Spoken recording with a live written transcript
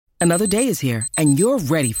Another day is here, and you're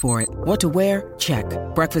ready for it. What to wear? Check.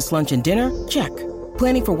 Breakfast, lunch, and dinner? Check.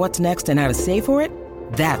 Planning for what's next and how to save for it?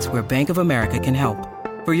 That's where Bank of America can help.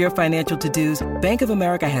 For your financial to-dos, Bank of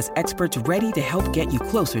America has experts ready to help get you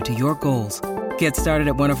closer to your goals. Get started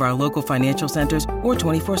at one of our local financial centers or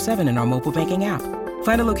 24/7 in our mobile banking app.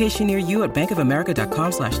 Find a location near you at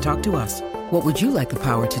bankofamerica.com/talktous. What would you like the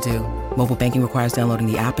power to do? Mobile banking requires downloading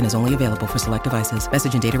the app and is only available for select devices.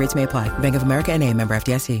 Message and data rates may apply. Bank of America N.A., member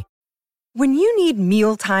FDIC. When you need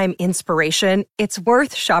mealtime inspiration, it's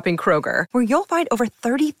worth shopping Kroger, where you'll find over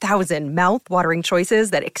 30,000 mouth-watering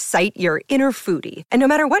choices that excite your inner foodie. And no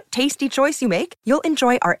matter what tasty choice you make, you'll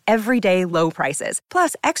enjoy our everyday low prices,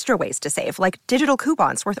 plus extra ways to save, like digital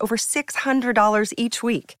coupons worth over $600 each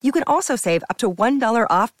week. You can also save up to $1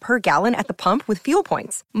 off per gallon at the pump with fuel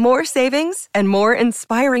points. More savings and more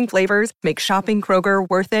inspiring flavors make shopping Kroger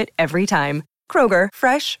worth it every time. Kroger,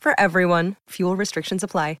 fresh for everyone. Fuel restrictions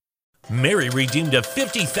apply. Mary redeemed a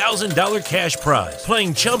 $50,000 cash prize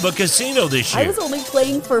playing Chumba Casino this year. I was only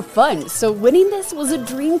playing for fun, so winning this was a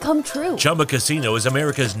dream come true. Chumba Casino is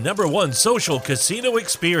America's #1 social casino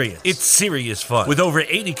experience. It's serious fun. With over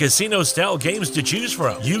 80 casino-style games to choose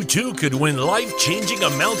from, you too could win life-changing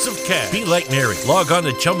amounts of cash. Be like Mary. Log on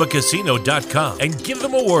to ChumbaCasino.com and give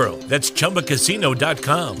them a whirl. That's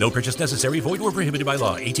ChumbaCasino.com. No purchase necessary. Void where prohibited by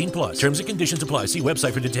law. 18+. Terms and conditions apply. See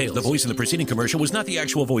website for details. The voice in the preceding commercial was not the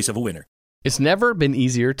actual voice of a winner. It's never been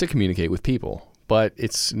easier to communicate with people, but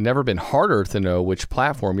it's never been harder to know which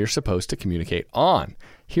platform you're supposed to communicate on.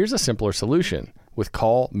 Here's a simpler solution. With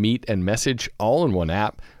call, meet, and message all in one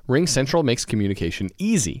app, RingCentral makes communication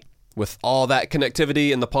easy. With all that connectivity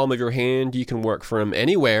in the palm of your hand, you can work from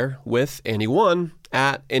anywhere with anyone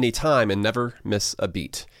at any time and never miss a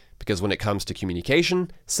beat. Because when it comes to communication,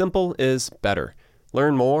 simple is better.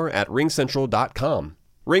 Learn more at ringcentral.com.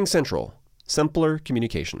 RingCentral. Simpler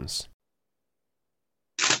communications.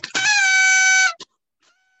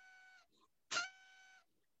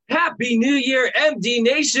 Happy New Year, MD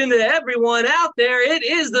Nation, to everyone out there. It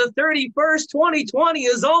is the 31st, 2020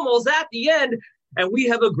 is almost at the end, and we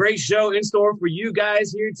have a great show in store for you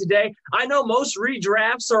guys here today. I know most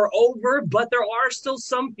redrafts are over, but there are still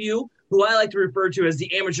some few who I like to refer to as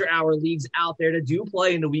the amateur hour leagues out there that do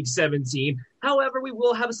play into Week 17. However, we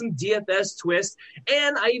will have some DFS twist,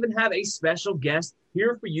 and I even have a special guest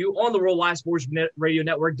here for you on the Worldwide Sports Radio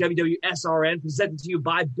Network, WWSRN, presented to you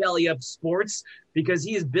by Belly Up Sports, because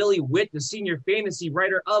he is Billy Witt, the senior fantasy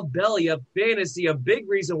writer of Belly Up Fantasy, a big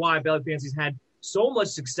reason why Belly Up Fantasy's had so much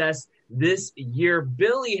success this year.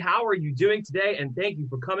 Billy, how are you doing today? And thank you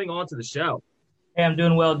for coming on to the show. Hey, I'm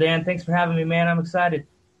doing well, Dan. Thanks for having me, man. I'm excited.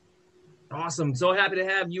 Awesome. So happy to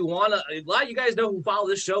have you on. A lot of you guys know who follow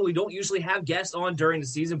this show. We don't usually have guests on during the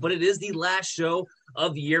season, but it is the last show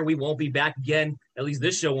of the year. We won't be back again. At least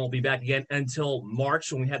this show won't be back again until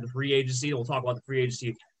March when we have the free agency. And we'll talk about the free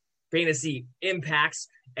agency fantasy impacts,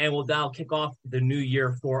 and that'll kick off the new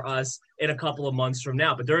year for us in a couple of months from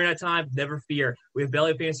now. But during that time, never fear. We have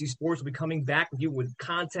Belly Up Fantasy Sports. We'll be coming back with you with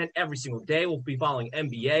content every single day. We'll be following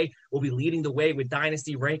NBA. We'll be leading the way with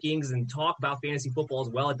dynasty rankings and talk about fantasy football as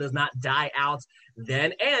well. It does not die out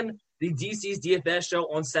then. And the DC's DFS show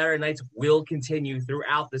on Saturday nights will continue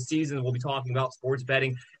throughout the season. We'll be talking about sports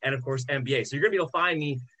betting and, of course, NBA. So you're going to be able to find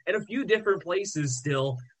me in a few different places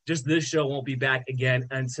still. Just this show won't be back again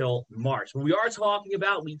until March. But we are talking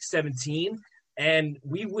about Week 17, and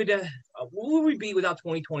we would what would we be without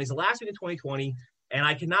 2020? It's the last week of 2020, and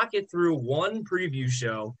I cannot get through one preview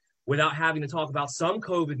show without having to talk about some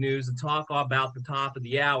COVID news and talk about the top of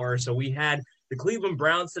the hour. So we had the Cleveland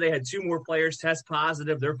Browns today had 2 more players test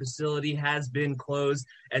positive. Their facility has been closed,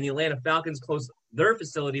 and the Atlanta Falcons closed their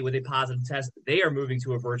facility with a positive test. They are moving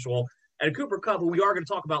to a virtual. And Cooper Kupp, who we are going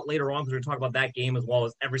to talk about later on, because we're going to talk about that game as well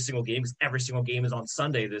as every single game, because every single game is on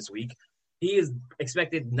Sunday this week. He is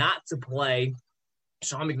expected not to play.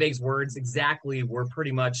 Sean McVay's words exactly were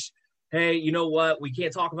pretty much, hey, you know what? We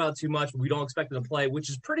can't talk about it too much, but we don't expect him to play, which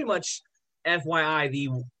is pretty much, FYI, the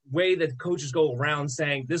way that coaches go around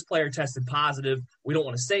saying this player tested positive. We don't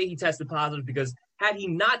want to say he tested positive because had he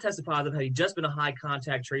not tested positive, had he just been a high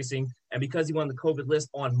contact tracing, and because he won the COVID list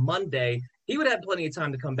on Monday, he would have plenty of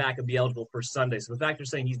time to come back and be eligible for Sunday. So the fact they're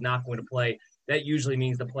saying he's not going to play, that usually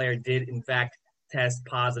means the player did, in fact, test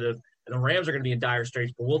positive. And the Rams are going to be in dire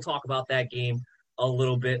straits, but we'll talk about that game a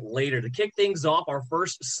little bit later. To kick things off, our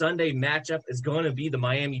first Sunday matchup is going to be the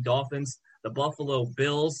Miami Dolphins, the Buffalo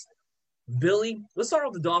Bills. Billy, let's start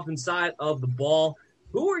with the Dolphins side of the ball.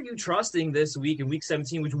 Who are you trusting this week in Week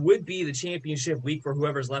 17, which would be the championship week for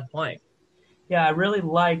whoever's left playing? Yeah, I really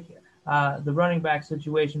like the running back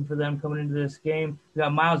situation for them coming into this game. We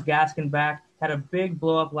got Myles Gaskin back had a big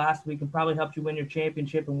blow-up last week and probably helped you win your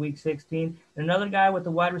championship in Week 16. And another guy with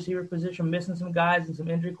the wide receiver position missing some guys and some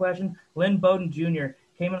injury questions, Lynn Bowden Jr.,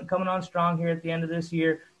 coming on strong here at the end of this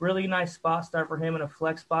year. Really nice spot start for him in a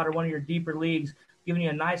flex spot or one of your deeper leagues, giving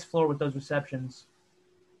you a nice floor with those receptions.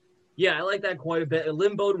 Yeah, I like that quite a bit.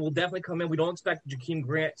 Lynn Bowden will definitely come in. We don't expect Jakeem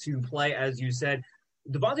Grant to play, as you said.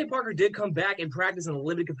 Devontae Parker did come back and practice in a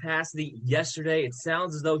limited capacity yesterday. It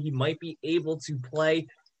sounds as though he might be able to play.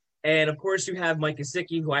 And, of course, you have Mike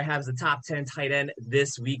Gesicki, who I have as the top 10 tight end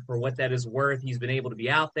this week for what that is worth. He's been able to be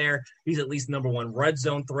out there. He's at least number one red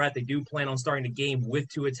zone threat. They do plan on starting the game with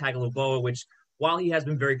Tua Tagovailoa, which, while he has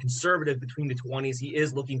been very conservative between the 20s, he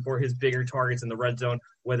is looking for his bigger targets in the red zone,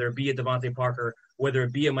 whether it be a Devontae Parker, whether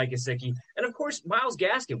it be a Mike Gesicki. And, of course, Myles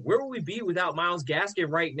Gaskin. Where would we be without Myles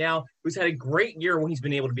Gaskin right now, who's had a great year when he's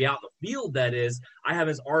been able to be out in the field, that is. I have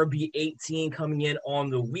his RB18 coming in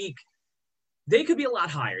on the week. They could be a lot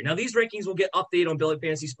higher. Now, these rankings will get updated on Billy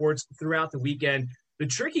Fantasy Sports throughout the weekend. The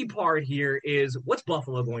tricky part here is, what's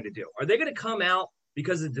Buffalo going to do? Are they going to come out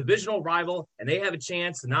because it's a divisional rival and they have a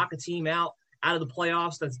chance to knock a team out of the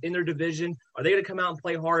playoffs that's in their division? Are they going to come out and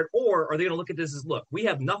play hard? Or are they going to look at this as, look, we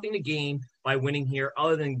have nothing to gain by winning here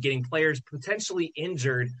other than getting players potentially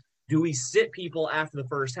injured? Do we sit people after the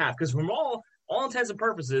first half? Because from all intents and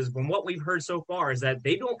purposes, from what we've heard so far, is that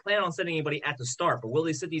they don't plan on sitting anybody at the start, but will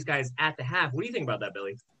they sit these guys at the half? What do you think about that,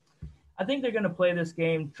 Billy? I think they're going to play this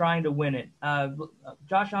game trying to win it.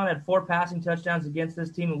 Josh Allen had 4 passing touchdowns against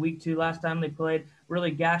this team in Week 2 last time they played,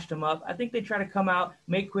 really gashed them up. I think they try to come out,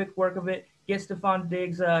 make quick work of it, get Stephon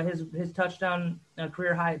Diggs his touchdown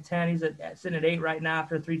career high at 10. He's sitting at 8 right now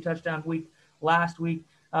after a 3-touchdown week last week.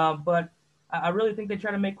 But I really think they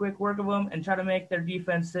try to make quick work of them and try to make their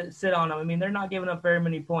defense sit on them. I mean, they're not giving up very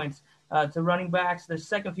many points to running backs. Their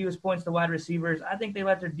second fewest points to wide receivers. I think they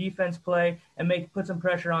let their defense play and put some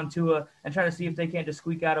pressure on Tua and try to see if they can't just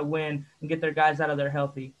squeak out a win and get their guys out of there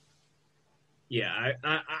healthy. Yeah,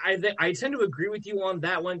 I tend to agree with you on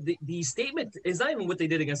that one. The statement is not even what they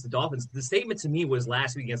did against the Dolphins. The statement to me was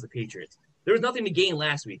last week against the Patriots. There was nothing to gain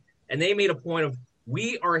last week, and they made a point of,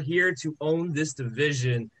 we are here to own this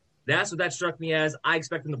division. That's what that struck me as. I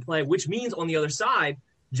expect them to play, which means on the other side,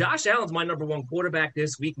 Josh Allen's my number one quarterback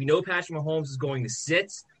this week. We know Patrick Mahomes is going to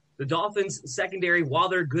sit. The Dolphins secondary, while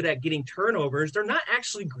they're good at getting turnovers, they're not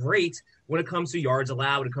actually great when it comes to yards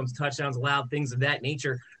allowed, when it comes to touchdowns allowed, things of that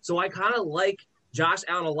nature. So I kind of like Josh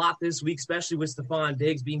Allen a lot this week, especially with Stephon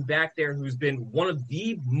Diggs being back there, who's been one of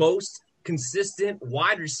the most consistent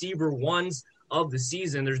wide receiver ones of the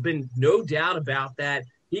season. There's been no doubt about that.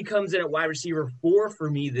 He comes in at wide receiver 4 for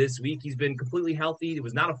me this week. He's been completely healthy. It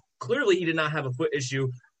was clearly he did not have a foot issue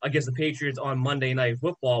against the Patriots on Monday Night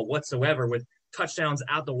Football whatsoever, with touchdowns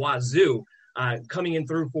out the wazoo, coming in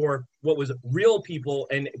through for what was real people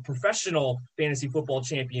and professional fantasy football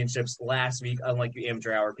championships last week, unlike you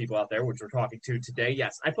amateur hour people out there, which we're talking to today.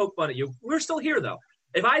 Yes, I poke fun at you. We're still here, though.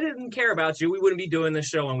 If I didn't care about you, we wouldn't be doing this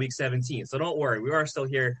show on Week 17. So don't worry. We are still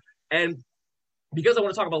here. And because I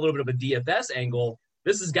want to talk about a little bit of a DFS angle,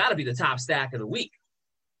 this has got to be the top stack of the week.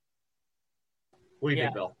 What do you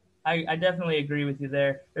think, Bill? I definitely agree with you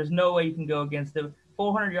there. There's no way you can go against it.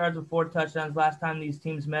 400 yards with 4 touchdowns last time these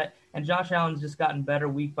teams met, and Josh Allen's just gotten better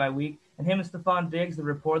week by week. And him and Stephon Diggs, the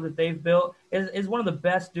rapport that they've built, is one of the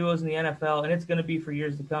best duos in the NFL, and it's going to be for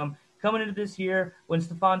years to come. Coming into this year, when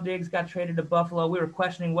Stephon Diggs got traded to Buffalo, we were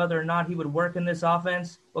questioning whether or not he would work in this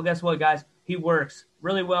offense. Well, guess what, guys? He works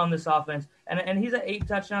really well in this offense. And he's at 8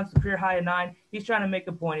 touchdowns, career high at 9. He's trying to make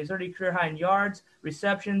a point. He's already career high in yards,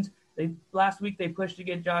 receptions. Last week they pushed to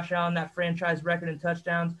get Josh Allen that franchise record in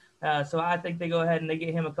touchdowns. So I think they go ahead and they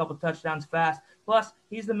get him a couple touchdowns fast. Plus,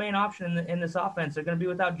 he's the main option in this offense. They're going to be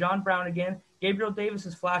without John Brown again. Gabriel Davis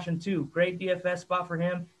is flashing too. Great DFS spot for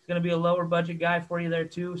him. He's going to be a lower budget guy for you there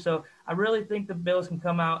too. So I really think the Bills can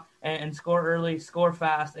come out and score early, score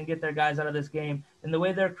fast, and get their guys out of this game. And the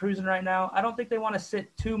way they're cruising right now, I don't think they want to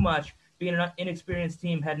sit too much being an inexperienced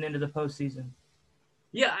team heading into the postseason.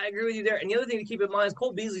 Yeah, I agree with you there. And the other thing to keep in mind is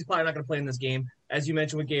Cole Beasley's probably not going to play in this game. As you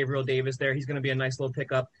mentioned with Gabriel Davis there, he's going to be a nice little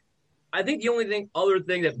pickup. I think the only other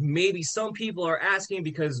thing that maybe some people are asking,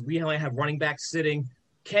 because we only have running backs sitting,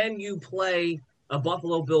 can you play a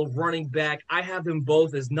Buffalo Bill running back? I have them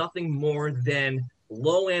both as nothing more than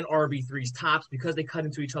low-end RB3s tops because they cut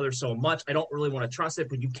into each other so much. I don't really want to trust it,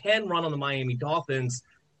 but you can run on the Miami Dolphins.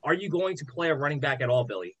 Are you going to play a running back at all,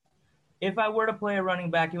 Billy? If I were to play a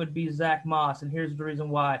running back, it would be Zach Moss, and here's the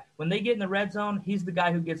reason why. When they get in the red zone, he's the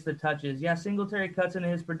guy who gets the touches. Yeah, Singletary cuts into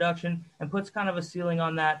his production and puts kind of a ceiling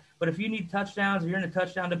on that, but if you need touchdowns or you're in a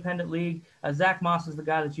touchdown-dependent league, Zach Moss is the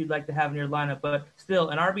guy that you'd like to have in your lineup. But still,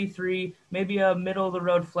 an RB3, maybe a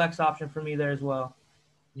middle-of-the-road flex option for me there as well.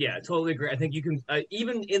 Yeah, I totally agree. I think you can,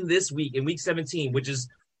 even in this week, in week 17, which is,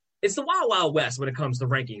 it's the wild, wild west when it comes to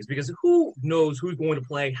rankings, because who knows who's going to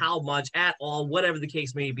play, how much, at all, whatever the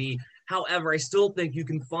case may be. However, I still think you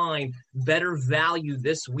can find better value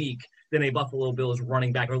this week than a Buffalo Bills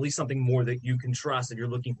running back, or at least something more that you can trust if you're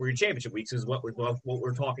looking for your championship weeks, is what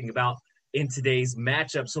we're talking about in today's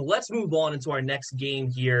matchup. So let's move on into our next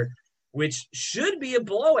game here, which should be a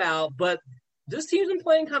blowout, but this team's been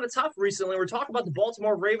playing kind of tough recently. We're talking about the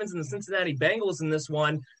Baltimore Ravens and the Cincinnati Bengals in this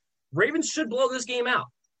one. Ravens should blow this game out.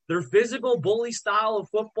 Their physical bully style of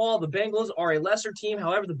football. The Bengals are a lesser team.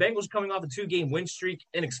 However, the Bengals are coming off a 2-game win streak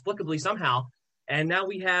inexplicably somehow. And now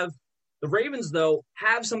we have the Ravens, though,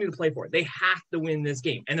 have something to play for. They have to win this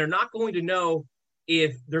game. And they're not going to know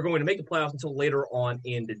if they're going to make the playoffs until later on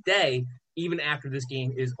in the day, even after this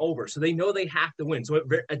game is over. So they know they have to win. So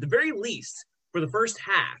at the very least, for the first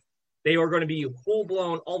half, they are going to be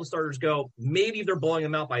full-blown, all the starters go. Maybe if they're blowing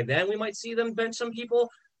them out by then, we might see them bench some people.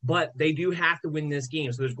 But they do have to win this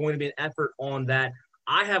game, so there's going to be an effort on that.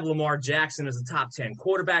 I have Lamar Jackson as a top 10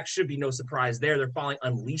 quarterback. Should be no surprise there. They're finally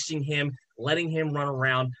unleashing him, letting him run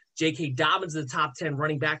around. J.K. Dobbins is a top 10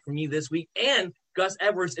 running back for me this week, and Gus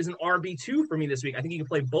Edwards is an RB2 for me this week. I think you can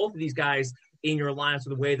play both of these guys in your lineups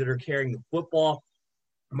with the way that they're carrying the football.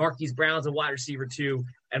 Marquise Brown's a wide receiver 2,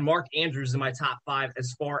 and Mark Andrews is in my top 5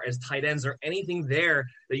 as far as tight ends. Or anything there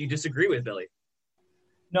that you disagree with, Billy?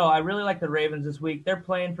 No, I really like the Ravens this week. They're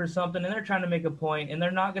playing for something, and they're trying to make a point, and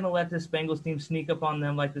they're not going to let this Bengals team sneak up on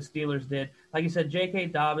them like the Steelers did. Like you said, J.K.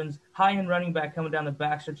 Dobbins, high-end running back coming down the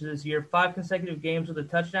backstretch of this year, 5 consecutive games with a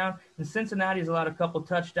touchdown, and Cincinnati has allowed a couple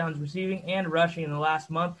touchdowns receiving and rushing in the last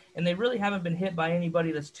month, and they really haven't been hit by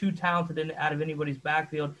anybody that's too talented out of anybody's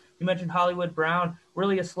backfield. You mentioned Hollywood Brown,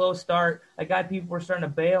 really a slow start, a guy people were starting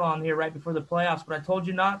to bail on here right before the playoffs, but I told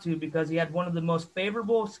you not to because he had one of the most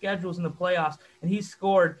favorable schedules in the playoffs, and he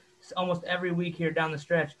scored almost every week here down the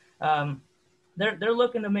stretch. They're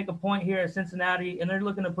looking to make a point here at Cincinnati, and they're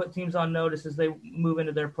looking to put teams on notice as they move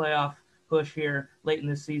into their playoff push here late in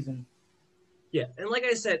this season. Yeah, and like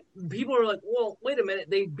I said, people are like, well, wait a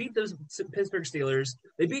minute. They beat those Pittsburgh Steelers.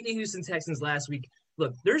 They beat the Houston Texans last week.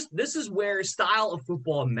 Look, this is where style of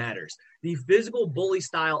football matters. The physical bully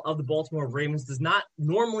style of the Baltimore Ravens does not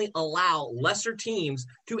normally allow lesser teams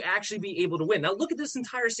to actually be able to win. Now, look at this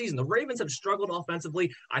entire season. The Ravens have struggled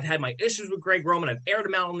offensively. I've had my issues with Greg Roman. I've aired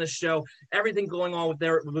him out on this show. Everything going on with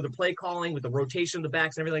the play calling, with the rotation of the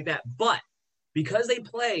backs and everything like that. But because they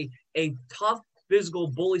play a tough, physical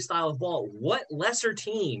bully style of ball, what lesser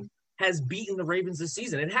team has beaten the Ravens this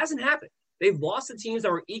season? It hasn't happened. They've lost to teams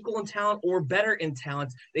that were equal in talent or better in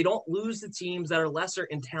talent. They don't lose to teams that are lesser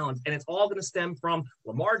in talent. And it's all going to stem from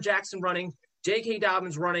Lamar Jackson running, J.K.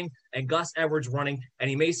 Dobbins running, and Gus Edwards running. And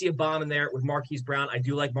you may see a bomb in there with Marquise Brown. I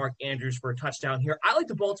do like Mark Andrews for a touchdown here. I like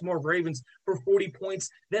the Baltimore Ravens for 40 points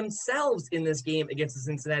themselves in this game against the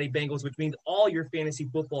Cincinnati Bengals, which means all your fantasy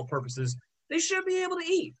football purposes, they should be able to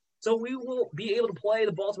eat. So we will be able to play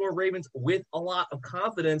the Baltimore Ravens with a lot of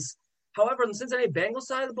confidence. However, on the Cincinnati Bengals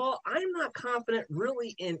side of the ball, I'm not confident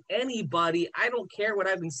really in anybody. I don't care what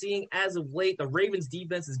I've been seeing as of late. The Ravens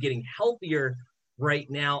defense is getting healthier right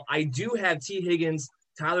now. I do have T. Higgins,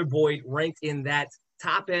 Tyler Boyd ranked in that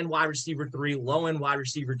top-end wide receiver 3, low-end wide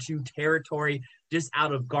receiver 2 territory, just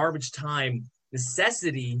out of garbage time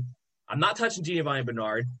necessity. I'm not touching Giovanni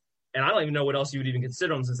Bernard, and I don't even know what else you would even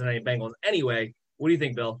consider on Cincinnati Bengals. Anyway, what do you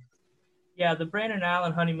think, Bill? Yeah, the Brandon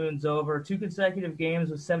Allen honeymoon's over. 2 consecutive games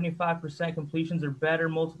with 75% completions or better,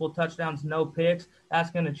 multiple touchdowns, no picks. That's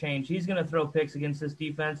going to change. He's going to throw picks against this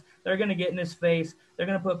defense. They're going to get in his face. They're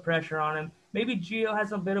going to put pressure on him. Maybe Gio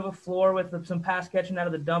has a bit of a floor with some pass catching out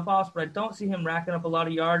of the dump-offs, but I don't see him racking up a lot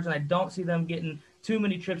of yards, and I don't see them getting too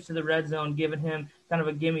many trips to the red zone, giving him kind of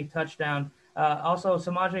a gimme touchdown. Also,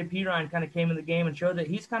 Samaje Perine kind of came in the game and showed that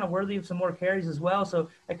he's kind of worthy of some more carries as well. So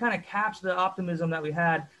it kind of caps the optimism that we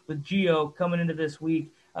had with Gio coming into this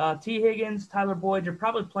week. T. Higgins, Tyler Boyd, you're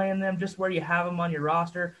probably playing them just where you have them on your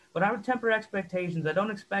roster. But I would temper expectations. I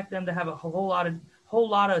don't expect them to have a whole lot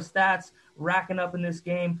of stats racking up in this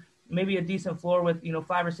game. Maybe a decent floor with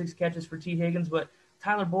 5 or 6 catches for T. Higgins. But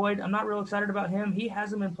Tyler Boyd, I'm not real excited about him. He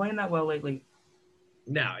hasn't been playing that well lately.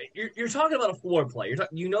 Now, you're talking about a floor play.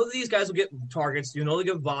 You know that these guys will get targets. You know they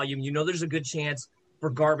get volume. You know there's a good chance for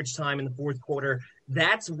garbage time in the fourth quarter.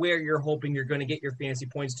 That's where you're hoping you're going to get your fantasy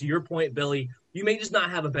points. To your point, Billy, you may just not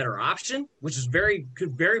have a better option, which is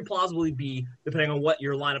could very plausibly be, depending on what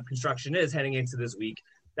your lineup construction is heading into this week.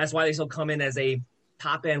 That's why they still come in as a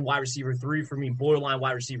top-end wide receiver 3 for me, borderline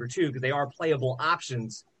wide receiver 2, because they are playable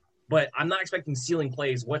options. But I'm not expecting ceiling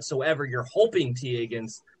plays whatsoever. You're hoping T.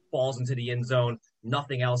 Higgins falls into the end zone.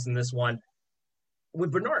 Nothing else in this one. With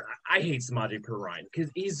Bernard, I hate Samaje Perine because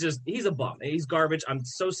he's a bum. He's garbage. I'm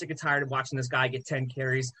so sick and tired of watching this guy get 10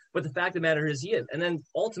 carries. But the fact of the matter is he is. And then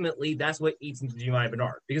ultimately, that's what eats into Giovanni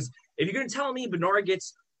Bernard. Because if you're going to tell me Bernard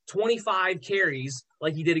gets 25 carries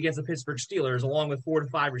like he did against the Pittsburgh Steelers, along with 4 to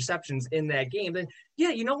 5 receptions in that game, then yeah,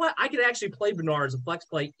 you know what? I could actually play Bernard as a flex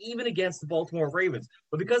play even against the Baltimore Ravens.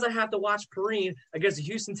 But because I have to watch Perine against the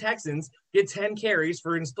Houston Texans get 10 carries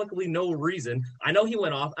for inexplicably no reason, I know he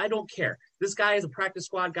went off. I don't care. This guy is a practice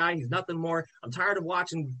squad guy. He's nothing more. I'm tired of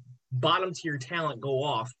watching bottom tier talent go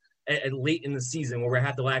off at late in the season where we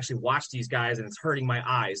have to actually watch these guys, and it's hurting my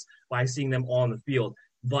eyes by seeing them on the field.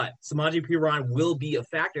 But Samaje Perine will be a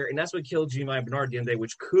factor, and that's what killed Giovanni Bernard at the end of the day,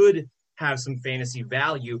 which could have some fantasy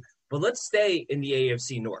value. But let's stay in the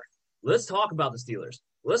AFC North. Let's talk about the Steelers.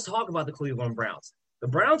 Let's talk about the Cleveland Browns. The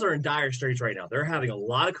Browns are in dire straits right now. They're having a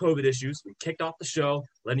lot of COVID issues. We kicked off the show,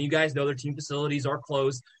 letting you guys know their team facilities are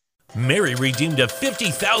closed. Mary redeemed a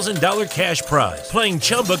 $50,000 cash prize playing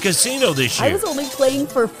Chumba Casino this year. I was only playing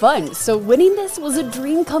for fun, so winning this was a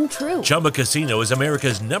dream come true. Chumba Casino is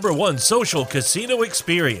America's #1 social casino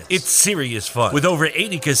experience. It's serious fun. With over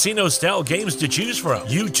 80 casino-style games to choose from,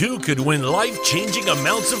 you too could win life-changing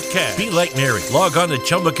amounts of cash. Be like Mary. Log on to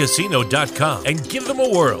ChumbaCasino.com and give them a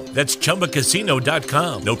whirl. That's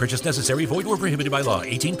ChumbaCasino.com. No purchase necessary. Void where prohibited by law.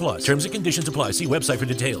 18+. Terms and conditions apply. See website for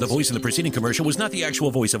details. The voice in the preceding commercial was not the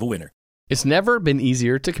actual voice of a winner. It's never been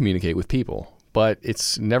easier to communicate with people, but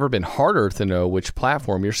it's never been harder to know which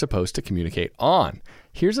platform you're supposed to communicate on.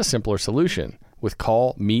 Here's a simpler solution. With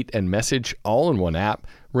call, meet, and message all in one app,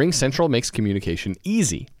 RingCentral makes communication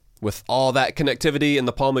easy. With all that connectivity in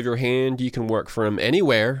the palm of your hand, you can work from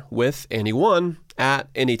anywhere with anyone at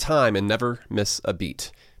any time and never miss a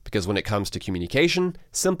beat. Because when it comes to communication,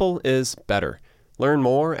 simple is better. Learn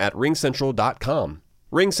more at ringcentral.com.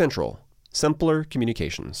 RingCentral. Simpler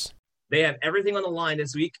communications. They have everything on the line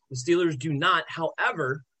this week. The Steelers do not.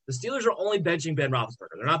 However, the Steelers are only benching Ben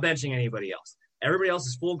Roethlisberger. They're not benching anybody else. Everybody else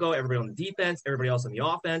is full go. Everybody on the defense. Everybody else on the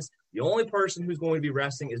offense. The only person who's going to be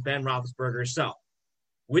resting is Ben Roethlisberger. So,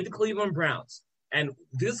 with the Cleveland Browns, and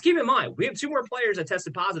just keep in mind, we have 2 more players that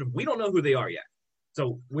tested positive. We don't know who they are yet.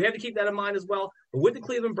 So, we have to keep that in mind as well. But with the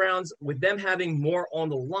Cleveland Browns, with them having more on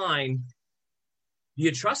the line, do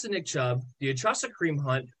you trust Nick Chubb? Do you trust Kareem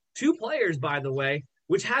Hunt? 2 players, by the way,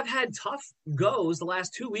 which have had tough goes the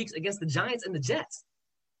last 2 weeks against the Giants and the Jets.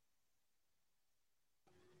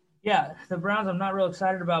 Yeah, the Browns I'm not real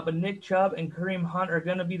excited about, but Nick Chubb and Kareem Hunt are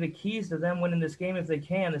going to be the keys to them winning this game if they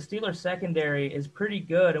can. The Steelers secondary is pretty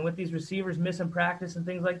good, and with these receivers missing practice and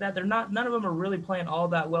things like that, none of them are really playing all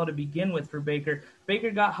that well to begin with for Baker.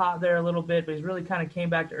 Baker got hot there a little bit, but he's really kind of came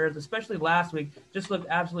back to earth, especially last week. Just looked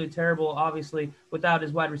absolutely terrible, obviously, without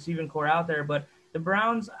his wide receiving core out there, but the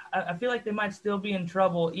Browns, I feel like they might still be in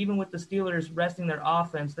trouble, even with the Steelers resting their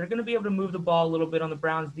offense. They're going to be able to move the ball a little bit on the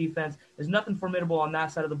Browns' defense. There's nothing formidable on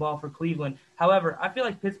that side of the ball for Cleveland. However, I feel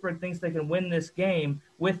like Pittsburgh thinks they can win this game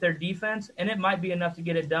with their defense, and it might be enough to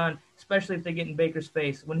get it done, especially if they get in Baker's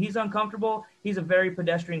face. When he's uncomfortable, he's a very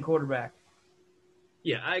pedestrian quarterback.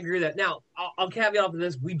 Yeah, I agree with that. Now, I'll caveat off of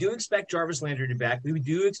this. We do expect Jarvis Landry to be back. We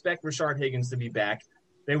do expect Rashard Higgins to be back.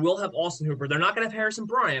 They will have Austin Hooper. They're not going to have Harrison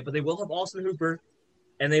Bryant, but they will have Austin Hooper,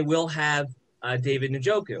 and they will have David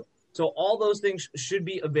Njoku. So all those things should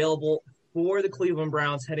be available for the Cleveland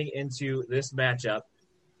Browns heading into this matchup.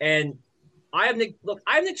 And I have Nick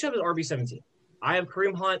Chubb as RB17. I have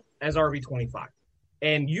Kareem Hunt as RB25.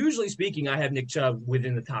 And usually speaking, I have Nick Chubb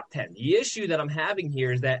within the top 10. The issue that I'm having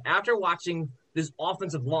here is that after watching this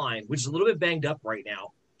offensive line, which is a little bit banged up right now,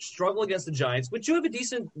 struggle against the Giants, which do have a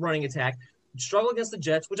decent running attack, struggle against the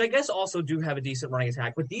Jets, which I guess also do have a decent running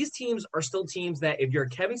attack. But these teams are still teams that if you're a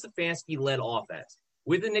Kevin Stefanski-led offense,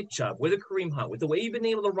 with a Nick Chubb, with a Kareem Hunt, with the way you've been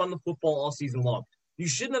able to run the football all season long, you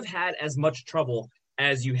shouldn't have had as much trouble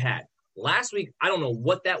as you had. Last week, I don't know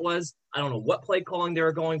what that was. I don't know what play calling they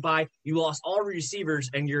were going by. You lost all receivers,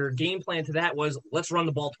 and your game plan to that was, let's run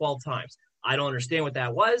the ball 12 times. I don't understand what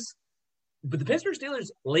that was. But the Pittsburgh Steelers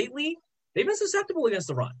lately, they've been susceptible against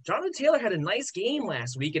the run. Jonathan Taylor had a nice game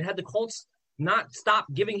last week and had the Colts not stop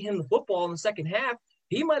giving him the football in the second half.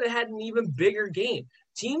 He might have had an even bigger game.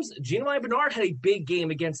 Giovanni Bernard had a big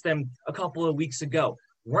game against them a couple of weeks ago.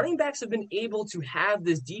 running backs have been able to have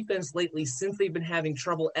this defense lately since they've been having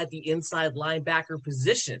trouble at the inside linebacker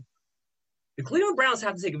position. The Cleveland Browns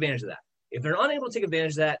have to take advantage of that. If they're unable to take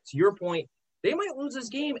advantage of that, to your point, they might lose this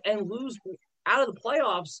game and lose out of the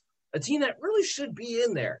playoffs a team that really should be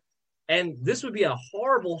in there. And this would be a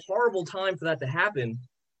horrible, horrible time for that to happen.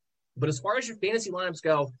 But as far as your fantasy lineups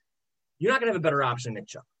go, you're not going to have a better option than Nick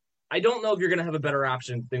Chubb. I don't know if you're going to have a better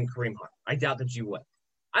option than Kareem Hunt. I doubt that you would.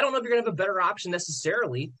 I don't know if you're going to have a better option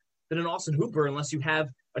necessarily than an Austin Hooper unless you have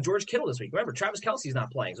a George Kittle this week. Remember, Travis Kelce's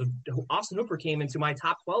not playing. So Austin Hooper came into my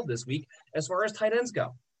top 12 this week as far as tight ends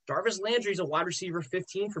go. Jarvis Landry's a wide receiver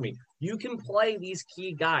 15 for me. You can play these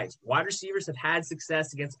key guys. Wide receivers have had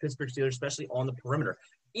success against Pittsburgh Steelers, especially on the perimeter.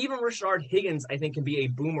 Even Rashard Higgins, I think, can be a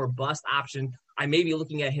boom or bust option. I may be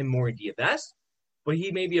looking at him more in DFS, but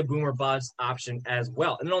he may be a boom or bust option as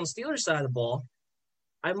well. And then on the Steelers side of the ball,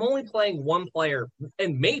 I'm only playing one player,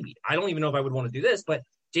 and maybe, I don't even know if I would want to do this, but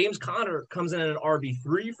James Conner comes in at an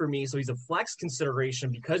RB3 for me, so he's a flex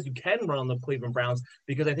consideration because you can run on the Cleveland Browns,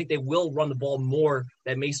 because I think they will run the ball more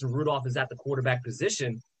that Mason Rudolph is at the quarterback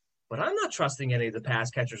position. But I'm not trusting any of the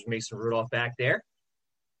pass catchers Mason Rudolph back there.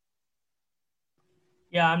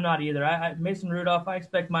 Yeah, I'm not either. Mason Rudolph, I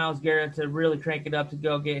expect Myles Garrett to really crank it up to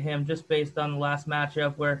go get him just based on the last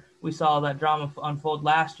matchup where we saw that drama unfold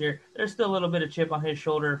last year. There's still a little bit of chip on his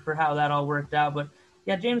shoulder for how that all worked out. But,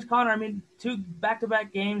 yeah, James Conner, I mean, 2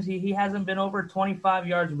 back-to-back games, he hasn't been over 25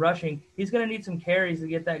 yards rushing. He's going to need some carries to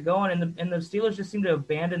get that going, and the Steelers just seem to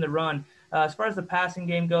abandon the run. As far as the passing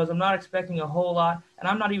game goes, I'm not expecting a whole lot, and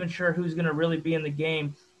I'm not even sure who's going to really be in the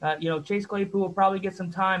game. Chase Claypool will probably get some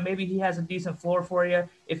time. Maybe he has a decent floor for you.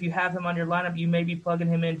 If you have him on your lineup, you may be plugging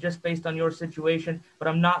him in just based on your situation. But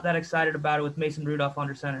I'm not that excited about it with Mason Rudolph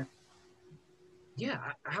under center. Yeah,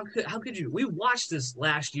 how could you? We watched this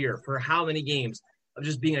last year for how many games of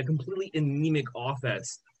just being a completely anemic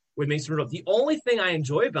offense with Mason Rudolph. The only thing I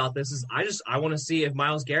enjoy about this is I want to see if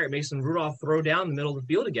Myles Garrett, Mason Rudolph throw down the middle of the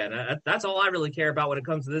field again. That's all I really care about when it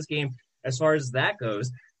comes to this game as far as that goes.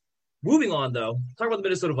 Moving on, though, talk about the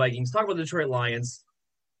Minnesota Vikings, talk about the Detroit Lions.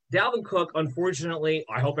 Dalvin Cook, unfortunately,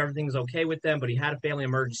 I hope everything's okay with them, but he had a family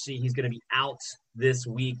emergency. He's going to be out this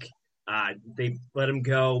week. They let him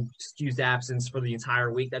go, excused absence for the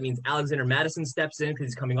entire week. That means Alexander Mattison steps in because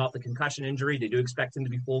he's coming off the concussion injury. They do expect him to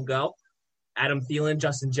be full go. Adam Thielen,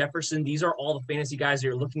 Justin Jefferson, these are all the fantasy guys that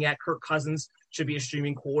you're looking at. Kirk Cousins should be a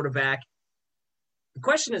streaming quarterback. The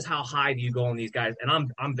question is, how high do you go on these guys? And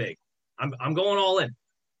I'm big. I'm going all in.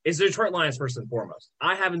 It's the Detroit Lions first and foremost.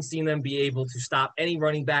 I haven't seen them be able to stop any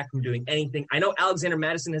running back from doing anything. I know Alexander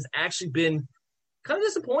Mattison has actually been kind of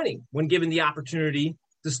disappointing when given the opportunity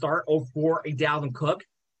to start for a Dalvin Cook,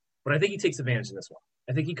 but I think he takes advantage in this one.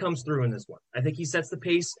 I think he comes through in this one. I think he sets the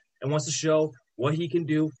pace and wants to show what he can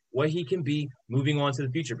do, what he can be moving on to the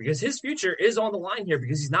future, because his future is on the line here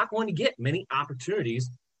because he's not going to get many opportunities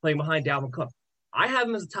playing behind Dalvin Cook. I have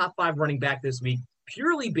him as a top 5 running back this week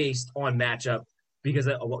purely based on matchup, because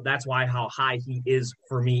that's why how high he is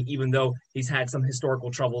for me, even though he's had some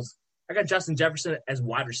historical troubles. I got Justin Jefferson as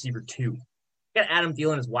wide receiver 2. I got Adam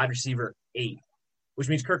Thielen as wide receiver 8, which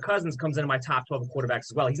means Kirk Cousins comes into my top 12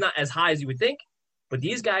 quarterbacks as well. He's not as high as you would think, but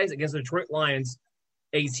these guys against the Detroit Lions,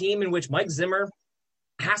 a team in which Mike Zimmer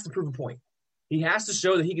has to prove a point. He has to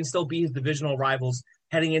show that he can still beat his divisional rivals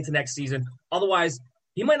heading into next season. Otherwise,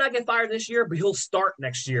 he might not get fired this year, but he'll start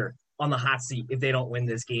next year on the hot seat if they don't win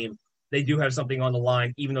this game. They do have something on the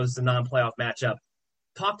line, even though it's a non-playoff matchup.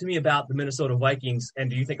 Talk to me about the Minnesota Vikings, and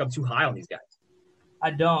do you think I'm too high on these guys?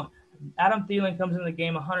 I don't. Adam Thielen comes into the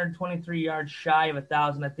game 123 yards shy of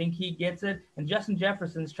 1,000. I think he gets it. And Justin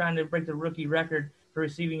Jefferson's trying to break the rookie record for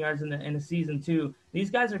receiving yards in the season, too. These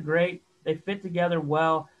guys are great. They fit together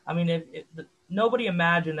well. I mean, nobody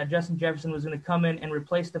imagined that Justin Jefferson was going to come in and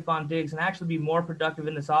replace Stephon Diggs and actually be more productive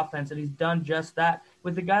in this offense, and he's done just that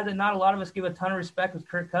with the guy that not a lot of us give a ton of respect with,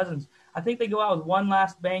 Kirk Cousins. I think they go out with one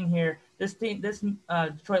last bang here. This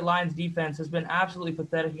Detroit Lions defense has been absolutely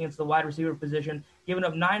pathetic against the wide receiver position, giving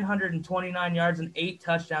up 929 yards and 8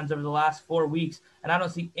 touchdowns over the last 4 weeks, and I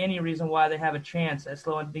don't see any reason why they have a chance at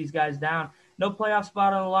slowing these guys down. No playoff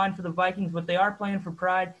spot on the line for the Vikings, but they are playing for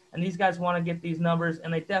pride, and these guys want to get these numbers,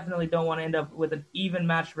 and they definitely don't want to end up with an even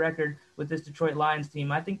matched record with this Detroit Lions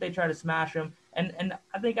team. I think they try to smash them, and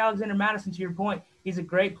I think Alexander Mattison, to your point, he's a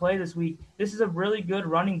great play this week. This is a really good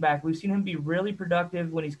running back. We've seen him be really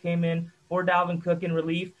productive when he's came in for Dalvin Cook in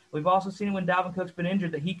relief. We've also seen it when Dalvin Cook's been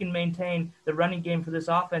injured that he can maintain the running game for this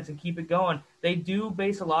offense and keep it going. They do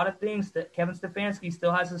base a lot of things that Kevin Stefanski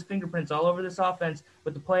still has his fingerprints all over this offense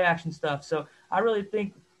with the play action stuff. So I really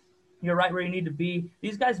think you're right where you need to be.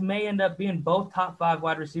 These guys may end up being both top 5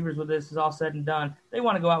 wide receivers when this is all said and done. They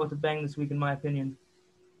want to go out with a bang this week, in my opinion.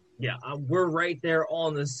 Yeah, we're right there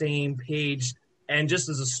on the same page. And just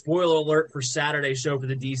as a spoiler alert for Saturday's show for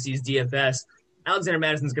the DC's DFS, Alexander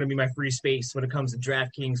Madison's going to be my free space when it comes to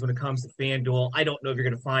DraftKings, when it comes to FanDuel. I don't know if you're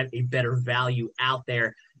going to find a better value out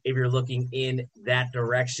there if you're looking in that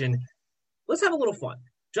direction. Let's have a little fun.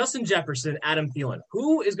 Justin Jefferson, Adam Thielen.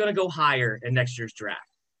 Who is going to go higher in next year's draft?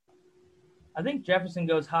 I think Jefferson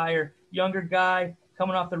goes higher. Younger guy,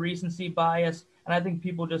 coming off the recency bias. And I think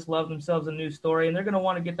people just love themselves a new story, and they're going to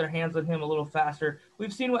want to get their hands on him a little faster.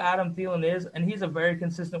 We've seen what Adam Thielen is, and he's a very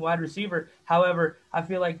consistent wide receiver. However, I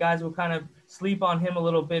feel like guys will kind of sleep on him a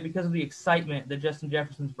little bit because of the excitement that Justin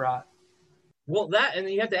Jefferson's brought. Well, that, and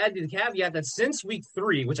you have to add to the caveat that since week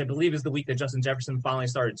 3, which I believe is the week that Justin Jefferson finally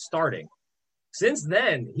started starting, since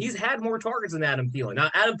then, he's had more targets than Adam Thielen. Now,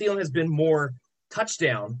 Adam Thielen has been more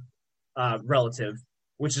touchdown relative,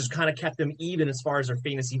 which has kind of kept them even as far as their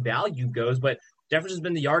fantasy value goes. But Jefferson's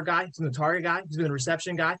been the yard guy. He's been the target guy. He's been the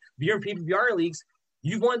reception guy. If you're in PPR leagues,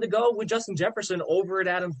 you wanted to go with Justin Jefferson over at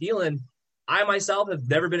Adam Thielen. I myself have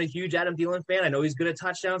never been a huge Adam Thielen fan. I know he's good at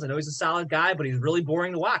touchdowns. I know he's a solid guy, but he's really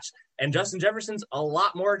boring to watch. And Justin Jefferson's a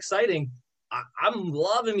lot more exciting. I'm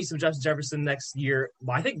loving me some Justin Jefferson next year.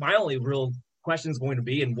 I think my only real question is going to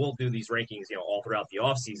be, and we'll do these rankings, all throughout the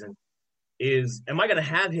offseason, is am I going to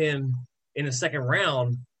have him in the second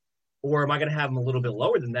round, or am I going to have him a little bit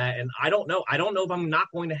lower than that? And I don't know. I don't know if I'm not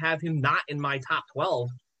going to have him not in my top 12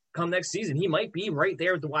 come next season. He might be right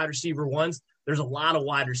there with the wide receiver ones. There's a lot of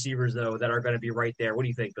wide receivers, though, that are going to be right there. What do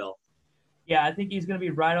you think, Bill? Yeah, I think he's going to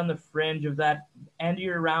be right on the fringe of that end of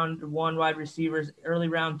your round 1 wide receivers, early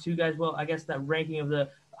round 2 guys. Well, I guess that ranking of the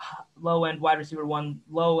low-end wide receiver 1,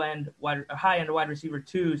 high-end wide receiver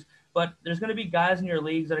 2s. But there's going to be guys in your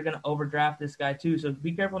leagues that are going to overdraft this guy too. So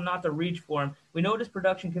be careful not to reach for him. We know what his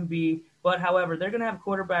production can be, but however, they're going to have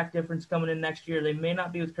quarterback difference coming in next year. They may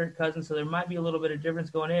not be with Kirk Cousins, so there might be a little bit of difference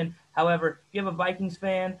going in. However, if you have a Vikings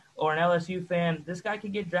fan or an LSU fan, this guy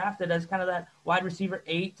could get drafted as kind of that wide receiver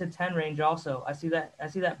 8 to 10 range also. I see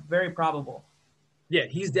that very probable. Yeah,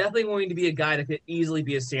 he's definitely going to be a guy that could easily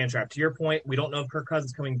be a sand trap. To your point, we don't know if Kirk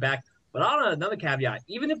Cousins is coming back. But on another caveat,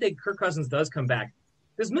 even if Kirk Cousins does come back,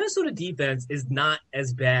 this Minnesota defense is not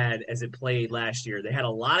as bad as it played last year. They had a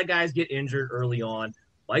lot of guys get injured early on.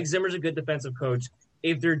 Mike Zimmer's a good defensive coach.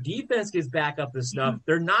 If their defense gets back up to snuff,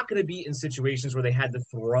 they're not going to be in situations where they had to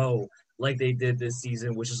throw like they did this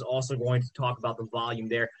season, which is also going to talk about the volume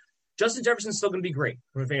there. Justin Jefferson's still going to be great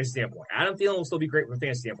from a fantasy standpoint. Adam Thielen will still be great from a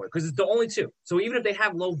fantasy standpoint because it's the only two. So even if they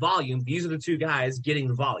have low volume, these are the two guys getting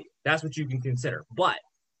the volume. That's what you can consider. But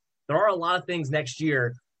there are a lot of things next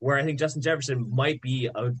year where I think Justin Jefferson might be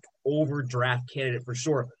an overdraft candidate for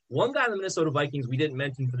sure. One guy in the Minnesota Vikings we didn't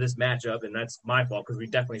mention for this matchup, and that's my fault because we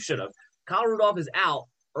definitely should have. Kyle Rudolph is out.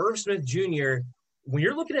 Irv Smith Jr., when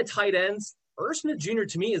you're looking at tight ends, Irv Smith Jr.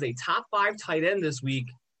 to me is a top 5 tight end this week.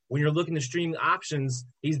 When you're looking to stream options,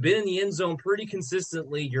 he's been in the end zone pretty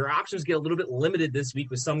consistently. Your options get a little bit limited this week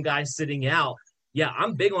with some guys sitting out. Yeah,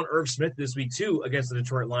 I'm big on Irv Smith this week too against the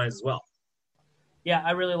Detroit Lions as well. Yeah,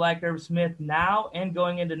 I really like Irv Smith now and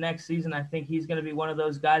going into next season. I think he's going to be one of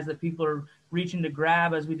those guys that people are reaching to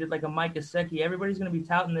grab as we did like a Mike Gesicki. Everybody's going to be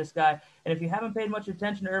touting this guy. And if you haven't paid much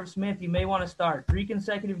attention to Irv Smith, you may want to start. 3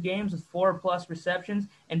 consecutive games with 4+ receptions,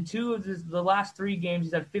 and 2 of the last 3 games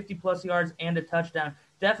he's had 50+ yards and a touchdown.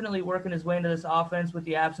 Definitely working his way into this offense with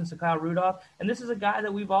the absence of Kyle Rudolph. And this is a guy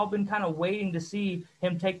that we've all been kind of waiting to see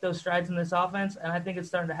him take those strides in this offense, and I think it's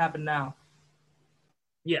starting to happen now.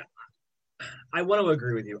 Yeah. I want to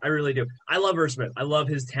agree with you. I really do. I love Irv Smith. I love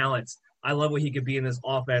his talents. I love what he could be in this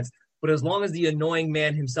offense. But as long as the annoying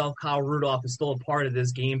man himself, Kyle Rudolph, is still a part of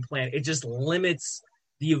this game plan, it just limits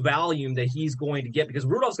the volume that he's going to get because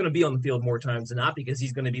Rudolph's going to be on the field more times than not because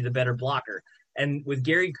he's going to be the better blocker. And with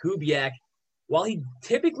Gary Kubiak, while he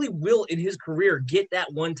typically will in his career get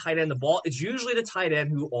that one tight end the ball, it's usually the tight end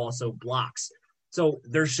who also blocks. So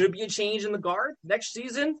there should be a change in the guard next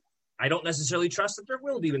season. I don't necessarily trust that there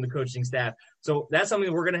will be in the coaching staff. So that's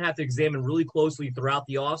something we're going to have to examine really closely throughout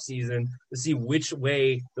the offseason to see which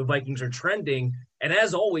way the Vikings are trending. And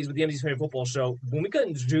as always with the MD's Fantasy Football Show, when we get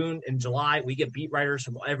into June and July, we get beat writers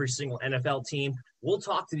from every single NFL team. We'll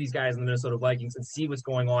talk to these guys in the Minnesota Vikings and see what's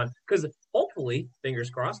going on because hopefully, fingers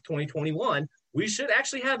crossed, 2021, we should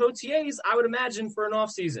actually have OTAs, I would imagine, for an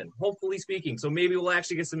offseason, hopefully speaking. So maybe we'll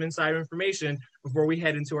actually get some insider information before we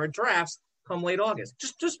head into our drafts come late August.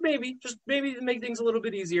 Just maybe to make things a little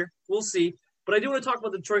bit easier. We'll see. But I do want to talk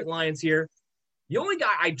about the Detroit Lions here. The only guy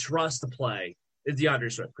I trust to play is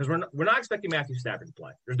DeAndre Swift because we're not expecting Matthew Stafford to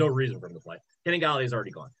play. There's no reason for him to play. Kenny Galladay's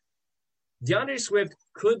already gone. DeAndre Swift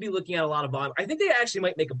could be looking at a lot of volume. I think they actually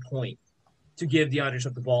might make a point to give DeAndre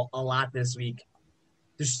Swift the ball a lot this week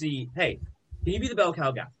to see, hey, can you be the bell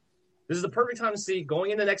cow guy? This is the perfect time to see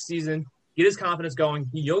going into next season, get his confidence going.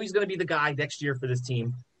 You know he's going to be the guy next year for this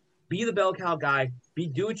team. Be the bell cow guy.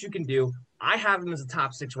 Do what you can do. I have him as a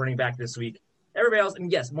top 6 running back this week. Everybody else,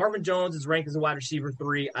 and yes, Marvin Jones is ranked as a wide receiver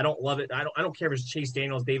 3. I don't love it. I don't care if it's Chase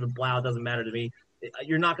Daniels, David Blau. It doesn't matter to me.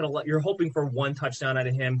 You're hoping for 1 touchdown out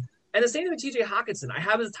of him. And the same thing with TJ Hockenson. I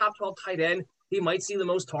have his top 12 tight end. He might see the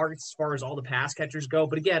most targets as far as all the pass catchers go.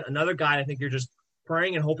 But again, another guy I think you're just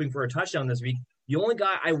praying and hoping for a touchdown this week. The only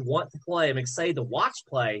guy I want to play, I'm excited to watch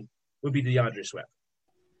play, would be DeAndre Swift.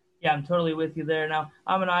 Yeah, I'm totally with you there. Now,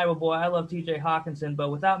 I'm an Iowa boy. I love TJ Hockenson,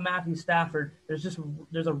 but without Matthew Stafford, there's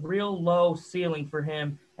a real low ceiling for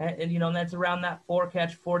him. And that's around that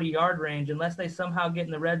 4-catch, 40-yard range, unless they somehow get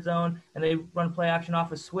in the red zone and they run play action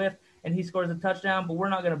off of Swift and he scores a touchdown. But we're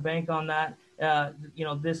not going to bank on that,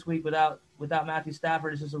 this week without Matthew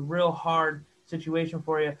Stafford. It's just a real hard situation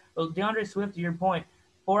for you. But DeAndre Swift, to your point,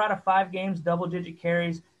 4 out of 5 games, double-digit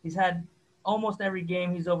carries. He's had almost every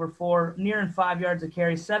game he's over 4, near and 5 yards of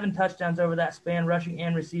carry, 7 touchdowns over that span, rushing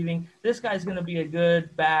and receiving. This guy's going to be a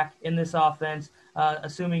good back in this offense,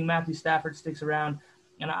 assuming Matthew Stafford sticks around.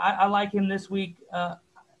 And I like him this week.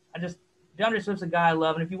 DeAndre Swift's a guy I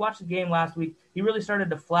love. And if you watched the game last week, he really started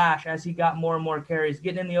to flash as he got more and more carries,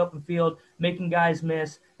 getting in the open field, making guys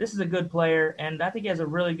miss. This is a good player, and I think he has a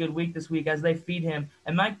really good week this week as they feed him.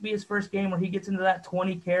 It might be his first game where he gets into that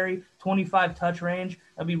 20 carry, 25 touch range.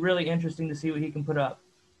 It'll be really interesting to see what he can put up.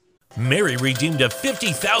 Mary redeemed a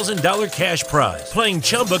 $50,000 cash prize playing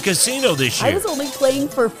Chumba Casino this year. I was only playing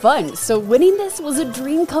for fun, so winning this was a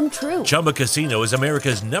dream come true. Chumba Casino is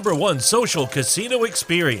America's #1 social casino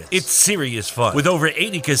experience. It's serious fun. With over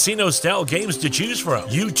 80 casino-style games to choose from,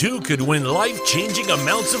 you too could win life-changing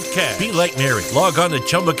amounts of cash. Be like Mary. Log on to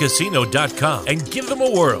ChumbaCasino.com and give them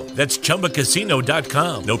a whirl. That's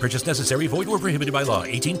ChumbaCasino.com. No purchase necessary. Void where prohibited by law.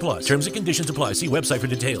 18+. Terms and conditions apply. See website for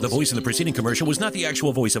details. The voice in the preceding commercial was not the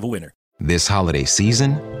actual voice of a winner. This holiday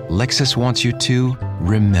season, Lexus wants you to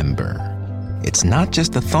remember. It's not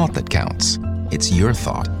just the thought that counts, it's your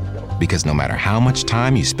thought. Because no matter how much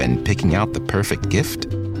time you spend picking out the perfect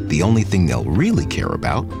gift, the only thing they'll really care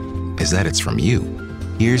about is that it's from you.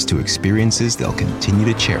 Here's to experiences they'll continue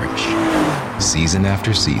to cherish. Season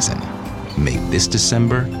after season, make this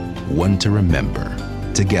December one to remember.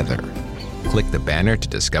 Together, click the banner to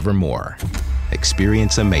discover more.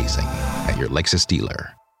 Experience amazing at your Lexus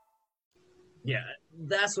dealer. Yeah,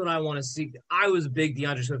 that's what I want to see. I was a big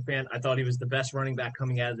DeAndre Swift fan. I thought he was the best running back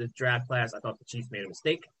coming out of the draft class. I thought the Chiefs made a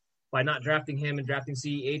mistake by not drafting him and drafting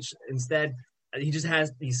CEH instead. He just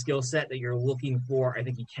has the skill set that you're looking for. I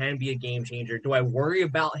think he can be a game changer. Do I worry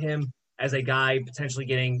about him as a guy potentially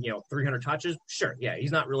getting, 300 touches? Sure, yeah,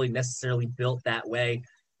 he's not really necessarily built that way,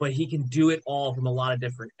 but he can do it all from a lot of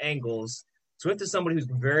different angles. Swift is somebody who's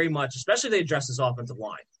very much, especially if they address this offensive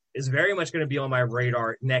line, is very much going to be on my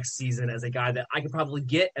radar next season as a guy that I could probably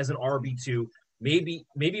get as an RB2, maybe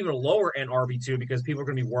even a lower end RB2, because people are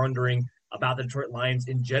going to be wondering about the Detroit Lions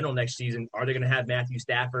in general next season. Are they going to have Matthew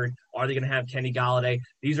Stafford? Are they going to have Kenny Golladay?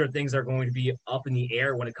 These are things that are going to be up in the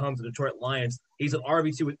air when it comes to the Detroit Lions. He's an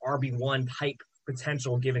RB2 with RB1 type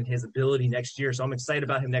potential given his ability next year. So I'm excited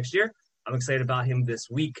about him next year. I'm excited about him this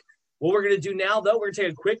week. What we're going to do now, though, we're going to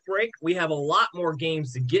take a quick break. We have a lot more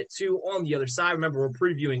games to get to on the other side. Remember, we're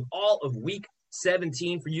previewing all of Week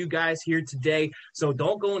 17 for you guys here today, so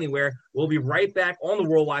don't go anywhere. We'll be right back on the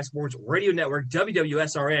Worldwide Sports Radio Network,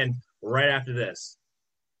 WWSRN, right after this.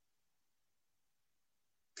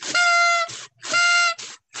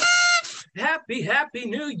 Happy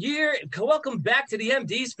New Year. Welcome back to the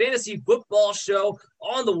MD's Fantasy Football Show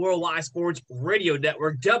on the Worldwide Sports Radio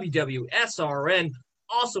Network, WWSRN.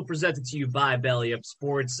 Also presented to you by Belly Up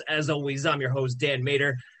Sports. As always, I'm your host, Dan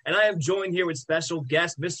Mader, and I am joined here with special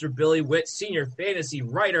guest, Mr. Billy Witt, senior fantasy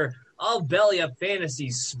writer of Belly Up Fantasy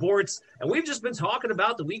Sports. And we've just been talking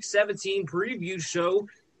about the Week 17 preview show.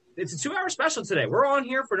 It's a 2-hour special today. We're on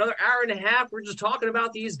here for another hour and a half. We're just talking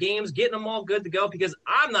about these games, getting them all good to go, because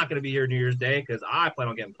I'm not going to be here New Year's Day because I plan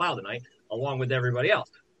on getting plowed tonight along with everybody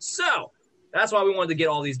else. So that's why we wanted to get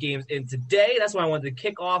all these games in today. That's why I wanted to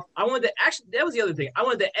kick off. That was the other thing. I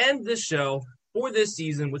wanted to end this show for this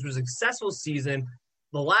season, which was a successful season,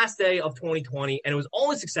 the last day of 2020, and it was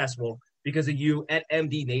only successful because of you at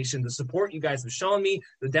MD Nation. The support you guys have shown me,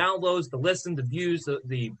 the downloads, the listen, the views,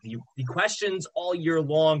 the questions all year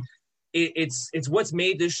long. It's what's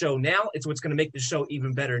made this show now. It's what's going to make this show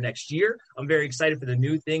even better next year. I'm very excited for the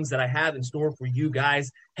new things that I have in store for you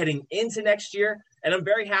guys heading into next year. And I'm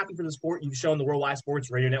very happy for the sport you've shown the Worldwide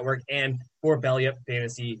Sports Radio Network and for Belly Up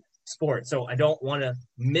Fantasy Sports. So I don't want to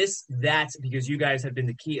miss that because you guys have been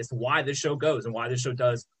the key as to why this show goes and why this show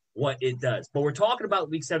does what it does. But we're talking about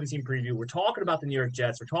Week 17 preview. We're talking about the New York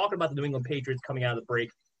Jets. We're talking about the New England Patriots coming out of the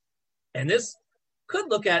break. And this could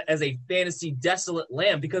look at as a fantasy desolate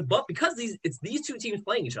land because it's these two teams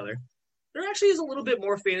playing each other. There actually is a little bit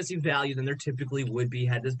more fantasy value than there typically would be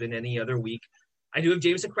had this been any other week. I do have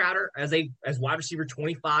Jamison Crowder as wide receiver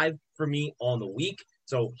 25 for me on the week.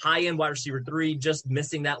 So high-end wide receiver 3, just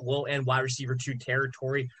missing that low-end wide receiver 2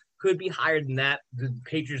 territory. Could be higher than that. The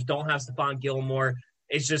Patriots don't have Stephon Gilmore.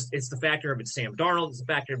 It's the factor of it's Sam Darnold. It's the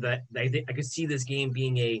factor of that I could see this game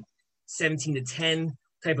being a 17-10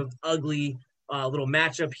 type of ugly little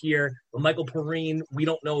matchup here. But Michael Perrine, we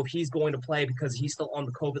don't know if he's going to play because he's still on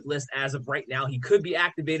the COVID list as of right now. He could be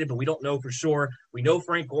activated, but we don't know for sure. We know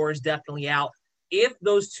Frank Gore is definitely out. If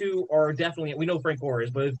those two are definitely, we know Frank Gore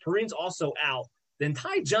is, but if Perrine's also out, then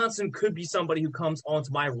Ty Johnson could be somebody who comes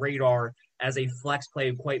onto my radar as a flex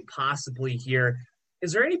play quite possibly here.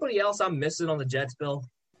 Is there anybody else I'm missing on the Jets, Bill?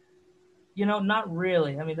 Not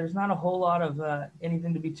really. I mean, there's not a whole lot of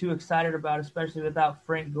anything to be too excited about, especially without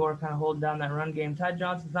Frank Gore kind of holding down that run game. Ty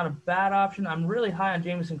Johnson's not a bad option. I'm really high on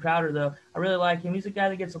Jamison Crowder, though. I really like him. He's a guy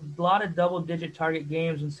that gets a lot of double-digit target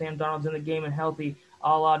games when Sam Darnold's in the game and healthy,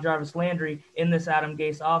 a la Jarvis Landry in this Adam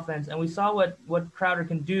Gase offense. And we saw what Crowder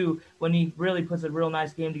can do when he really puts a real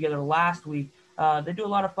nice game together last week. They do a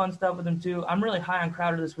lot of fun stuff with him, too. I'm really high on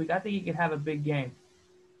Crowder this week. I think he could have a big game.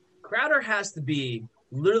 Crowder has to be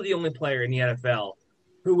literally the only player in the NFL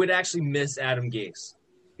who would actually miss Adam Gase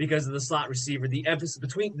because of the slot receiver. The emphasis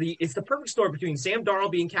it's the perfect story between Sam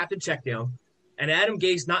Darnold being captain checkdown and Adam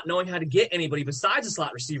Gase not knowing how to get anybody besides a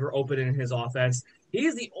slot receiver open in his offense. He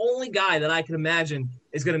is the only guy that I can imagine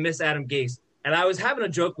is going to miss Adam Gase. And I was having a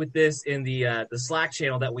joke with this in the Slack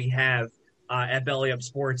channel that we have at Belly Up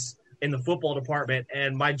Sports in the football department.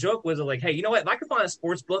 And my joke was like, hey, you know what? If I can find a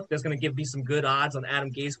sports book that's going to give me some good odds on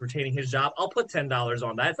Adam Gase retaining his job, I'll put $10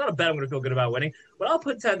 on that. It's not a bet I'm going to feel good about winning, but I'll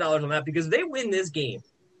put $10 on that because if they win this game,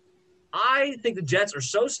 I think the Jets are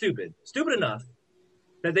so stupid enough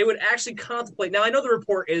that they would actually contemplate. Now, I know the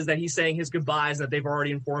report is that he's saying his goodbyes, that they've already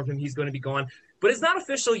informed him he's going to be gone, but it's not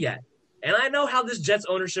official yet. And I know how this Jets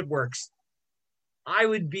ownership works. I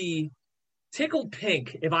would be tickled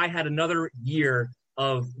pink if I had another year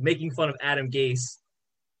of making fun of Adam Gase.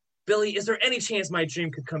 Billy, is there any chance my dream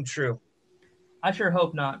could come true? I sure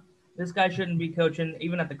hope not. This guy shouldn't be coaching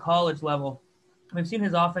even at the college level. We've seen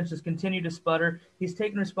his offense just continue to sputter. He's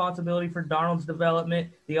taken responsibility for Darnold's development,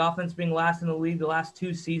 the offense being last in the league the last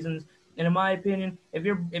 2 seasons. And in my opinion, if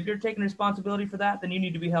you're taking responsibility for that, then you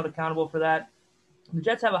need to be held accountable for that. The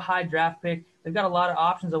Jets have a high draft pick. They've got a lot of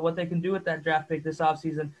options of what they can do with that draft pick this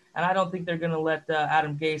offseason, and I don't think they're going to let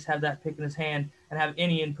Adam Gase have that pick in his hand and have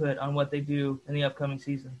any input on what they do in the upcoming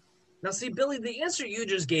season. Now, see, Billy, the answer you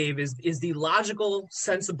just gave is the logical,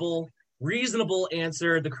 sensible, reasonable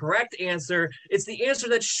answer, the correct answer. It's the answer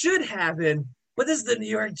that should happen, but this is the New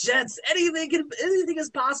York Jets. Anything is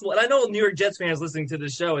possible. And I know New York Jets fans listening to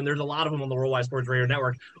this show, and there's a lot of them on the Worldwide Sports Radio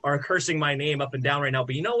Network, are cursing my name up and down right now.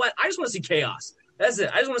 But you know what? I just want to see chaos. That's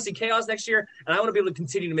it. I just want to see chaos next year, and I want to be able to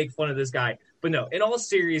continue to make fun of this guy. But no, in all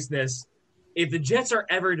seriousness, if the Jets are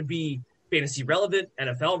ever to be fantasy relevant,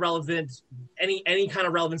 NFL relevant, any kind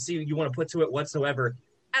of relevancy you want to put to it whatsoever,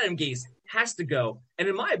 Adam Gase has to go. And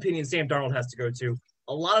in my opinion, Sam Darnold has to go too.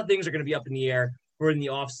 A lot of things are going to be up in the air for in the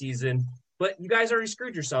offseason. But you guys already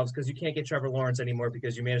screwed yourselves because you can't get Trevor Lawrence anymore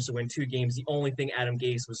because you managed to win 2 games. The only thing Adam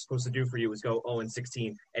Gase was supposed to do for you was go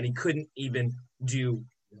 0-16, and he couldn't even do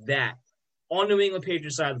that. On New England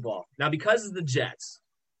Patriots side of the ball. Now, because of the Jets,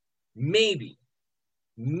 maybe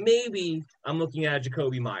I'm looking at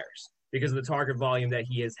Jacoby Myers because of the target volume that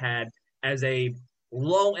he has had as a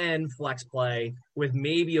low-end flex play with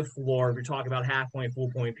maybe a floor if you're talking about half-point,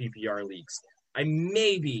 full-point PPR leagues. I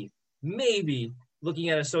maybe looking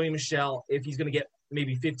at a Sony Michel if he's going to get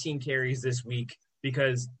maybe 15 carries this week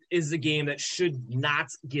because it's a game that should not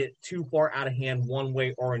get too far out of hand one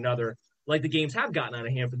way or another, like the games have gotten out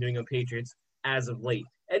of hand for the New England Patriots as of late.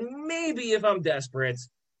 And maybe if I'm desperate,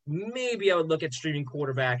 maybe I would look at streaming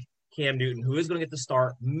quarterback Cam Newton, who is going to get the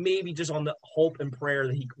start, maybe just on the hope and prayer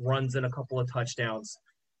that he runs in a couple of touchdowns.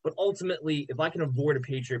 But ultimately, if I can avoid a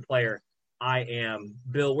Patriot player, I am.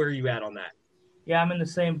 Bill, where are you at on that? Yeah, I'm in the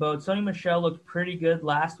same boat. Sony Michel looked pretty good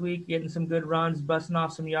last week, getting some good runs, busting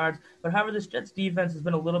off some yards. But however, this Jets defense has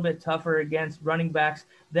been a little bit tougher against running backs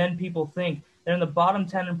than people think. They're in the bottom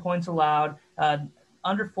 10 in points allowed,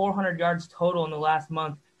 under 400 yards total in the last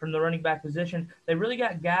month from the running back position. They really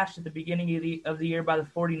got gashed at the beginning of the year by the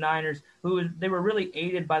 49ers, they were really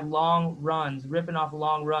aided by long runs, ripping off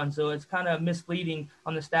long runs. So it's kind of misleading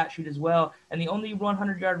on the stat sheet as well. And the only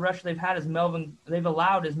 100-yard rusher they've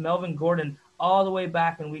allowed is Melvin Gordon all the way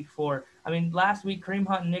back in week 4. I mean, last week, Kareem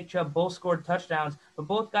Hunt and Nick Chubb both scored touchdowns, but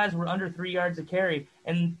both guys were under 3 yards a carry.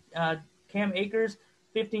 And Cam Akers,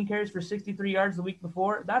 15 carries for 63 yards the week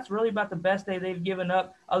before. That's really about the best day they've given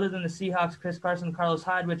up, other than the Seahawks, Chris Carson and Carlos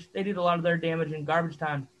Hyde, which they did a lot of their damage in garbage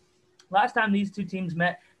time. Last time these two teams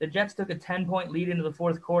met, the Jets took a 10-point lead into the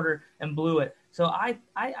fourth quarter and blew it. So I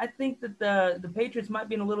think that the Patriots might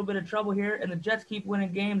be in a little bit of trouble here, and the Jets keep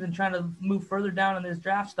winning games and trying to move further down in this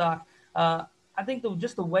draft stock. I think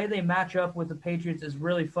just the way they match up with the Patriots is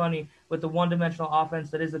really funny with the one-dimensional offense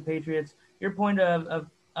that is the Patriots. Your point of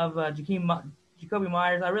Jacoby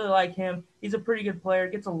Myers, I really like him. He's a pretty good player,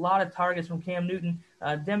 gets a lot of targets from Cam Newton.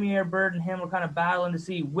 Demiere Byrd and him were kind of battling to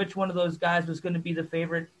see which one of those guys was going to be the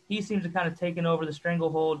favorite. He seems to kind of taken over the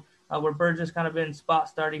stranglehold where Byrd just kind of been spot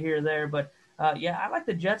starting here or there. But, I like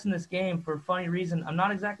the Jets in this game for a funny reason. I'm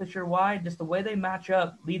not exactly sure why. Just the way they match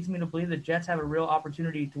up leads me to believe the Jets have a real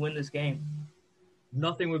opportunity to win this game.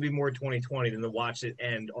 Nothing would be more 2020 than to watch it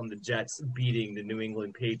end on the Jets beating the New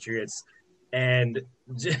England Patriots. And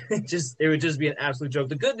it would just be an absolute joke.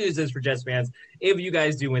 The good news is for Jets fans, if you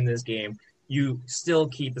guys do win this game, you still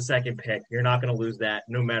keep the second pick. You're not going to lose that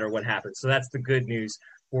no matter what happens. So that's the good news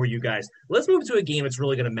for you guys. Let's move to a game that's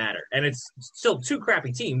really going to matter. And it's still two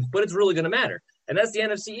crappy teams, but it's really going to matter. And that's the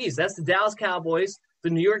NFC East. That's the Dallas Cowboys, the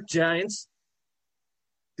New York Giants.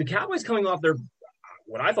 The Cowboys coming off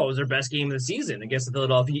what I thought was their best game of the season against the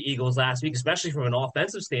Philadelphia Eagles last week, especially from an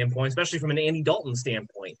offensive standpoint, especially from an Andy Dalton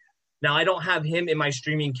standpoint. Now, I don't have him in my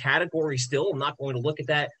streaming category still. I'm not going to look at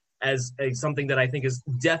that as something that I think is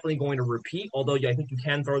definitely going to repeat, although I think you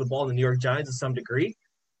can throw the ball in the New York Giants to some degree.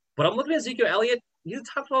 But I'm looking at Ezekiel Elliott. He's a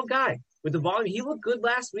top 12 guy. With the volume, he looked good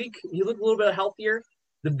last week. He looked a little bit healthier.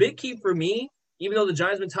 The big key for me, even though the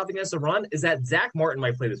Giants have been tough against the run, is that Zach Martin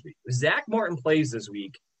might play this week. If Zach Martin plays this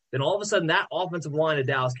week, then all of a sudden that offensive line of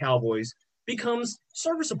Dallas Cowboys becomes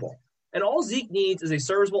serviceable. And all Zeke needs is a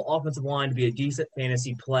serviceable offensive line to be a decent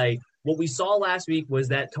fantasy play. What we saw last week was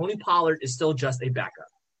that Tony Pollard is still just a backup.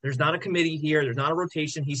 There's not a committee here. There's not a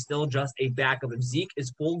rotation. He's still just a backup. If Zeke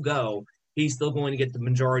is full go, he's still going to get the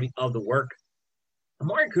majority of the work.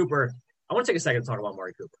 Amari Cooper, I want to take a second to talk about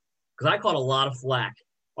Amari Cooper because I caught a lot of flack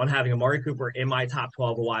on having Amari Cooper in my top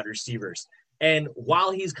 12 wide receivers. And while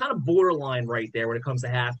he's kind of borderline right there when it comes to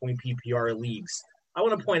half-point PPR leagues, I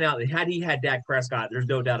want to point out that had he had Dak Prescott, there's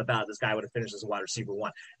no doubt about it, this guy would have finished as a wide receiver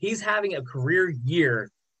 1. He's having a career year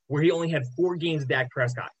where he only had 4 games of Dak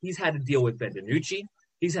Prescott. He's had to deal with Ben DiNucci.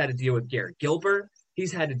 He's had to deal with Garrett Gilbert.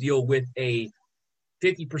 He's had to deal with a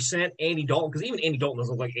 50% Andy Dalton, because even Andy Dalton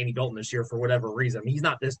doesn't look like Andy Dalton this year for whatever reason. I mean, he's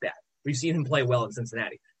not this bad. We've seen him play well in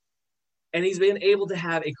Cincinnati. And he's been able to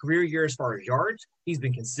have a career year as far as yards. He's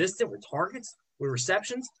been consistent with targets, with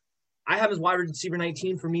receptions. I have his wide receiver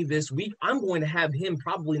 19 for me this week. I'm going to have him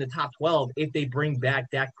probably in the top 12 if they bring back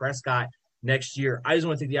Dak Prescott next year. I just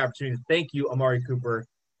want to take the opportunity to thank you, Amari Cooper.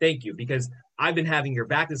 Thank you, because I've been having your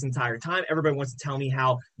back this entire time. Everybody wants to tell me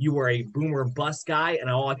how you were a boomer bust guy, and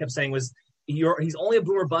all I kept saying was he's only a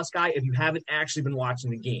boomer bust guy if you haven't actually been watching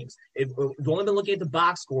the games. If you've only been looking at the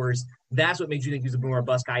box scores, that's what made you think he was a boomer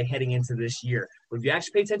bust guy heading into this year. But if you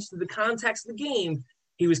actually pay attention to the context of the game,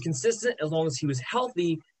 he was consistent as long as he was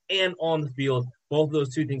healthy and on the field. Both of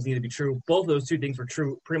those two things need to be true. Both of those two things were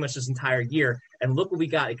true pretty much this entire year. And look what we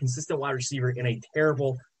got, a consistent wide receiver in a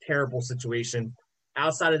terrible, terrible situation.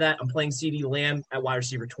 Outside of that, I'm playing CeeDee Lamb at wide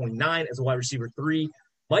receiver 29 as a wide receiver 3.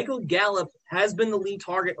 Michael Gallup has been the lead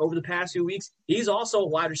target over the past few weeks. He's also a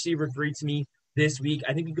wide receiver 3 to me this week.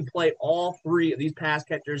 I think you can play all 3 of these pass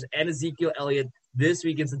catchers and Ezekiel Elliott this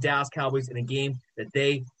week against the Dallas Cowboys in a game that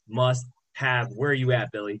they must have. Where are you at,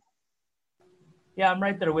 Billy? Yeah, I'm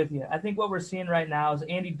right there with you. I think what we're seeing right now is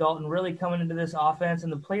Andy Dalton really coming into this offense,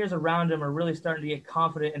 and the players around him are really starting to get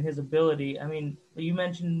confident in his ability. I mean, you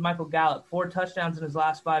mentioned Michael Gallup, 4 touchdowns in his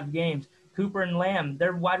last 5 games. Cooper and Lamb,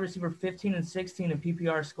 they're wide receiver 15 and 16 in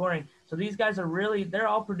PPR scoring. So these guys are really, they're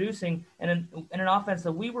all producing in an offense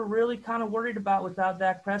that we were really kind of worried about without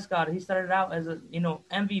Dak Prescott. He started out as a,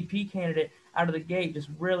 MVP candidate out of the gate, just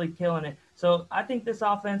really killing it. So I think this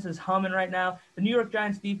offense is humming right now. The New York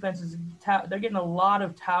Giants defense they're getting a lot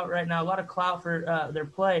of tout right now, a lot of clout for their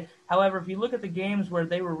play. However, if you look at the games where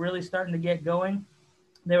they were really starting to get going,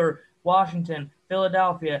 they were Washington,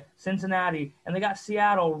 Philadelphia, Cincinnati, and they got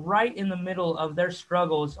Seattle right in the middle of their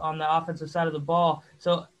struggles on the offensive side of the ball.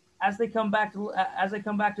 So as they come back to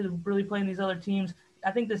really playing these other teams,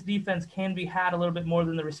 I think this defense can be had a little bit more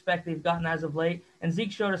than the respect they've gotten as of late. And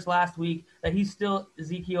Zeke showed us last week that he's still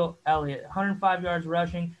Ezekiel Elliott, 105 yards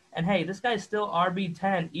rushing. And, hey, this guy's still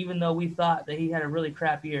RB10, even though we thought that he had a really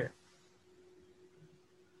crap year.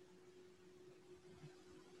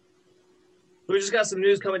 We just got some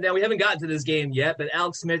news coming down. We haven't gotten to this game yet, but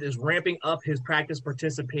Alex Smith is ramping up his practice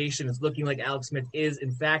participation. It's looking like Alex Smith is, in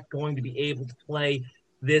fact, going to be able to play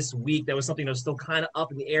this week. That was something that was still kind of up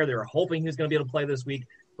in the air. They were hoping he was going to be able to play this week,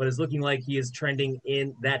 but it's looking like he is trending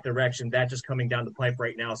in that direction. That's just coming down the pipe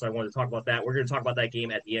right now, so I wanted to talk about that. We're going to talk about that game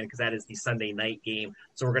at the end because that is the Sunday night game,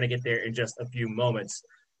 so we're going to get there in just a few moments.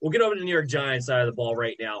 We'll get over to the New York Giants side of the ball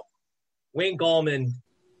right now. Wayne Gallman,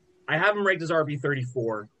 I have him ranked as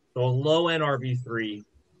RB34. So a low-end RB3.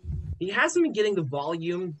 He hasn't been getting the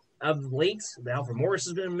volume of late. The Alfred Morris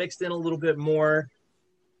has been mixed in a little bit more.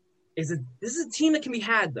 This is a team that can be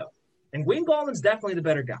had, though. And Wayne Gallman's definitely the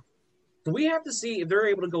better guy. So we have to see if they're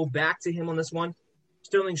able to go back to him on this one.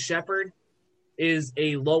 Sterling Shepard is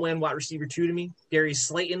a low-end wide receiver 2 to me. Darius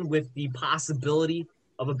Slayton, with the possibility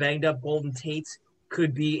of a banged-up Golden Tate,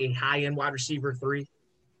 could be a high-end wide receiver 3.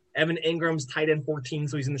 Evan Ingram's tight end 14,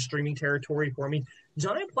 so he's in the streaming territory for me.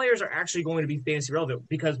 Giant players are actually going to be fantasy relevant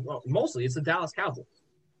because, well, mostly it's the Dallas Cowboys.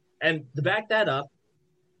 And to back that up,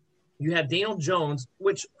 you have Daniel Jones,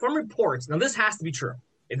 which from reports, now this has to be true.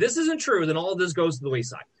 If this isn't true, then all of this goes to the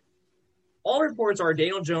wayside. All reports are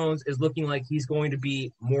Daniel Jones is looking like he's going to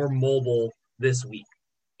be more mobile this week.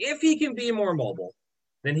 If he can be more mobile,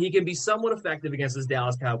 then he can be somewhat effective against this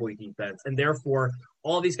Dallas Cowboy defense, and therefore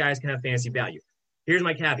all these guys can have fantasy value. Here's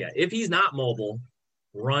my caveat. If he's not mobile,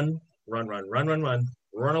 run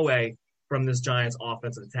away from this Giants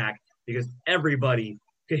offensive attack because everybody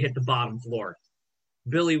could hit the bottom floor.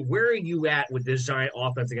 Billy, where are you at with this Giant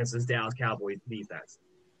offense against this Dallas Cowboys defense?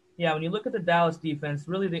 Yeah, when you look at the Dallas defense,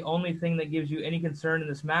 really the only thing that gives you any concern in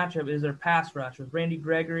this matchup is their pass rush. With Randy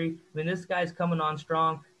Gregory, I mean, this guy's coming on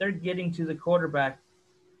strong. They're getting to the quarterback.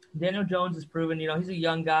 Daniel Jones has proven, he's a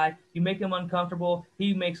young guy. You make him uncomfortable,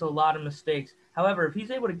 he makes a lot of mistakes. However, if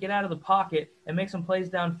he's able to get out of the pocket and make some plays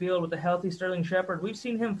downfield with a healthy Sterling Shepard, we've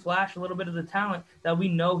seen him flash a little bit of the talent that we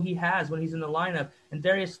know he has when he's in the lineup. And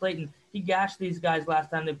Darius Slayton, he gashed these guys last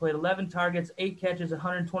time they played. 11 targets, 8 catches,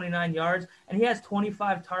 129 yards, and he has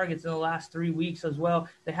 25 targets in the last 3 weeks as well.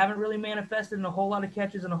 They haven't really manifested in a whole lot of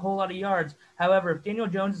catches and a whole lot of yards. However, if Daniel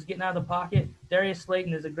Jones is getting out of the pocket, Darius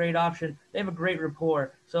Slayton is a great option. They have a great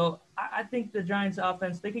rapport. So I think the Giants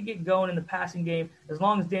offense, they could get going in the passing game as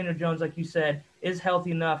long as Daniel Jones, like you said, is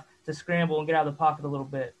healthy enough to scramble and get out of the pocket a little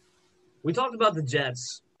bit. We talked about the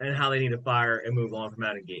Jets and how they need to fire and move on from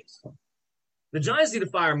Adam Gase. The Giants need to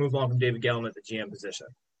fire and move on from David Gettleman at the GM position.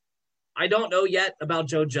 I don't know yet about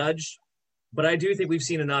Joe Judge, but I do think we've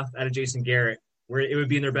seen enough out of Jason Garrett where it would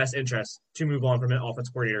be in their best interest to move on from an offense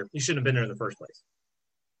coordinator. He shouldn't have been there in the first place.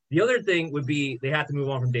 The other thing would be they have to move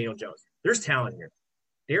on from Daniel Jones. There's talent here.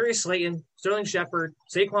 Darius Slayton, Sterling Shepard,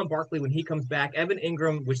 Saquon Barkley when he comes back, Evan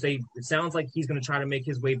Ingram, which it sounds like he's going to try to make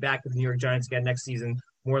his way back to the New York Giants again next season,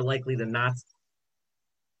 more likely than not.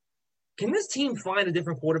 Can this team find a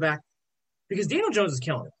different quarterback? Because Daniel Jones is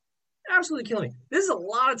killing it. Absolutely killing it. This is a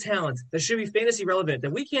lot of talent that should be fantasy relevant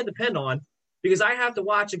that we can't depend on because I have to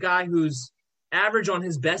watch a guy who's average on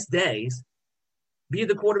his best days be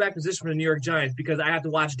the quarterback position for the New York Giants because I have to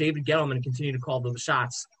watch David Gettleman continue to call the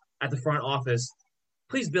shots at the front office.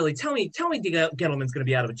 Please, Billy, tell me Gettleman's going to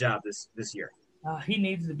be out of a job this year. He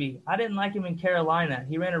needs to be. I didn't like him in Carolina.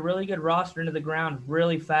 He ran a really good roster into the ground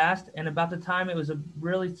really fast, and about the time it was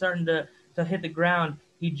really starting to hit the ground,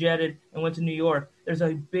 he jetted and went to New York. There's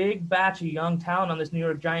a big batch of young talent on this New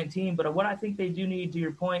York Giant team, but what I think they do need, to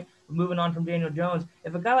your point, moving on from Daniel Jones,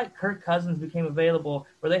 if a guy like Kirk Cousins became available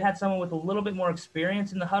where they had someone with a little bit more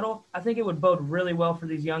experience in the huddle, I think it would bode really well for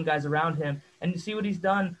these young guys around him. And you see what he's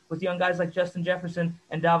done with young guys like Justin Jefferson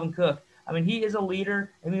and Dalvin Cook. I mean, he is a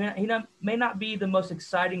leader. I mean, he may not be the most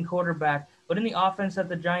exciting quarterback, but in the offense that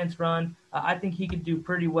the Giants run, I think he could do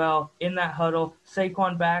pretty well in that huddle.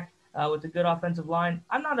 Saquon back with a good offensive line.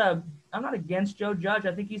 I'm not against Joe Judge.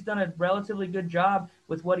 I think he's done a relatively good job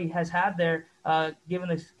with what he has had there, given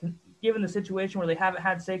the situation where they haven't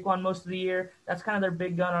had Saquon most of the year. That's kind of their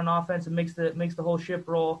big gun on offense and makes the whole ship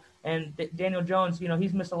roll. And Daniel Jones,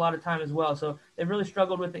 he's missed a lot of time as well. So they've really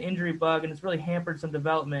struggled with the injury bug, and it's really hampered some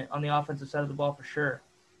development on the offensive side of the ball for sure.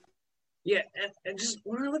 Yeah, and just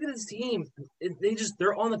when I look at this team,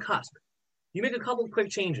 they're on the cusp. You make a couple of quick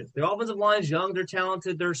changes. The offensive line is young, they're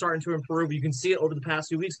talented, they're starting to improve. You can see it over the past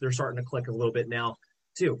few weeks. They're starting to click a little bit now,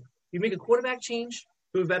 too. You make a quarterback change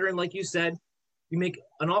to a veteran, like you said. You make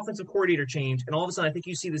an offensive coordinator change, and all of a sudden I think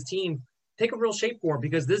you see this team take a real shape for him,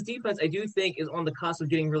 because this defense, I do think, is on the cusp of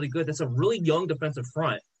getting really good. That's a really young defensive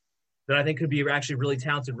front that I think could be actually really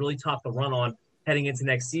talented, really tough to run on heading into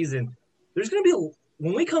next season. There's going to be,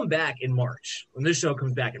 when we come back in March, when this show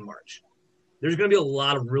comes back in March, there's going to be a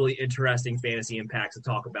lot of really interesting fantasy impacts to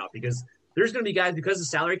talk about, because there's going to be guys, because the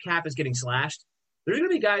salary cap is getting slashed, there's going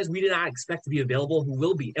to be guys we did not expect to be available who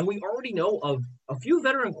will be. And we already know of a few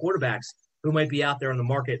veteran quarterbacks who might be out there on the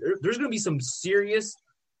market. There's going to be some serious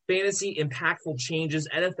fantasy impactful changes,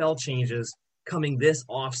 NFL changes coming this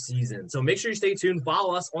off season. So make sure you stay tuned.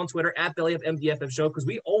 Follow us on Twitter at BellyUpMDFF Show, because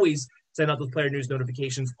we always send out those player news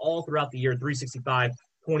notifications all throughout the year, 365,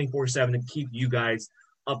 24/7, and keep you guys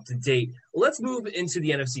up to date. Let's move into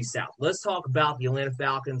the NFC South. Let's talk about the Atlanta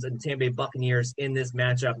Falcons and Tampa Bay Buccaneers in this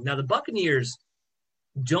matchup. Now, the Buccaneers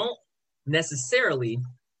don't necessarily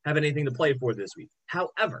have anything to play for this week.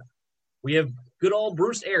 However, we have good old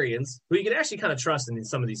Bruce Arians, who you can actually kind of trust in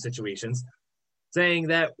some of these situations, saying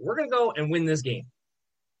that we're going to go and win this game.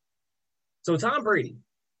 So Tom Brady,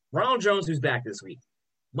 Ronald Jones, who's back this week,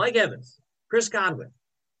 Mike Evans, Chris Godwin,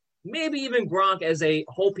 maybe even Gronk as a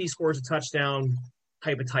hope he scores a touchdown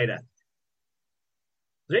type of tight end. Is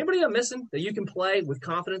there anybody I'm missing that you can play with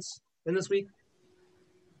confidence in this week?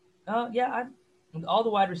 All the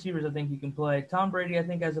wide receivers I think you can play. Tom Brady, I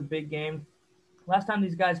think, has a big game. Last time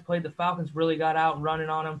these guys played, the Falcons really got out running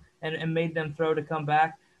on them and made them throw to come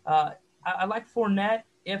back. I like Fournette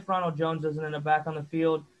if Ronald Jones doesn't end up back on the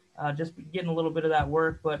field, just getting a little bit of that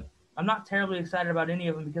work. But I'm not terribly excited about any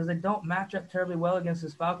of them because they don't match up terribly well against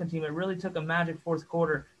this Falcon team. It really took a magic fourth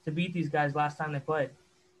quarter to beat these guys last time they played.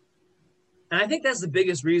 And I think that's the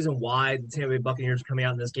biggest reason why the Tampa Bay Buccaneers are coming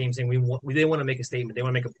out in this game saying they want to make a statement. They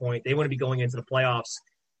want to make a point. They want to be going into the playoffs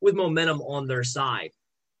with momentum on their side.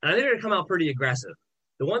 And I think they're going to come out pretty aggressive.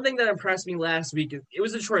 The one thing that impressed me last week, it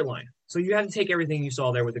was the Detroit line. So you have to take everything you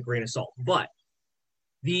saw there with a grain of salt. But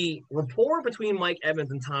the rapport between Mike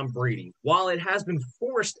Evans and Tom Brady, while it has been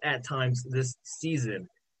forced at times this season,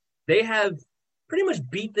 they have pretty much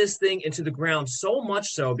beat this thing into the ground, so much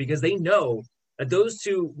so because they know that those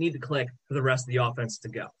two need to click for the rest of the offense to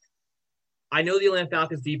go. I know the Atlanta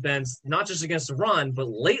Falcons defense, not just against the run, but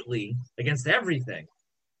lately against everything,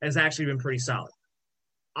 has actually been pretty solid.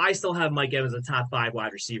 I still have Mike Evans a top 5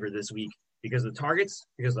 wide receiver this week because of the targets,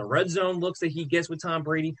 because of the red zone looks that he gets with Tom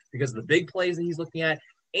Brady, because of the big plays that he's looking at,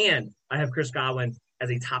 and I have Chris Godwin as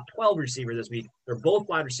a top 12 receiver this week. They're both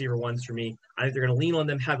wide receiver ones for me. I think they're going to lean on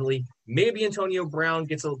them heavily. Maybe Antonio Brown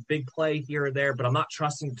gets a big play here or there, but I'm not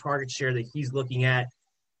trusting the target share that he's looking at.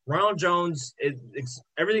 Ronald Jones,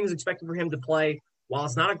 everything is expected for him to play. While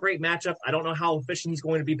it's not a great matchup, I don't know how efficient he's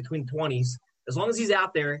going to be between 20s. As long as he's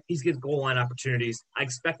out there, he gets goal line opportunities. I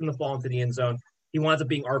expect him to fall into the end zone. He winds up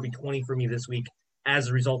being RB20 for me this week as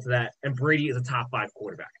a result of that. And Brady is a top 5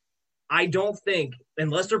 quarterback. I don't think,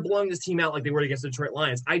 unless they're blowing this team out like they were against the Detroit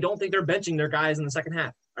Lions, I don't think they're benching their guys in the second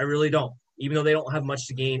half. I really don't. Even though they don't have much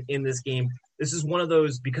to gain in this game, this is one of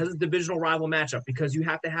those, because it's a divisional rival matchup, because you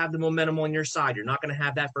have to have the momentum on your side. You're not going to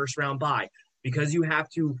have that first round bye, because you have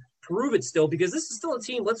to prove it still, because this is still a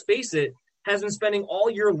team, let's face it, has been spending all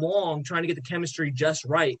year long trying to get the chemistry just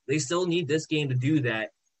right. They still need this game to do that.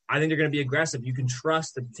 I think they're going to be aggressive. You can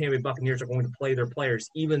trust that the Tampa Bay Buccaneers are going to play their players,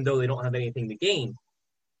 even though they don't have anything to gain.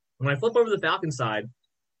 When I flip over to the Falcons side,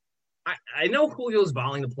 I know Julio's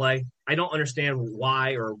volleying to play. I don't understand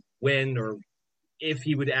why or when or if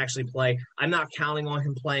he would actually play. I'm not counting on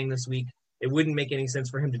him playing this week. It wouldn't make any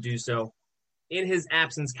sense for him to do so. In his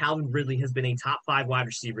absence, Calvin Ridley has been a top 5 wide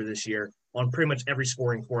receiver this year on pretty much every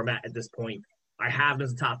scoring format at this point. I have him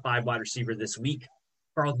as a top 5 wide receiver this week.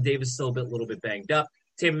 Carlton Davis is still a little bit banged up.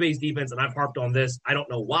 Tampa Bay's defense, and I've harped on this, I don't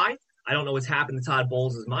know why. I don't know what's happened to Todd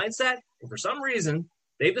Bowles' mindset, but for some reason,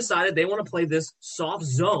 they've decided they want to play this soft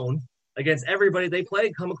zone against everybody they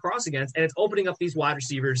come across against, and it's opening up these wide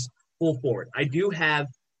receivers full forward. I do have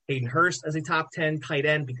Hayden Hurst as a top 10 tight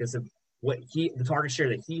end because of the target share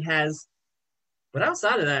that he has. But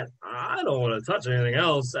outside of that, I don't want to touch anything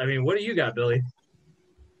else. I mean, what do you got, Billy?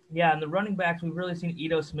 Yeah, and the running backs, we've really seen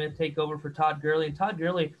Ito Smith take over for Todd Gurley. And Todd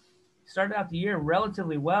Gurley started out the year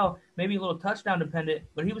relatively well, maybe a little touchdown dependent,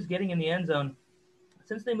 but he was getting in the end zone.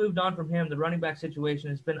 Since they moved on from him, the running back situation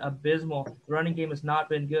has been abysmal. The running game has not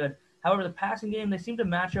been good. However, the passing game, they seem to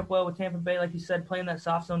match up well with Tampa Bay, like you said, playing that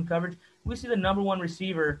soft zone coverage. We see the number one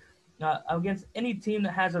receiver against any team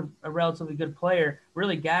that has a relatively good player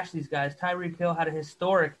really gash these guys. Tyreek Hill had a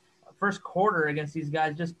historic first quarter against these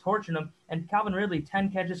guys, just torching them. And Calvin Ridley, 10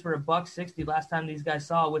 catches for $160 last time these guys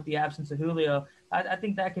saw with the absence of Julio. I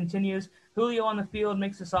think that continues. Julio on the field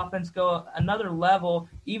makes this offense go another level.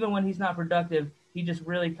 Even when he's not productive, he just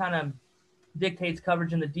really kind of dictates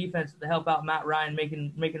coverage in the defense to help out Matt Ryan,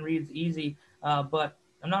 making reads easy. But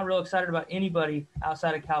I'm not real excited about anybody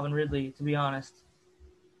outside of Calvin Ridley, to be honest.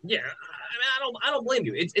 Yeah, I mean, I don't blame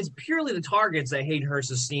you. It's purely the targets that Hayden Hurst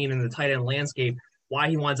has seen in the tight end landscape, why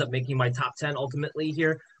he winds up making my top 10 ultimately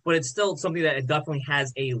here. But it's still something that it definitely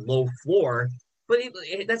has a low floor. But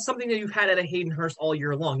that's something that you've had at a Hayden Hurst all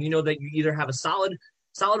year long. You know that you either have a solid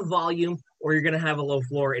volume or you're going to have a low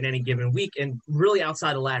floor in any given week. And really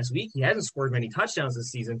outside of last week, he hasn't scored many touchdowns this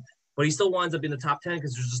season, but he still winds up in the top 10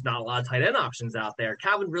 because there's just not a lot of tight end options out there.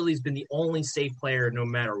 Calvin Ridley's been the only safe player no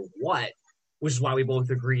matter what, which is why we both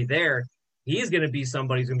agree there. He's going to be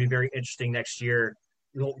somebody who's going to be very interesting next year.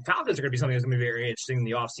 The Falcons are going to be something that's going to be very interesting in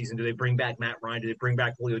the offseason. Do they bring back Matt Ryan? Do they bring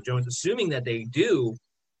back Julio Jones? Assuming that they do,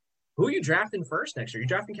 who are you drafting first next year? Are you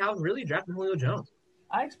drafting Calvin Ridley? Are you drafting Julio Jones?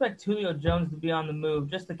 I expect Julio Jones to be on the move.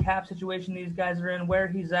 Just the cap situation these guys are in, where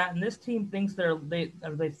he's at, and this team thinks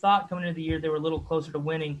they thought coming into the year they were a little closer to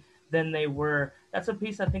winning than they were. That's a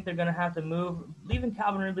piece I think they're going to have to move. Leaving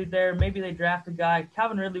Calvin Ridley there, maybe they draft a guy.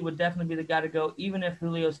 Calvin Ridley would definitely be the guy to go, even if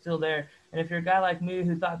Julio's still there. And if you're a guy like me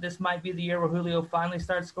who thought this might be the year where Julio finally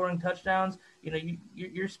starts scoring touchdowns,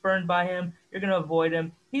 you're spurned by him. You're going to avoid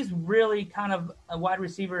him. He's really kind of a wide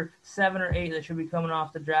receiver 7 or 8 that should be coming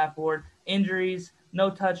off the draft board. Injuries, no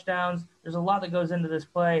touchdowns. There's a lot that goes into this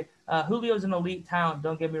play. Julio's an elite talent,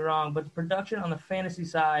 don't get me wrong, but the production on the fantasy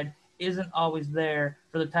side isn't always there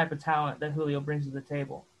for the type of talent that Julio brings to the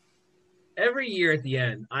table. Every year at the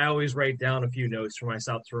end, I always write down a few notes for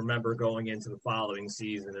myself to remember going into the following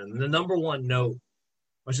season. And the number one note,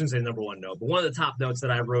 I shouldn't say number one note, but one of the top notes that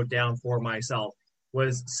I wrote down for myself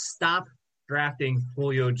was stop drafting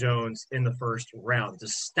Julio Jones in the first round.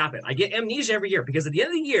 Just stop it. I get amnesia every year because at the end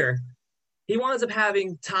of the year, he winds up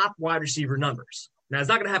having top wide receiver numbers. Now, it's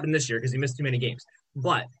not going to happen this year because he missed too many games.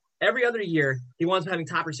 But every other year, he winds up having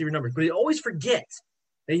top receiver numbers. But he always forgets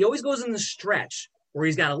that he always goes in the stretch where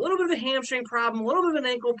he's got a little bit of a hamstring problem, a little bit of an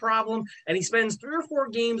ankle problem, and he spends 3 or 4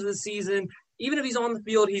 games of the season. Even if he's on the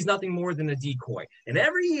field, he's nothing more than a decoy. And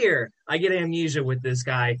every year, I get amnesia with this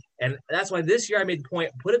guy. And that's why this year I made the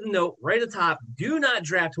point, put it in the note right at the top, do not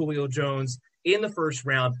draft Julio Jones in the first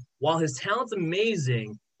round. While his talent's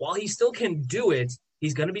amazing, while he still can do it,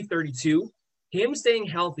 he's going to be 32. Him staying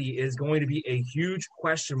healthy is going to be a huge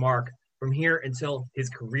question mark from here until his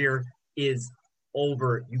career is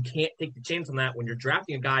over. You can't take the chance on that when you're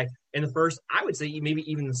drafting a guy in the first, I would say maybe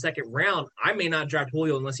even the second round. I may not draft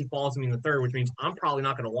Julio unless he falls to me in the third, which means I'm probably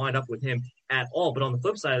not going to wind up with him at all. But on the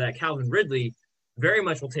flip side of that, Calvin Ridley very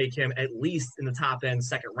much will take him at least in the top end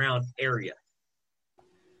second round area.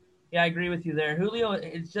 Yeah, I agree with you there. Julio,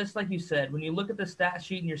 it's just like you said. When you look at the stat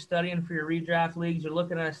sheet and you're studying for your redraft leagues, you're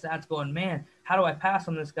looking at his stats going, man, how do I pass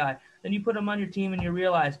on this guy? Then you put him on your team and you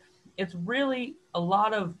realize it's really a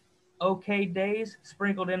lot of okay days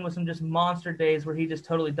sprinkled in with some just monster days where he just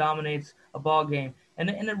totally dominates a ball game. And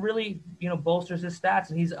it really, bolsters his stats.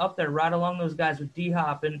 And he's up there right along those guys with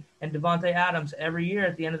D-Hop and Devontae Adams every year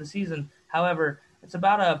at the end of the season. However, it's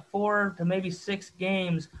about a 4 to maybe 6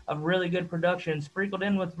 games of really good production sprinkled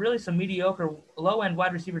in with really some mediocre low-end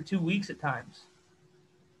wide receiver 2 weeks at times.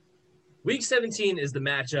 Week 17 is the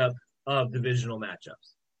matchup of divisional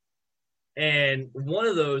matchups. And one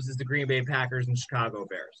of those is the Green Bay Packers and Chicago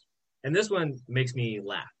Bears. And this one makes me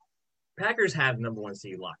laugh. Packers have number 1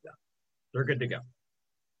 seed locked up. They're good to go.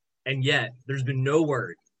 And yet, there's been no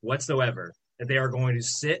word whatsoever that they are going to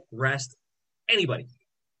sit, rest anybody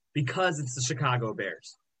because it's the Chicago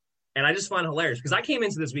Bears. And I just find it hilarious because I came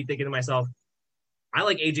into this week thinking to myself, I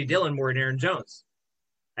like A.J. Dillon more than Aaron Jones.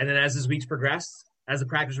 And then as this week's progressed, as the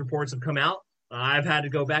practice reports have come out, I've had to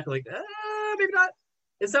go back like, maybe not.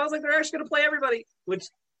 It sounds like they're actually going to play everybody, which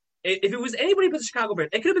if it was anybody but the Chicago Bears,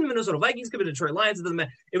 it could have been the Minnesota Vikings, could have been Detroit Lions, it doesn't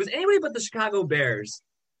matter. If it was anybody but the Chicago Bears,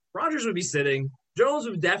 Rodgers would be sitting, Jones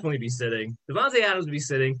would definitely be sitting, Devontae Adams would be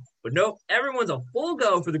sitting, but nope, everyone's a full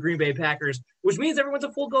go for the Green Bay Packers, which means everyone's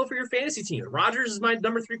a full go for your fantasy team. Rodgers is my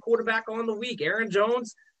number 3 quarterback on the week. Aaron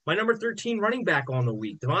Jones, my number 13 running back on the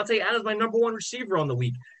week. Devontae Adams, my number 1 receiver on the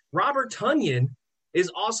week. Robert Tonyan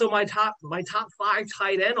is also my top 5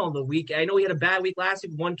 tight end on the week. I know he had a bad week last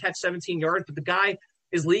week, 1 catch, 17 yards, but the guy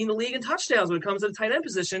is leading the league in touchdowns when it comes to the tight end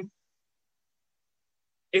position.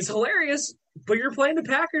 It's hilarious, but you're playing the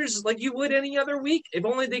Packers like you would any other week. If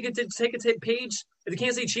only they could take a page, if the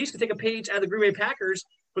Kansas City Chiefs could take a page out of the Green Bay Packers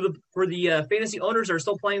for the fantasy owners that are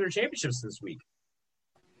still playing their championships this week.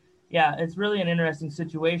 Yeah, it's really an interesting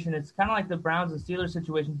situation. It's kind of like the Browns and Steelers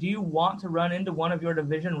situation. Do you want to run into one of your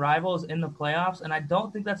division rivals in the playoffs? And I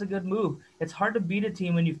don't think that's a good move. It's hard to beat a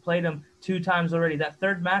team when you've played them 2 times already. That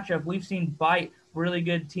third matchup we've seen bite really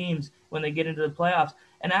good teams when they get into the playoffs.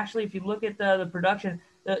 And actually, if you look at the production,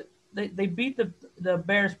 they beat the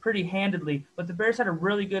Bears pretty handedly, but the Bears had a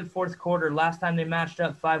really good fourth quarter last time they matched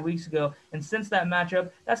up 5 weeks ago. And since that matchup,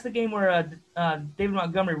 that's the game where David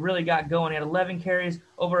Montgomery really got going. He had 11 carries,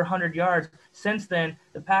 over 100 yards. Since then,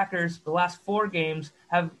 the Packers, the last 4 games,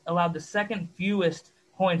 have allowed the second fewest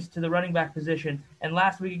points to the running back position. And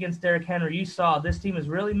last week against Derrick Henry, you saw this team is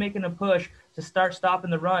really making a push to start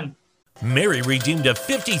stopping the run. Mary redeemed a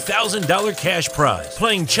 $50,000 cash prize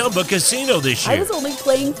playing Chumba Casino this year. I was only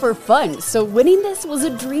playing for fun, so winning this was a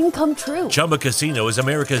dream come true. Chumba Casino is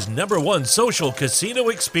America's #1 social casino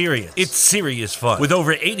experience. It's serious fun. With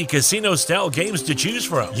over 80 casino-style games to choose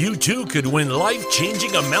from, you too could win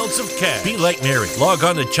life-changing amounts of cash. Be like Mary. Log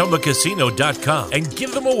on to ChumbaCasino.com and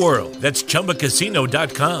give them a whirl. That's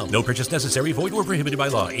ChumbaCasino.com. No purchase necessary. Void where prohibited by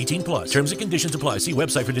law. 18+. Terms and conditions apply. See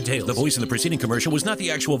website for details. The voice in the preceding commercial was not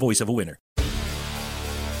the actual voice of a winner.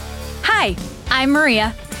 Hi, I'm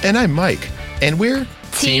Maria. And I'm Mike. And we're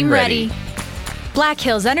Team Ready. Black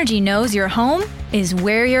Hills Energy knows your home is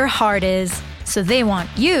where your heart is, so they want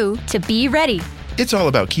you to be ready. It's all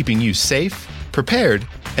about keeping you safe, prepared,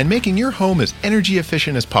 and making your home as energy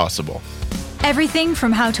efficient as possible. Everything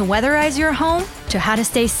from how to weatherize your home to how to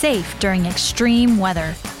stay safe during extreme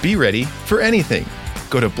weather. Be ready for anything.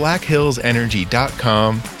 Go to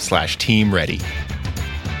blackhillsenergy.com/Team Ready.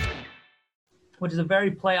 Which is a very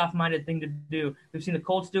playoff-minded thing to do. We've seen the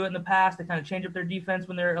Colts do it in the past. They kind of change up their defense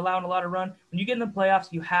when they're allowing a lot of run. When you get in the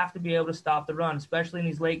playoffs, you have to be able to stop the run, especially in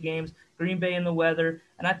these late games, Green Bay in the weather.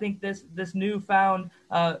 And I think this newfound,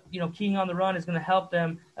 keying on the run is going to help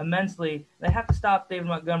them immensely. They have to stop David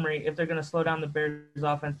Montgomery if they're going to slow down the Bears'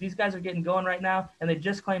 offense. These guys are getting going right now, and they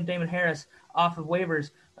just claimed Damon Harris off of waivers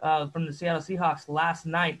from the Seattle Seahawks last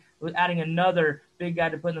night, adding another big guy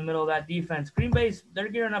to put in the middle of that defense. Green Bay's, they're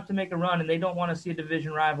gearing up to make a run, and they don't want to see a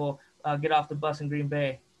division rival get off the bus in Green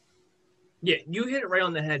Bay. Yeah, you hit it right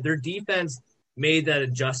on the head. Their defense made that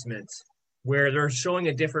adjustment where they're showing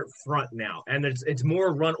a different front now, and it's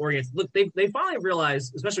more run-oriented. Look, they finally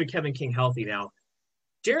realized, especially with Kevin King healthy now,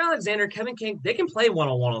 Jaire Alexander, Kevin King, they can play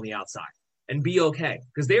one-on-one on the outside and be okay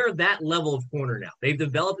because they are that level of corner now. They've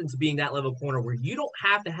developed into being that level of corner where you don't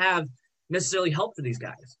have to have necessarily help for these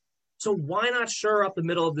guys. So why not shore up the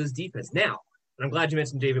middle of this defense now? And I'm glad you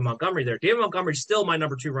mentioned David Montgomery there. David Montgomery is still my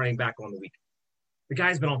number 2 running back on the week. The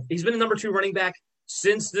guy's he's been the number 2 running back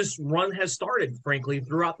since this run has started, frankly,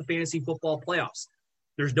 throughout the fantasy football playoffs.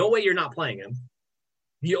 There's no way you're not playing him.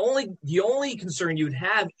 The only concern you would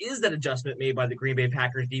have is that adjustment made by the Green Bay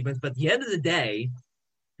Packers defense. But at the end of the day,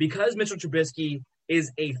 because Mitchell Trubisky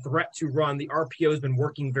is a threat to run, the RPO has been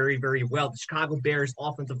working very, very well. The Chicago Bears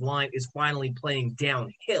offensive line is finally playing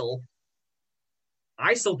downhill.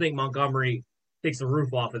 I still think Montgomery takes the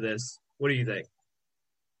roof off of this. What do you think?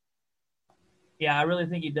 Yeah, I really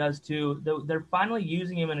think he does too. They're finally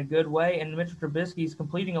using him in a good way, and Mitchell Trubisky is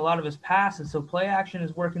completing a lot of his passes, so play action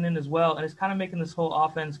is working in as well, and it's kind of making this whole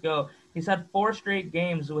offense go. He's had 4 straight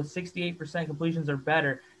games with 68% completions or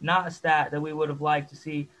better, not a stat that we would have liked to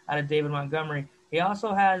see out of David Montgomery. He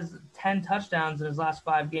also has 10 touchdowns in his last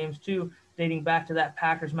 5 games too, dating back to that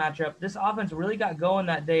Packers matchup. This offense really got going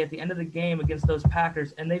that day at the end of the game against those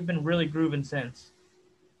Packers, and they've been really grooving since.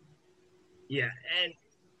 Yeah, and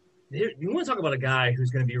you want to talk about a guy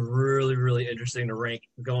who's going to be really, really interesting to rank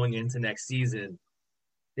going into next season.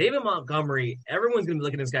 David Montgomery, everyone's going to be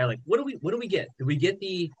looking at this guy like, what do we get? Do we get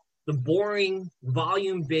the boring,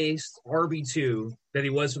 volume-based RB2 that he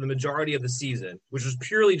was for the majority of the season, which was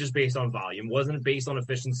purely just based on volume, wasn't based on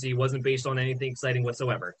efficiency, wasn't based on anything exciting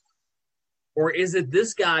whatsoever? Or is it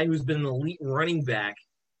this guy who's been an elite running back?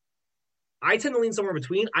 I tend to lean somewhere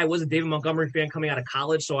between. I was a David Montgomery fan coming out of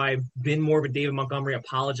college, so I've been more of a David Montgomery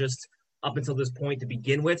apologist up until this point to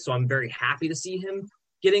begin with, so I'm very happy to see him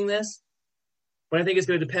getting this. But I think it's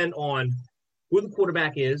going to depend on who the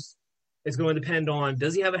quarterback is. It's going to depend on,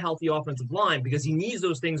 does he have a healthy offensive line? Because he needs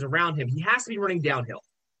those things around him. He has to be running downhill.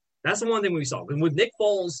 That's the one thing we saw. And with Nick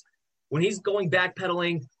Foles, when he's going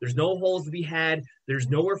backpedaling, there's no holes to be had. There's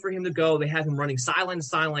nowhere for him to go. They have him running sideline to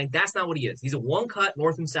sideline. That's not what he is. He's a one-cut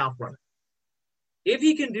north and south runner. If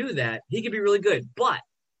he can do that, he could be really good. But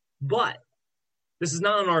this is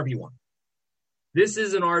not an RB1. This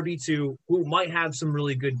is an RB2 who might have some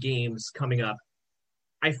really good games coming up.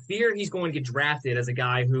 I fear he's going to get drafted as a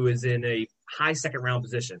guy who is in a high second-round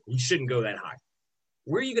position. He shouldn't go that high.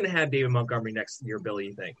 Where are you going to have David Montgomery next year, Billy,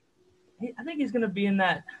 you think? I think he's going to be in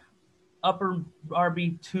that upper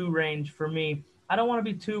RB2 range for me. I don't want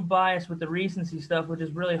to be too biased with the recency stuff, which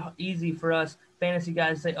is really easy for us fantasy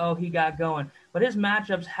guys to say, oh, he got going. But his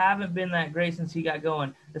matchups haven't been that great since he got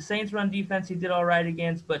going. The Saints run defense he did all right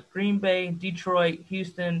against, but Green Bay, Detroit,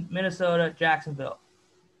 Houston, Minnesota, Jacksonville.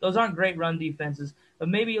 Those aren't great run defenses, but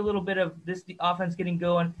maybe a little bit of this offense getting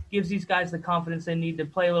going gives these guys the confidence they need to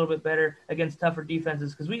play a little bit better against tougher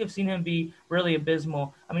defenses, because we have seen him be really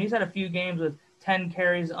abysmal. I mean, he's had a few games with 10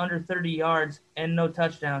 carries, under 30 yards, and no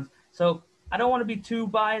touchdowns. So I don't want to be too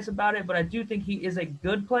biased about it, but I do think he is a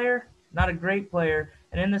good player, not a great player.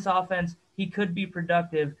 And in this offense, he could be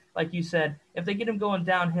productive, like you said, if they get him going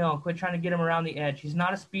downhill and quit trying to get him around the edge. He's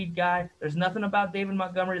not a speed guy. There's nothing about David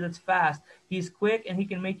Montgomery that's fast. He's quick, and he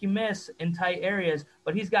can make you miss in tight areas,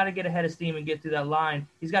 but he's got to get ahead of steam and get through that line.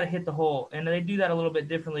 He's got to hit the hole, and they do that a little bit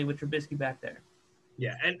differently with Trubisky back there.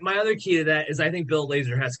 Yeah, and my other key to that is I think Bill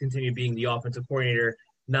Lazor has to continue being the offensive coordinator,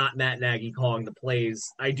 not Matt Nagy calling the plays.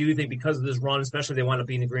 I do think because of this run, especially if they wind up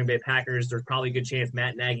being the Green Bay Packers, there's probably a good chance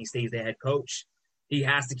Matt Nagy stays the head coach. He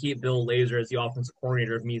has to keep Bill Lazor as the offensive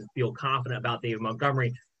coordinator if he needs to feel confident about David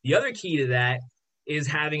Montgomery. The other key to that is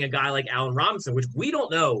having a guy like Allen Robinson, which we don't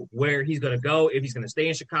know where he's going to go, if he's going to stay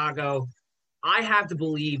in Chicago. I have to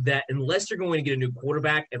believe that unless you're going to get a new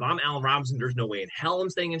quarterback, if I'm Allen Robinson, there's no way in hell I'm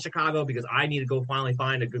staying in Chicago, because I need to go finally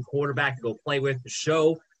find a good quarterback to go play with to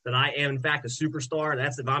show that I am, in fact, a superstar.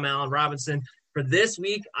 That's if I'm Allen Robinson. For this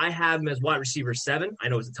week, I have him as wide receiver 7. I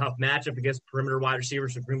know it's a tough matchup against perimeter wide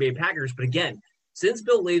receivers for Green Bay Packers, but again, since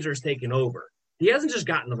Bill Lazor has taken over, he hasn't just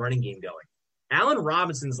gotten the running game going. Allen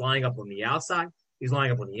Robinson's lining up on the outside. He's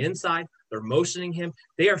lining up on the inside. They're motioning him.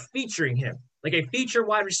 They are featuring him like a feature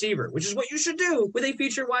wide receiver, which is what you should do with a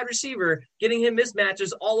feature wide receiver, getting him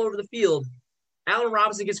mismatches all over the field. Allen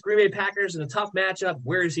Robinson gets Green Bay Packers in a tough matchup.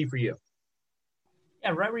 Where is he for you?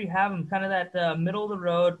 Yeah, right where you have him, kind of that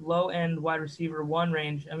middle-of-the-road, low-end wide receiver 1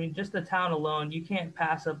 range. I mean, just the talent alone, you can't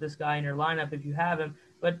pass up this guy in your lineup if you have him,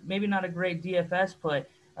 but maybe not a great DFS play.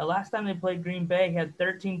 Last time they played Green Bay, he had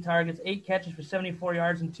 13 targets, 8 catches for 74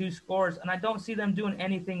 yards, and 2 scores, and I don't see them doing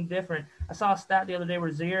anything different. I saw a stat the other day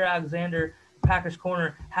where Zaire Alexander, Packers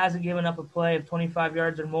corner, hasn't given up a play of 25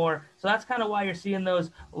 yards or more. So that's kind of why you're seeing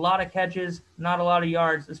those a lot of catches, not a lot of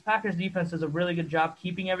yards. This Packers defense does a really good job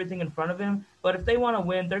keeping everything in front of him. But if they want to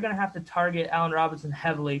win, they're going to have to target Allen Robinson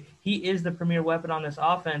heavily. He is the premier weapon on this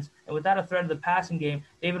offense. And without a threat of the passing game,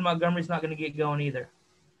 David Montgomery's not going to get going either.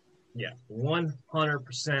 Yeah,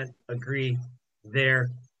 100% agree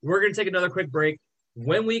there. We're going to take another quick break.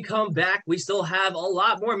 When we come back, we still have a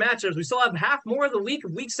lot more matchups. We still have half more of the week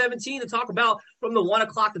of Week 17 to talk about from the 1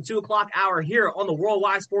 o'clock to 2 o'clock hour here on the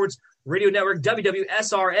Worldwide Sports Radio Network,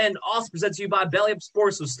 WWSRN, also presented to you by Belly Up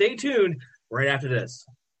Sports. So stay tuned right after this.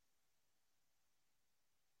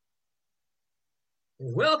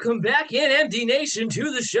 Welcome back in, MD Nation,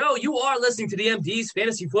 to the show. You are listening to the MD's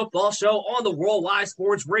Fantasy Football Show on the Worldwide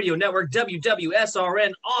Sports Radio Network,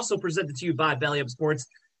 WWSRN, also presented to you by Belly Up Sports.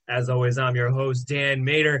 As always, I'm your host, Dan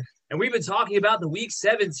Mader, and we've been talking about the Week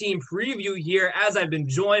 17 preview here as I've been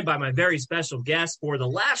joined by my very special guest for the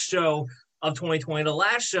last show of 2020, the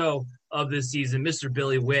last show of this season, Mr.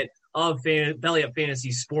 Billy Witt of Belly Up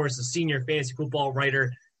Fantasy Sports, the senior fantasy football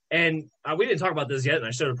writer. And we didn't talk about this yet, and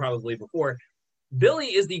I should have probably before. Billy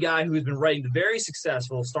is the guy who's been writing the very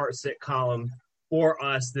successful Start-Sit column for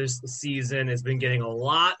us this season. It's been getting a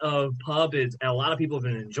lot of pub. A lot of people have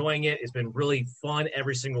been enjoying it. It's been really fun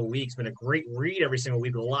every single week. It's been a great read every single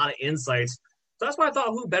week with a lot of insights. So that's why I thought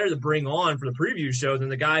who better to bring on for the preview show than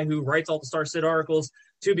the guy who writes all the Start-Sit articles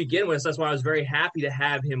to begin with. So that's why I was very happy to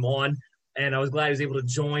have him on, and I was glad he was able to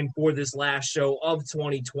join for this last show of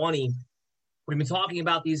 2020. We've been talking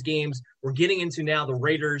about these games. We're getting into now the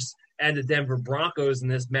Raiders and the Denver Broncos in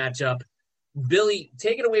this matchup. Billy,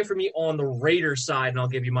 take it away from me on the Raiders side, and I'll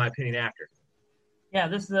give you my opinion after. Yeah,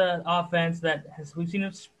 this is an offense that we've seen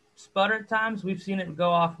it sputter at times. We've seen it go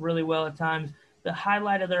off really well at times. The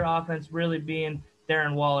highlight of their offense really being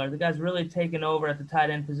Darren Waller. The guy's really taken over at the tight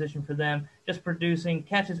end position for them, just producing,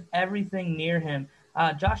 catches everything near him.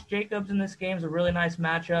 Josh Jacobs in this game is a really nice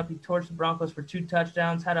matchup. He torched the Broncos for 2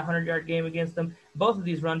 touchdowns, had a 100-yard game against them. Both of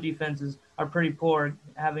these run defenses are pretty poor,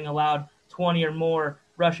 having allowed 20 or more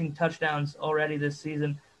rushing touchdowns already this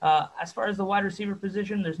season. As far as the wide receiver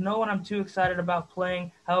position, there's no one I'm too excited about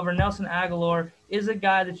playing. However, Nelson Aguilar is a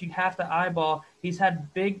guy that you have to eyeball. He's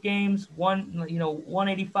had big games,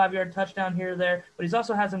 185-yard touchdown here or there, but he's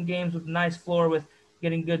also had some games with a nice floor with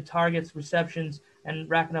getting good targets, receptions, and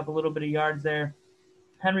racking up a little bit of yards there.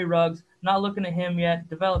 Henry Ruggs, not looking at him yet.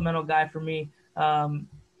 Developmental guy for me.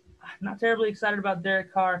 Not terribly excited about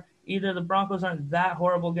Derek Carr either. The Broncos aren't that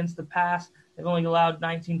horrible against the pass. They've only allowed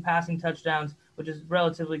 19 passing touchdowns, which is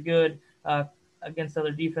relatively good. against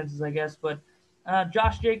other defenses, I guess. But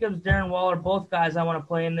Josh Jacobs, Darren Waller, both guys I want to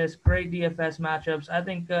play in this. Great DFS matchups. I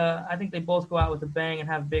think they both go out with a bang and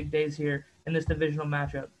have big days here in this divisional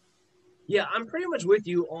matchup. Yeah, I'm pretty much with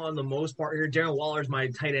you on the most part here. Darren Waller is my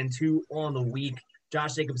tight end 2 on the week.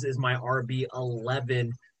 Josh Jacobs is my RB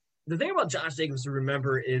 11. The thing about Josh Jacobs to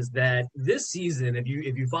remember is that this season, if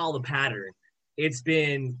you follow the pattern, it's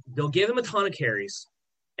been they'll give him a ton of carries,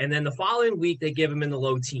 and then the following week they give him in the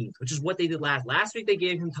low teens, which is what they did last week. They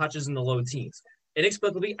gave him touches in the low teens.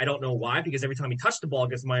 Inexplicably, I don't know why, because every time he touched the ball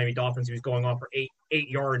against the Miami Dolphins, he was going off for eight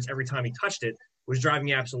yards every time he touched it. Was driving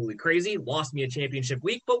me absolutely crazy. Lost me a championship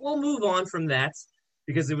week, but we'll move on from that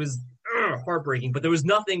because it was heartbreaking. But there was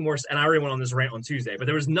nothing more, and I already went on this rant on Tuesday, but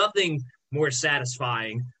there was nothing more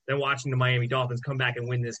satisfying than watching the Miami Dolphins come back and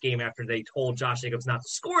win this game after they told Josh Jacobs not to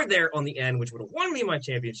score there on the end, which would have won me my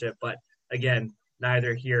championship. But again,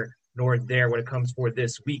 neither here nor there when it comes for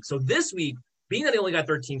this week. So this week, being that they only got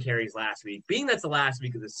 13 carries last week, being that's the last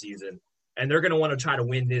week of the season, and they're going to want to try to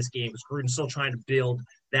win this game because Gruden's still trying to build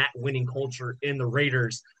that winning culture in the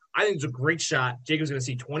Raiders. I think it's a great shot. Jacobs going to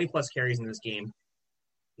see 20-plus carries in this game.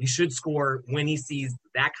 He should score when he sees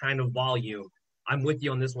that kind of volume. I'm with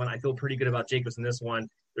you on this one. I feel pretty good about Jacobs in this one.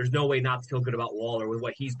 There's no way not to feel good about Waller with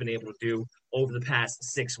what he's been able to do over the past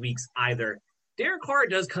 6 weeks either. Derek Carr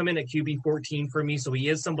does come in at QB 14 for me, so he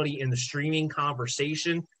is somebody in the streaming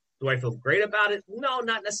conversation. Do I feel great about it? No,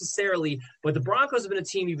 not necessarily. But the Broncos have been a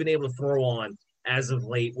team you've been able to throw on as of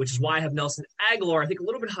late, which is why I have Nelson Aguilar, I think, a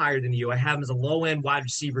little bit higher than you. I have him as a low-end wide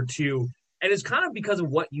receiver, too. And it's kind of because of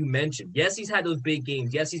what you mentioned. Yes, he's had those big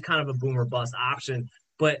games. Yes, he's kind of a boomer bust option.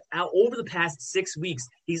 But over the past 6 weeks,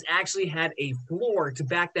 he's actually had a floor to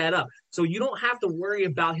back that up. So you don't have to worry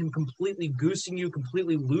about him completely goosing you,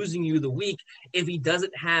 completely losing you the week if he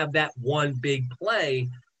doesn't have that one big play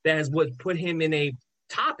that has what put him in a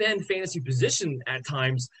top-end fantasy position at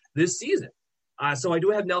times this season. So I do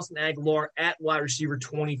have Nelson Aguilar at wide receiver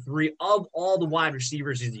 23. Of all the wide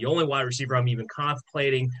receivers, he's the only wide receiver I'm even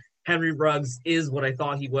contemplating. Henry Ruggs is what I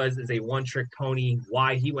thought he was, is a one-trick pony.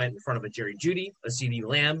 Why he went in front of a Jerry Jeudy, a CeeDee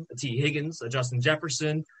Lamb, a T. Higgins, a Justin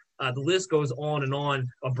Jefferson. The list goes on and on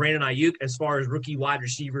of Brandon Ayuk as far as rookie wide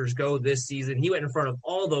receivers go this season. He went in front of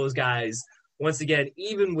all those guys. Once again,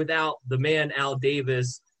 even without the man Al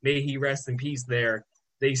Davis, may he rest in peace there,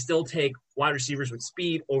 they still take wide receivers with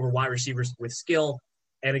speed over wide receivers with skill.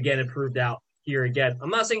 And again, it proved out here again.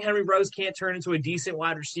 I'm not saying Henry Ruggs can't turn into a decent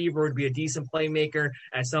wide receiver or to be a decent playmaker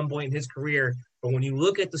at some point in his career. But when you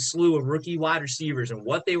look at the slew of rookie wide receivers and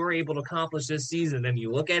what they were able to accomplish this season, and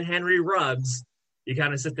you look at Henry Ruggs, you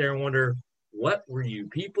kind of sit there and wonder, what were you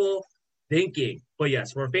people thinking? But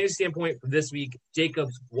yes, from a fantasy standpoint for this week,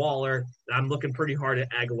 Jacobs, Waller, I'm looking pretty hard at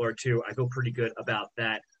Aguilar too. I feel pretty good about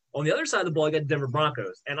that. On the other side of the ball, I got the Denver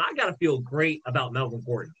Broncos, and I got to feel great about Melvin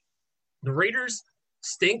Gordon. The Raiders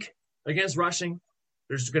stink against rushing.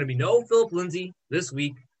 There's going to be no Phillip Lindsay this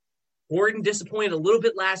week. Gordon disappointed a little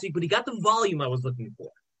bit last week, but he got the volume I was looking for.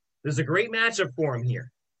 There's a great matchup for him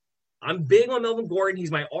here. I'm big on Melvin Gordon.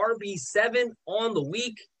 He's my RB7 on the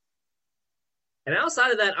week. And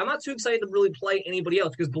outside of that, I'm not too excited to really play anybody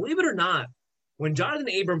else because believe it or not, when Jonathan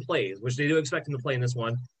Abram plays, which they do expect him to play in this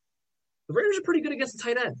one, the Raiders are pretty good against the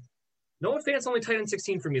tight end. Noah Fant's only tight end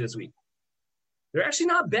 16 for me this week. They're actually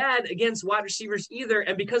not bad against wide receivers either,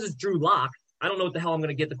 and because it's Drew Lock, I don't know what the hell I'm going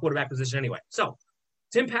to get the quarterback position anyway. So,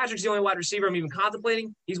 Tim Patrick's the only wide receiver I'm even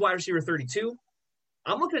contemplating. He's wide receiver 32.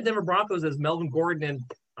 I'm looking at Denver Broncos as Melvin Gordon, and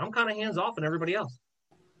I'm kind of hands-off on everybody else.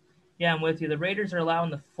 Yeah, I'm with you. The Raiders are allowing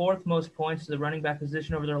the 4th most points to the running back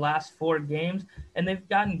position over their last 4 games, and they've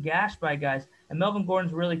gotten gashed by guys. And Melvin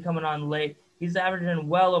Gordon's really coming on late. He's averaging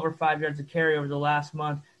well over 5 yards a carry over the last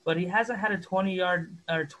month, but he hasn't had a 20-yard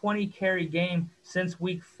or 20-carry game since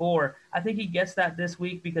week 4. I think he gets that this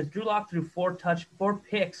week because Drew Lock threw 4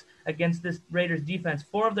 picks against this Raiders defense.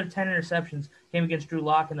 4 of their 10 interceptions came against Drew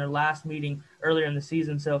Lock in their last meeting earlier in the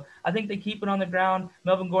season. So I think they keep it on the ground.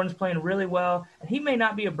 Melvin Gordon's playing really well, and he may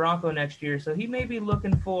not be a Bronco next year. So he may be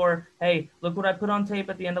looking for, hey, look what I put on tape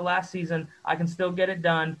at the end of last season. I can still get it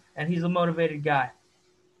done, and he's a motivated guy.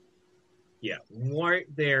 Yeah, right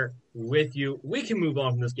there with you. We can move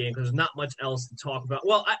on from this game because there's not much else to talk about.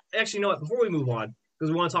 Well, actually, you know what? Before we move on, because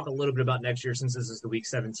we want to talk a little bit about next year since this is the Week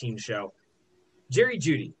 17 show. Jerry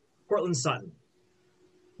Jeudy, Courtland Sutton,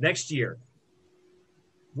 next year.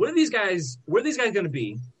 What are these guys going to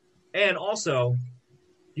be? And also,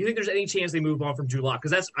 do you think there's any chance they move on from Drew Lock?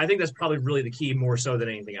 Because I think that's probably really the key more so than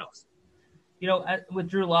anything else. with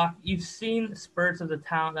Drew Lock, you've seen spurts of the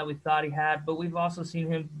talent that we thought he had, but we've also seen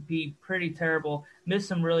him be pretty terrible, miss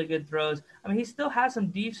some really good throws. I mean, he still has some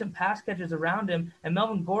decent pass catchers around him, and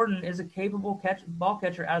Melvin Gordon is a capable ball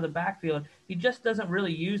catcher out of the backfield. He just doesn't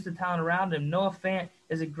really use the talent around him. Noah Fant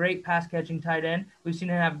is a great pass-catching tight end. We've seen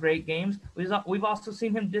him have great games. We've also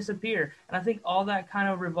seen him disappear, and I think all that kind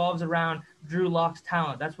of revolves around Drew Lock's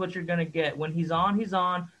talent. That's what you're going to get. When he's on, he's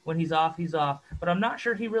on. When he's off, he's off. But I'm not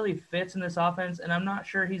sure he really fits in this offense, and I'm not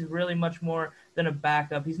sure he's really much more than a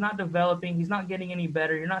backup. He's not developing. He's not getting any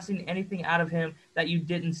better. You're not seeing anything out of him that you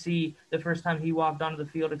didn't see the first time he walked onto the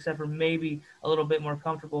field, except for maybe a little bit more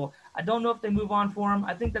comfortable. I don't know if they move on for him.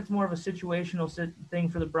 I think that's more of a situational thing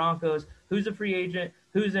for the Broncos. Who's a free agent,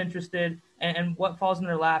 who's interested, and what falls in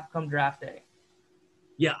their lap come draft day.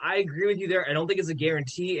 Yeah, I agree with you there. I don't think it's a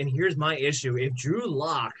guarantee, and here's my issue. If Drew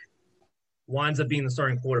Lock winds up being the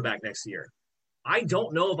starting quarterback next year, I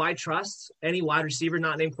don't know if I trust any wide receiver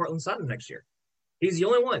not named Courtland Sutton next year. He's the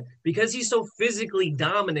only one. Because he's so physically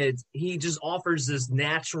dominant, he just offers this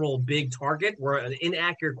natural big target where an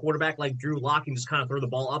inaccurate quarterback like Drew Lock can just kind of throw the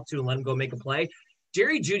ball up to and let him go make a play.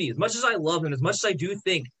 Jerry Jeudy, as much as I love him, as much as I do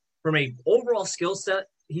think from a overall skill set,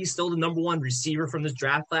 he's still the number one receiver from this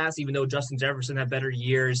draft class, even though Justin Jefferson had better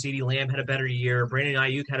years, CeeDee Lamb had a better year, Brandon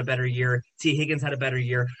Ayuk had a better year, T. Higgins had a better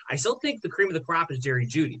year. I still think the cream of the crop is Jerry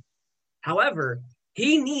Jeudy. However,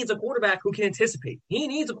 he needs a quarterback who can anticipate. He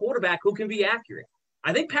needs a quarterback who can be accurate.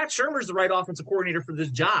 I think Pat Shurmur's the right offensive coordinator for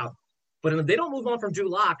this job, but if they don't move on from Drew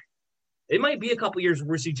Lock, it might be a couple years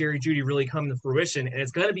where we see Jerry Jeudy really come to fruition, and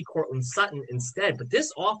it's going to be Courtland Sutton instead. But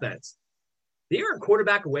this offense, they are a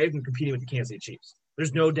quarterback away from competing with the Kansas City Chiefs.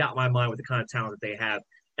 There's no doubt in my mind with the kind of talent that they have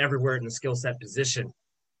everywhere in the skill set position.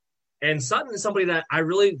 And Sutton is somebody that I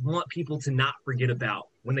really want people to not forget about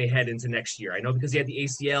when they head into next year. I know because he had the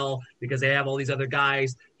ACL, because they have all these other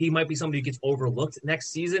guys, he might be somebody who gets overlooked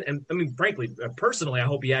next season. And I mean, frankly, personally, I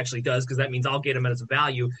hope he actually does, because that means I'll get him as a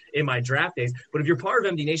value in my draft days. But if you're part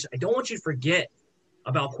of MD Nation, I don't want you to forget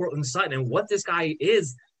about Courtland Sutton and what this guy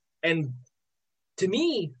is. And to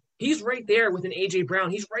me, he's right there with an A.J. Brown.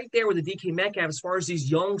 He's right there with a DK Metcalf as far as these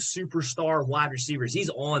young superstar wide receivers. He's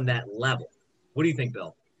on that level. What do you think,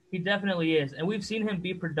 Bill? He definitely is. And we've seen him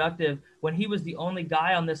be productive when he was the only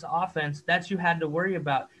guy on this offense that you had to worry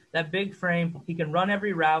about. That big frame, he can run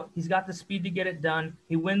every route. He's got the speed to get it done.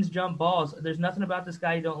 He wins jump balls. There's nothing about this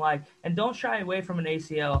guy you don't like. And don't shy away from an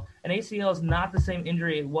ACL. An ACL is not the same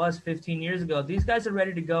injury it was 15 years ago. These guys are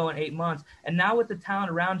ready to go in 8 months. And now with the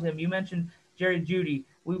talent around him, you mentioned Jerry Jeudy.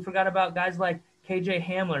 We forgot about guys like KJ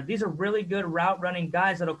Hamler. These are really good route-running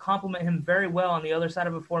guys that will complement him very well on the other side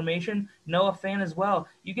of a formation. Noah Fant as well.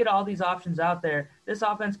 You get all these options out there. This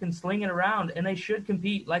offense can sling it around, and they should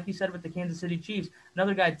compete, like you said, with the Kansas City Chiefs.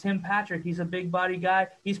 Another guy, Tim Patrick, he's a big-body guy.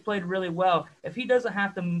 He's played really well. If he doesn't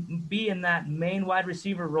have to be in that main wide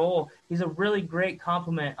receiver role, he's a really great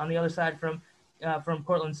complement on the other side from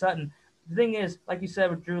Courtland Sutton. The thing is, like you said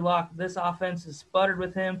with Drew Lock, this offense is sputtered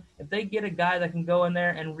with him. If they get a guy that can go in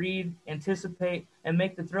there and read, anticipate, and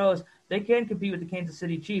make the throws, they can compete with the Kansas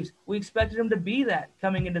City Chiefs. We expected them to be that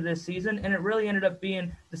coming into this season, and it really ended up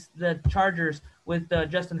being the Chargers with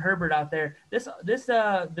Justin Herbert out there. This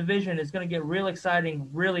division is going to get real exciting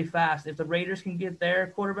really fast. If the Raiders can get their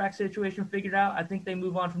quarterback situation figured out, I think they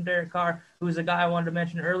move on from Derek Carr, who is a guy I wanted to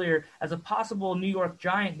mention earlier as a possible New York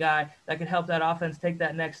Giant guy that could help that offense take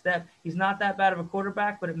that next step. He's not that bad of a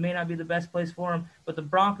quarterback, but it may not be the best place for him. But the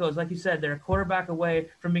Broncos, like you said, they're a quarterback away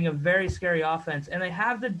from being a very scary offense. And they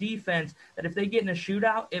have the defense that if they get in a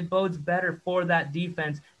shootout, it bodes better for that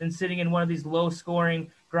defense than sitting in one of these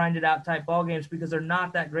low-scoring, grinded-out type ball games, because they're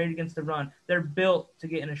not that great against the run. They're built to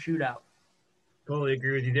get in a shootout. Totally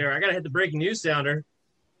agree with you there. I got to hit the breaking news sounder.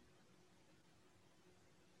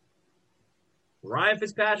 Ryan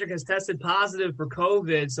Fitzpatrick has tested positive for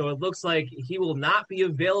COVID, so it looks like he will not be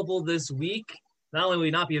available this week. Not only will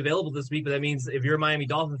he not be available this week, but that means if you're a Miami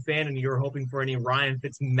Dolphins fan and you're hoping for any Ryan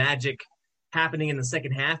Fitz magic happening in the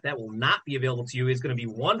second half, that will not be available to you. It's going to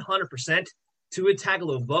be 100% Tua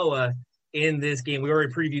Tagovailoa in this game. We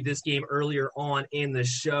already previewed this game earlier on in the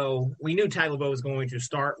show. We knew Tagovailoa was going to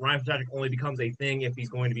start. Ryan Fitzpatrick only becomes a thing if he's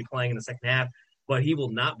going to be playing in the second half, but he will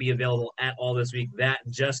not be available at all this week. That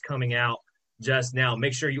just coming out just now.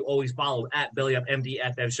 Make sure you always follow at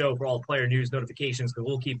BellyUpMDFF Show for all the player news notifications, because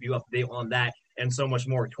we'll keep you up to date on that and so much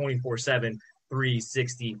more 24/7,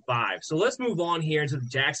 365. So let's move on here to the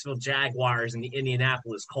Jacksonville Jaguars and the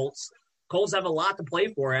Indianapolis Colts. Colts have a lot to play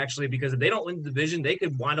for, actually, because if they don't win the division, they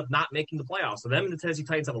could wind up not making the playoffs. So them and the Tennessee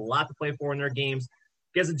Titans have a lot to play for in their games.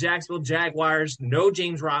 Against the Jacksonville Jaguars, no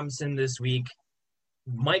James Robinson this week.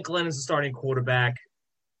 Mike Glenn is the starting quarterback.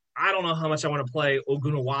 I don't know how much I want to play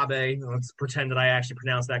Ogunwabe. Let's pretend that I actually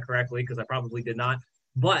pronounced that correctly because I probably did not.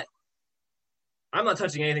 But I'm not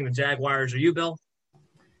touching anything with Jaguars. Are you, Bill?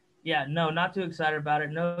 Yeah, no, not too excited about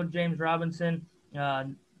it. No James Robinson,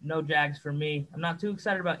 no Jags for me. I'm not too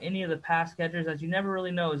excited about any of the pass catchers, as you never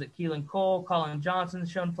really know. Is it Keelan Cole, Colin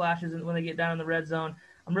Johnson's shown flashes when they get down in the red zone?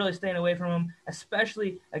 I'm really staying away from them,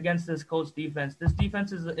 especially against this Colts defense. This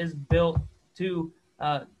defense is built to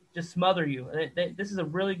just smother you. This is a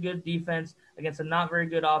really good defense against a not very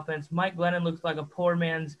good offense. Mike Glennon looks like a poor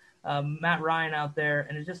man's Matt Ryan out there,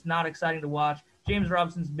 and it's just not exciting to watch. James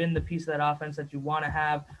Robinson's been the piece of that offense that you want to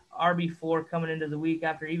have. RB4 coming into the week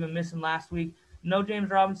after even missing last week. No James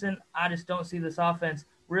Robinson. I just don't see this offense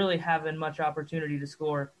really having much opportunity to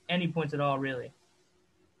score any points at all, really.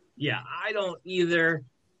 Yeah, I don't either.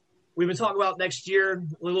 We've been talking about next year,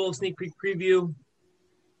 a little sneak peek preview.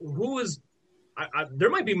 There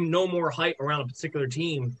might be no more hype around a particular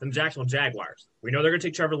team than the Jacksonville Jaguars. We know they're going to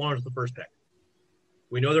take Trevor Lawrence with the first pick.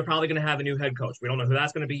 We know they're probably going to have a new head coach. We don't know who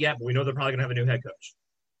that's going to be yet, but we know they're probably going to have a new head coach.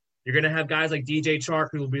 You're going to have guys like DJ Chark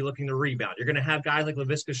who will be looking to rebound. You're going to have guys like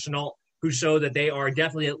Laviska Shenault who show that they are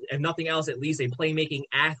definitely, if nothing else, at least a playmaking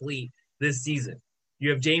athlete this season.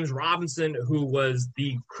 You have James Robinson, who was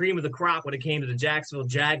the cream of the crop when it came to the Jacksonville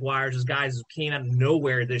Jaguars, as guys who came out of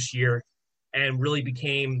nowhere this year and really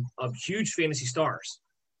became huge fantasy stars.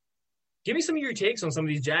 Give me some of your takes on some of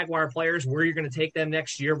these Jaguar players, where you're going to take them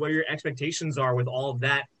next year, what your expectations are with all of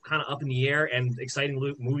that kind of up in the air and exciting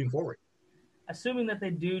moving forward. Assuming that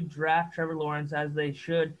they do draft Trevor Lawrence as they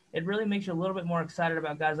should, it really makes you a little bit more excited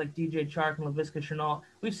about guys like DJ Chark and Laviska Shenault.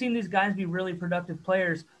 We've seen these guys be really productive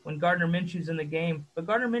players when Gardner Minshew's in the game, but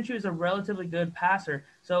Gardner Minshew is a relatively good passer.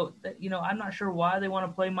 So, I'm not sure why they want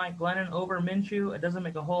to play Mike Glennon over Minshew. It doesn't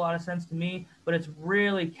make a whole lot of sense to me, but it's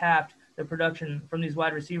really capped the production from these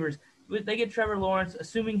wide receivers. They get Trevor Lawrence,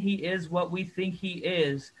 assuming he is what we think he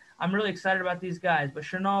is. I'm really excited about these guys, but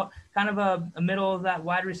Shenault, kind of a middle of that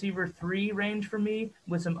wide receiver 3 range for me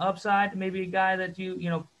with some upside, maybe a guy that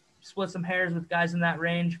you split some hairs with guys in that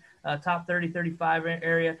range, top 30, 35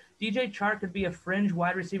 area. DJ Chark could be a fringe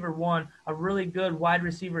wide receiver 1, a really good wide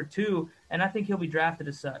receiver 2, and I think he'll be drafted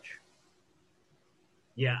as such.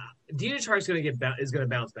 Yeah, DJ Chark is going to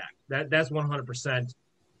bounce back. That's 100%.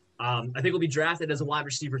 I think he'll be drafted as a wide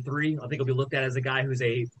receiver 3. I think he'll be looked at as a guy who's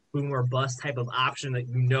a boom or bust type of option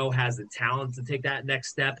that has the talent to take that next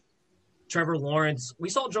step. Trevor Lawrence. We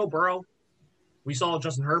saw Joe Burrow. We saw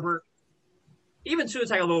Justin Herbert. Even Tua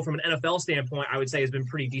Tagovailoa from an NFL standpoint, I would say, has been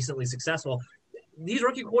pretty decently successful. These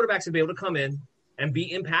rookie quarterbacks have been able to come in and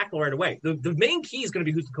be impactful right away. The main key is going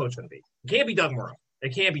to be who's the coach going to be. It can't be Doug Marrone.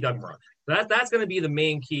 It can't be Doug Marrone. That's going to be the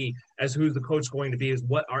main key as who the coach is going to be, is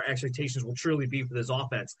what our expectations will truly be for this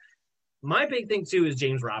offense. My big thing, too, is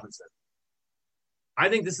James Robinson. I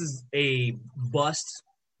think this is a bust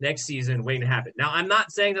next season waiting to happen. Now, I'm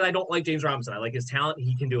not saying that I don't like James Robinson. I like his talent.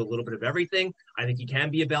 He can do a little bit of everything. I think he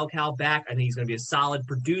can be a bell cow back. I think he's going to be a solid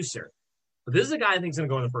producer. But this is a guy I think is going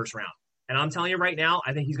to go in the first round. And I'm telling you right now,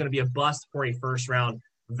 I think he's going to be a bust for a first-round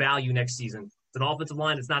value next season. It's an offensive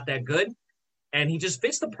line that's not that good. And he just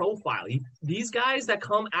fits the profile. These guys that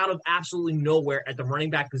come out of absolutely nowhere at the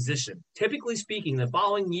running back position, typically speaking, the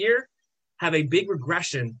following year have a big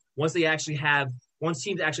regression once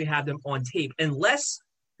teams actually have them on tape, unless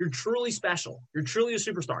you're truly special. You're truly a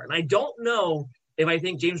superstar. And I don't know if I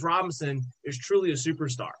think James Robinson is truly a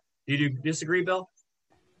superstar. Do you disagree, Bill?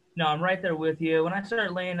 No, I'm right there with you. When I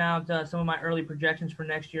started laying out some of my early projections for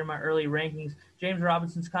next year, my early rankings, James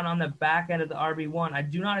Robinson's kind of on the back end of the RB1. I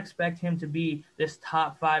do not expect him to be this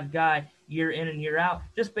top 5 guy year in and year out,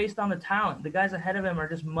 just based on the talent. The guys ahead of him are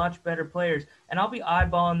just much better players. And I'll be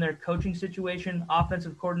eyeballing their coaching situation,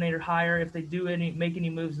 offensive coordinator hire, if they do make any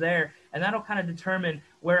moves there. And that'll kind of determine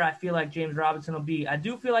where I feel like James Robinson will be. I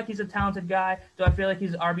do feel like he's a talented guy. Do I feel like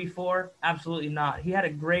he's RB4? Absolutely not. He had a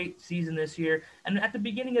great season this year. And at the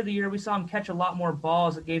beginning of the year, we saw him catch a lot more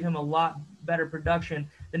balls that gave him a lot better production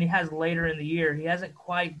than he has later in the year. He hasn't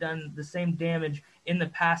quite done the same damage in the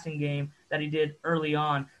passing game that he did early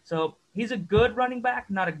on. So he's a good running back,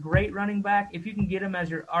 not a great running back. If you can get him as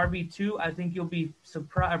your RB2, I think you'll be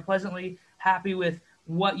pleasantly happy with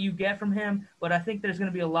what you get from him. But I think there's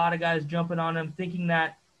going to be a lot of guys jumping on him thinking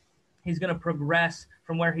that he's going to progress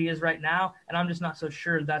from where he is right now, and I'm just not so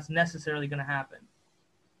sure that's necessarily going to happen.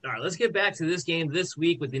 All right, let's get back to this game this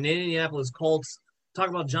week with the Indianapolis Colts. Talk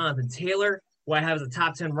about Jonathan Taylor, who I have as a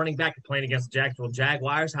top 10 running back playing against the Jacksonville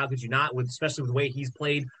Jaguars. How could you not, especially with the way he's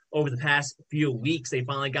played over the past few weeks? They've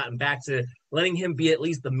finally gotten back to letting him be at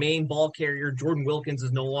least the main ball carrier. Jordan Wilkins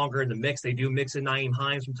is no longer in the mix. They do mix in Nyheim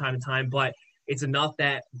Hines from time to time, but it's enough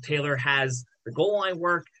that Taylor has the goal line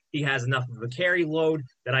work, He has enough of a carry load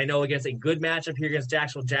that I know against a good matchup here against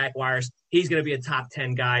Jacksonville Jaguars, he's going to be a top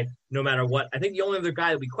 10 guy no matter what. I think the only other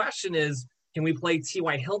guy that we question is, can we play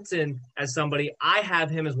T.Y. Hilton as somebody? I have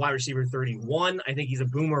him as wide receiver 31. I think he's a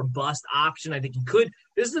boomer bust option. I think he could.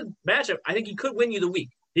 This is a matchup. I think he could win you the week.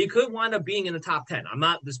 He could wind up being in the top 10. I'm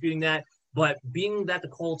not disputing that. But being that the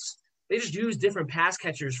Colts, they just use different pass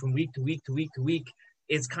catchers from week to week to week to week,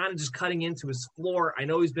 it's kind of just cutting into his floor. I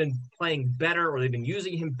know he's been playing better, or they've been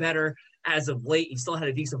using him better as of late. He still had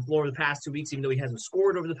a decent floor the past 2 weeks, even though he hasn't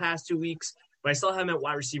scored over the past 2 weeks. But I still have him at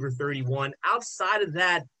wide receiver 31. Outside of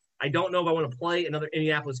that, I don't know if I want to play another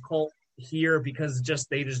Indianapolis Colt here because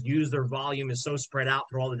they just use their volume is so spread out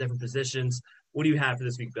through all the different positions. What do you have for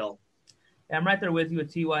this week, Bill? Yeah, I'm right there with you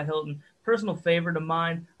with T.Y. Hilton. Personal favorite of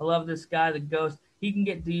mine. I love this guy, the Ghost. He can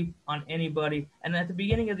get deep on anybody. And at the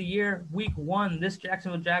beginning of the year, week 1, this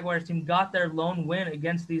Jacksonville Jaguars team got their lone win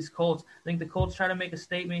against these Colts. I think the Colts try to make a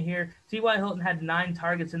statement here. T.Y. Hilton had 9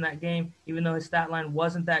 targets in that game, even though his stat line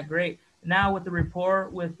wasn't that great. Now with the rapport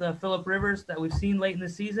with Phillip Rivers that we've seen late in the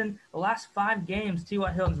season, the last 5 games,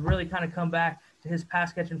 T.Y. Hilton's really kind of come back to his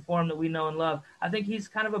pass-catching form that we know and love. I think he's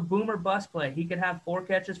kind of a boomer bust play. He could have 4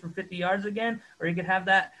 catches for 50 yards again, or he could have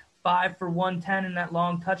that 5 for 110 and that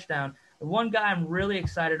long touchdown. The one guy I'm really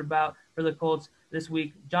excited about for the Colts this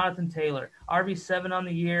week, Jonathan Taylor, RB7 on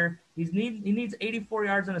the year. He needs 84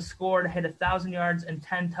 yards and a score to hit 1,000 yards and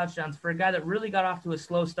 10 touchdowns for a guy that really got off to a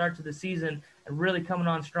slow start to the season and really coming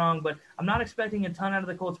on strong. But I'm not expecting a ton out of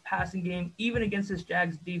the Colts passing game, even against this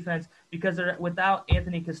Jags defense, because they're without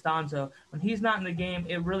Anthony Costanzo. When he's not in the game,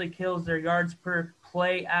 it really kills their yards per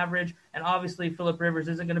play average. And obviously Phillip Rivers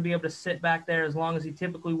isn't going to be able to sit back there as long as he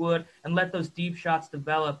typically would and let those deep shots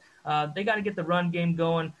develop. They got to get the run game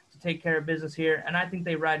going to take care of business here, and I think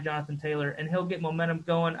they ride Jonathan Taylor, and he'll get momentum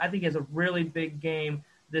going. I think he has a really big game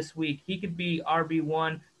this week. He could be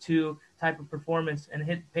RB1, 2 type of performance and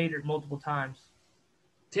hit pay dirt multiple times.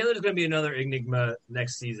 Taylor's going to be another enigma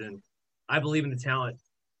next season. I believe in the talent.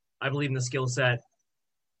 I believe in the skill set.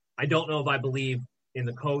 I don't know if I believe in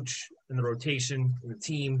the coach, in the rotation, in the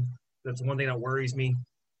team. That's one thing that worries me.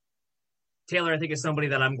 Taylor, I think, is somebody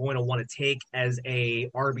that I'm going to want to take as a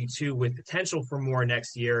RB2 with potential for more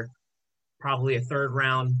next year. Probably a 3rd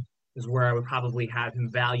round is where I would probably have him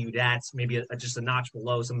valued at, maybe just a notch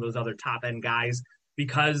below some of those other top-end guys,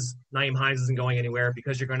 because Nyheim Hines isn't going anywhere,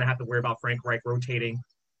 because you're going to have to worry about Frank Reich rotating.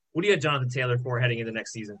 What do you have Jonathan Taylor for heading into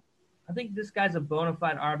next season? I think this guy's a bona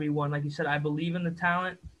fide RB1. Like you said, I believe in the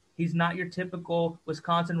talent. He's not your typical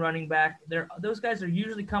Wisconsin running back. Those guys are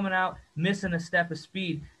usually coming out missing a step of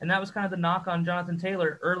speed, and that was kind of the knock on Jonathan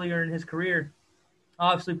Taylor earlier in his career.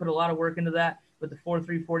 Obviously put a lot of work into that with the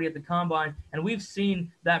 4.3 40 at the combine, and we've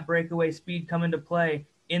seen that breakaway speed come into play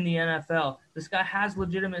in the NFL. This guy has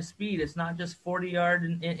legitimate speed. It's not just 40-yard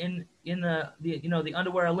in the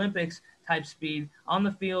underwear Olympics type speed. On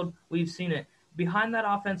the field, we've seen it. Behind that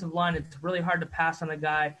offensive line, it's really hard to pass on a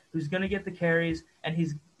guy who's going to get the carries, and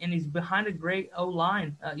he's behind a great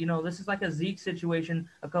O-line. This is like a Zeke situation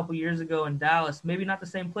a couple years ago in Dallas. Maybe not the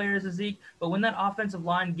same player as a Zeke, but when that offensive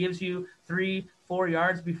line gives you 3-4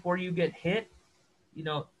 yards before you get hit,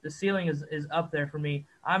 the ceiling is up there for me.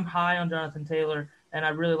 I'm high on Jonathan Taylor, and I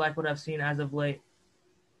really like what I've seen as of late.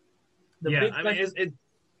 Big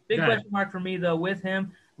question mark for me, though, with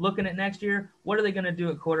him, looking at next year, what are they going to do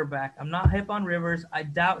at quarterback? I'm not hip on Rivers. I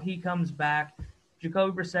doubt he comes back.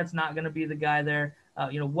 Jacoby Brissett's not going to be the guy there.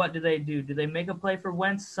 What do they do? Do they make a play for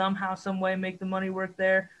Wentz somehow, some way, make the money work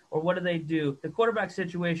there? Or what do they do? The quarterback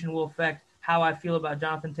situation will affect how I feel about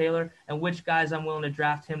Jonathan Taylor and which guys I'm willing to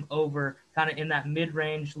draft him over kind of in that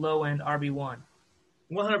mid-range, low-end RB1.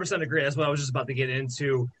 100% agree. That's what I was just about to get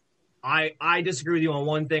into. I disagree with you on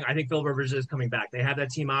one thing. I think Phil Rivers is coming back. They have that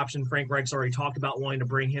team option. Frank Reich's already talked about wanting to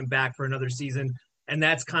bring him back for another season. And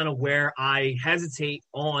that's kind of where I hesitate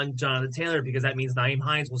on Jonathan Taylor, because that means Nyheim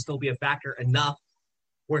Hines will still be a factor enough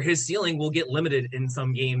where his ceiling will get limited in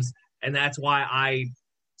some games. And that's why I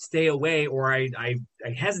stay away, or I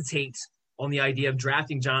hesitate on the idea of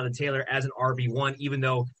drafting Jonathan Taylor as an RB1, even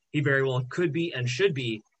though he very well could be and should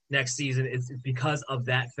be next season. It's because of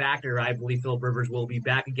that factor. I believe Phillip Rivers will be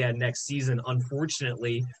back again next season,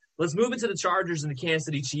 unfortunately. Let's move into the Chargers and the Kansas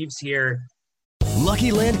City Chiefs here.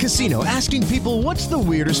 Lucky Land Casino, asking people, what's the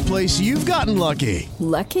weirdest place you've gotten lucky?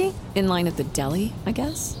 Lucky? In line at the deli, I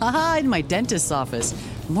guess? Aha, in my dentist's office.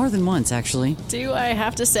 More than once, actually. Do I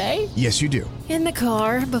have to say? Yes, you do. In the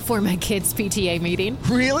car before my kids' PTA meeting.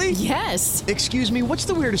 Really? Yes. Excuse me, what's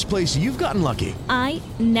the weirdest place you've gotten lucky? I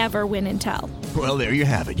never win and tell. Well, there you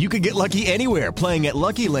have it. You can get lucky anywhere, playing at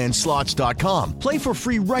LuckyLandSlots.com. Play for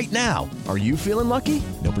free right now. Are you feeling lucky?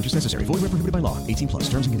 No purchase necessary. Void where prohibited by law. 18+.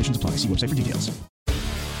 Terms and conditions apply. See website for details.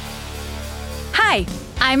 Hi,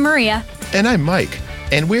 I'm Maria. And I'm Mike.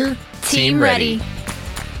 And we're Team Ready.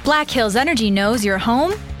 Black Hills Energy knows your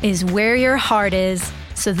home is where your heart is,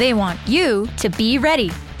 so they want you to be ready.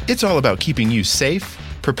 It's all about keeping you safe,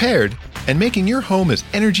 prepared, and making your home as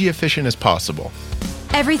energy efficient as possible.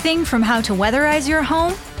 Everything from how to weatherize your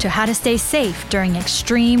home to how to stay safe during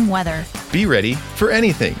extreme weather. Be ready for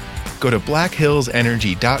anything. Go to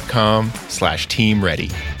blackhillsenergy.com/Team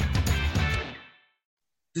Ready.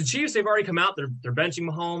 The Chiefs, they've already come out. They're benching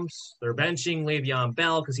Mahomes. They're benching Le'Veon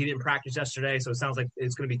Bell because he didn't practice yesterday. So it sounds like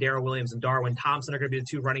it's going to be Darrell Williams and Darwin Thompson are going to be the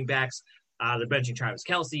two running backs. They're benching Travis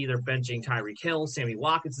Kelce. They're benching Tyreek Hill. Sammy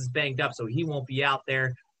Watkins is banged up, so he won't be out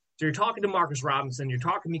there. So you're talking to Marcus Robinson. You're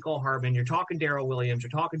talking Mecole Hardman. You're talking Darrell Williams.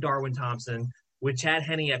 You're talking Darwin Thompson with Chad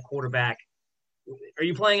Henne at quarterback. Are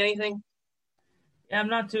you playing anything? Yeah, I'm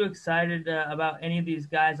not too excited about any of these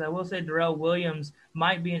guys. I will say Darrell Williams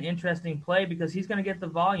might be an interesting play because he's going to get the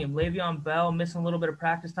volume. Le'Veon Bell missing a little bit of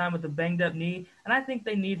practice time with a banged-up knee, and I think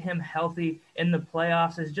they need him healthy in the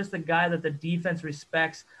playoffs. It's just a guy that the defense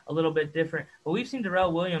respects a little bit different. But we've seen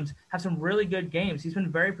Darrell Williams have some really good games. He's been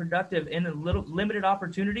very productive in a little limited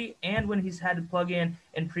opportunity and when he's had to plug in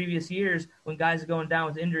previous years when guys are going down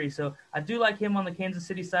with injury. So I do like him on the Kansas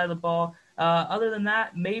City side of the ball. Other than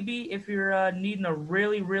that, maybe if you're needing a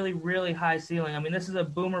really, really, really high ceiling, I mean, this is a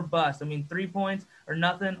boom or bust. I mean, 3 points or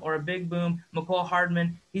nothing or a big boom. Mecole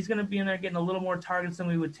Hardman, he's going to be in there getting a little more targets than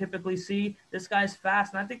we would typically see. This guy's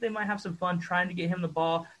fast, and I think they might have some fun trying to get him the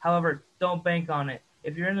ball. However, don't bank on it.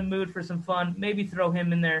 If you're in the mood for some fun, maybe throw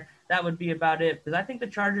him in there. That would be about it because I think the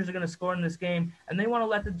Chargers are going to score in this game, and they want to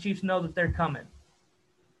let the Chiefs know that they're coming.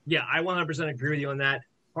 Yeah, I 100% agree with you on that.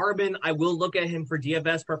 Hardman, I will look at him for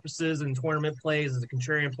DFS purposes and tournament plays as a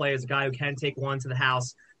contrarian play, as a guy who can take one to the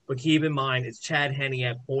house. But keep in mind, it's Chad Henne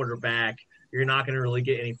at quarterback. You're not going to really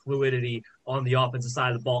get any fluidity on the offensive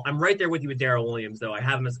side of the ball. I'm right there with you with Darrell Williams, though. I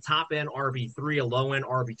have him as a top-end RB3, a low-end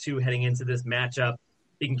RB2 heading into this matchup.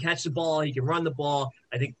 He can catch the ball. He can run the ball.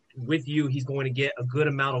 I think with you, he's going to get a good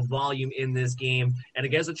amount of volume in this game. And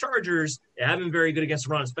against the Chargers, they have been very good against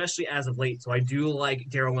the run, especially as of late. So I do like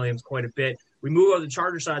Darrell Williams quite a bit. We move on to the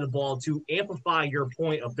Charger side of the ball to amplify your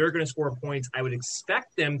point of they're going to score points. I would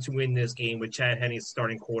expect them to win this game with Chad Henne as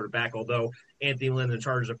starting quarterback, although Anthony Lynn and the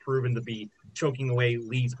Chargers have proven to be choking away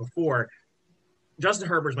leads before. Justin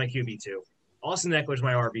Herbert's my QB2. Austin Eckler's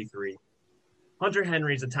my RB3. Hunter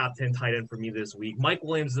Henry's a top 10 tight end for me this week. Mike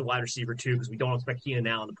Williams is a wide receiver, too, because we don't expect Keenan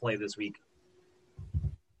Allen to play this week.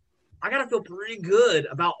 I got to feel pretty good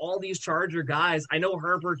about all these Charger guys. I know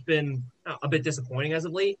Herbert's been a bit disappointing as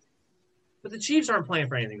of late, but the Chiefs aren't playing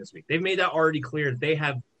for anything this week. They've made that already clear that they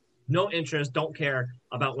have no interest, don't care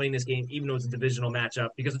about winning this game, even though it's a divisional matchup,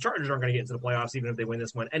 because the Chargers aren't going to get into the playoffs even if they win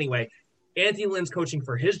this one. Anyway, Anthony Lynn's coaching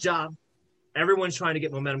for his job. Everyone's trying to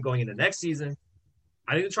get momentum going into next season.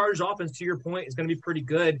 I think the Chargers offense, to your point, is going to be pretty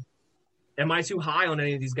good. Am I too high on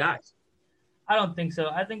any of these guys? I don't think so.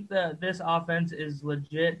 I think this offense is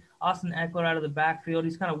legit. Austin Eckler out of the backfield.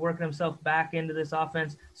 He's kind of working himself back into this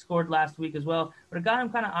offense. Scored last week as well. But a guy I'm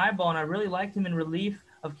kind of eyeballing, I really liked him in relief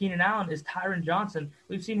of Keenan Allen, is Tyron Johnson.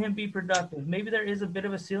 We've seen him be productive. Maybe there is a bit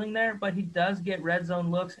of a ceiling there, but he does get red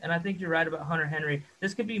zone looks, and I think you're right about Hunter Henry.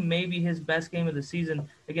 This could be maybe his best game of the season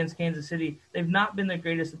against Kansas City. They've not been the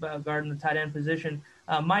greatest about guarding the tight end position.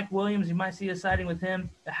 Mike Williams, you might see a sighting with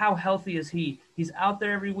him. How healthy is he? He's out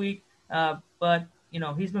there every week, but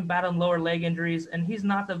he's been battling lower leg injuries, and he's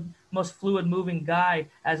not the most fluid-moving guy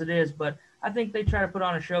as it is, but I think they try to put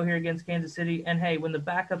on a show here against Kansas City. And, hey, when the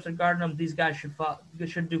backups are guarding them, these guys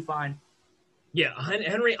should do fine. Yeah,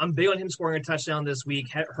 Henry, I'm big on him scoring a touchdown this week.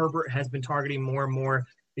 Herbert has been targeting more and more.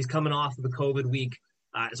 He's coming off of the COVID week.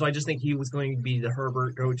 So I just think he was going to be the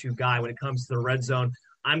Herbert go-to guy when it comes to the red zone.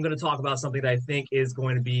 I'm going to talk about something that I think is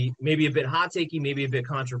going to be maybe a bit hot-takey, maybe a bit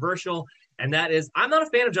controversial, and that is I'm not a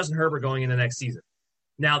fan of Justin Herbert going into next season.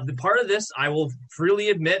 Now, the part of this, I will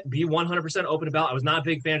freely admit, be 100% open about. I was not a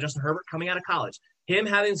big fan of Justin Herbert coming out of college. Him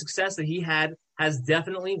having the success that he had has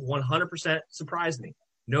definitely 100% surprised me.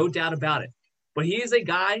 No doubt about it. But he is a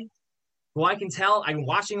guy who I can tell, I'm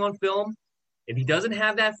watching on film, if he doesn't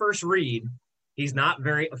have that first read, he's not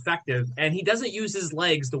very effective. And he doesn't use his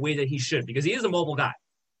legs the way that he should because he is a mobile guy.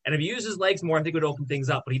 And if he used his legs more, I think it would open things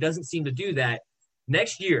up. But he doesn't seem to do that.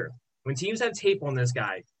 Next year, when teams have tape on this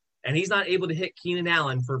guy, and he's not able to hit Keenan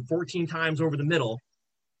Allen for 14 times over the middle,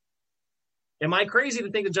 am I crazy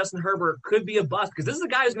to think that Justin Herbert could be a bust? Because this is a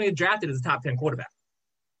guy who's going to get drafted as a top 10 quarterback.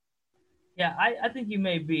 Yeah, I think you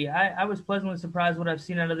may be. I was pleasantly surprised what I've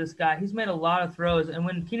seen out of this guy. He's made a lot of throws, and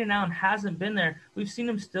when Keenan Allen hasn't been there, we've seen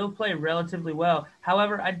him still play relatively well.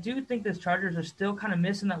 However, I do think the Chargers are still kind of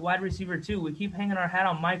missing that wide receiver too. We keep hanging our hat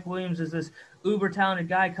on Mike Williams as this uber-talented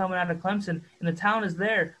guy coming out of Clemson, and the talent is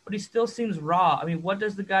there, but he still seems raw. I mean, what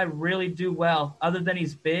does the guy really do well other than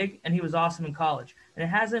he's big and he was awesome in college? And it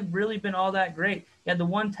hasn't really been all that great. He had the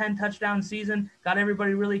 110 touchdown season, got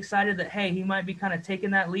everybody really excited that, hey, he might be kind of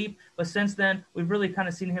taking that leap. But since then, we've really kind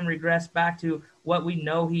of seen him regress back to what we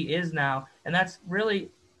know he is now. And that's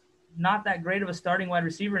really not that great of a starting wide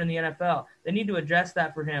receiver in the NFL. They need to address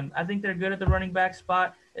that for him. I think they're good at the running back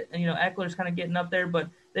spot. You know, Eckler's kind of getting up there, but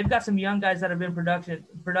they've got some young guys that have been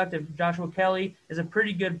productive. Joshua Kelly is a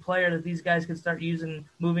pretty good player that these guys could start using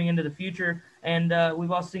moving into the future. And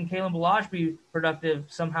we've also seen Kalen Ballage be productive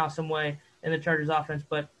somehow, some way in the Chargers offense.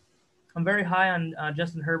 But I'm very high on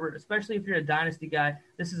Justin Herbert, especially if you're a dynasty guy.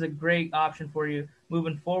 This is a great option for you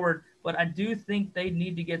moving forward. But I do think they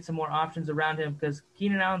need to get some more options around him because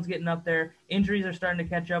Keenan Allen's getting up there. Injuries are starting to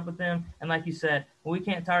catch up with him. And like you said, we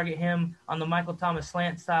can't target him on the Michael Thomas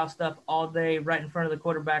slant style stuff all day right in front of the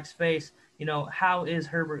quarterback's face. You know, how is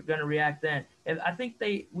Herbert going to react then? I think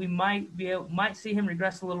we might see him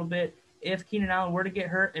regress a little bit. If Keenan Allen were to get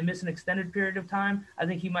hurt and miss an extended period of time, I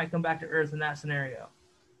think he might come back to earth in that scenario.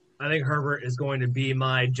 I think Herbert is going to be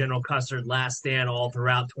my General Custard last stand all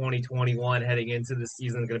throughout 2021 heading into the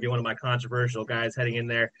season. Going to be one of my controversial guys heading in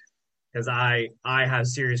there because I have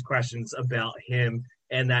serious questions about him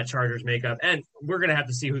and that Chargers makeup. And we're going to have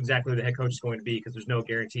to see who exactly the head coach is going to be because there's no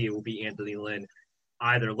guarantee it will be Anthony Lynn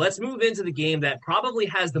either. Let's move into the game that probably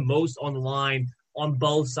has the most on the line on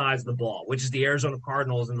both sides of the ball, which is the Arizona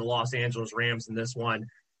Cardinals and the Los Angeles Rams in this one.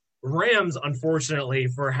 Rams, unfortunately,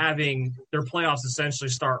 for having their playoffs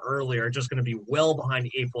essentially start early, are just going to be well behind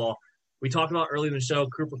the 8 ball. We talked about earlier in the show,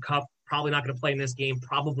 Cooper Kupp probably not going to play in this game,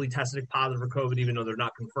 probably tested positive for COVID, even though they're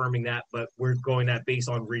not confirming that, but we're going that based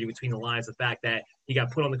on reading between the lines, the fact that he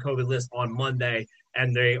got put on the COVID list on Monday,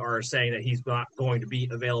 and they are saying that he's not going to be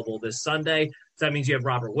available this Sunday. So that means you have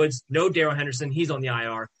Robert Woods, no Darrell Henderson, he's on the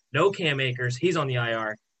IR, no Cam Akers, he's on the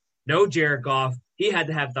IR, no Jared Goff. He had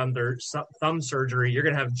to have thumb surgery. You're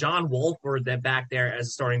going to have John Wolford back there as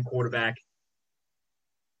a starting quarterback.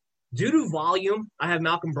 Due to volume, I have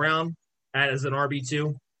Malcolm Brown as an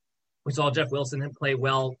RB2. We saw Jeff Wilson play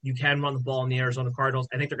well. You can run the ball in the Arizona Cardinals.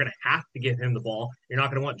 I think they're going to have to give him the ball. You're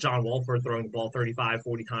not going to want John Wolford throwing the ball 35,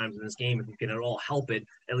 40 times in this game if you can at all help it.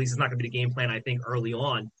 At least it's not going to be the game plan, I think, early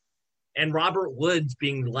on. And Robert Woods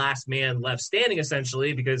being the last man left standing,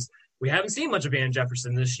 essentially, because we haven't seen much of Van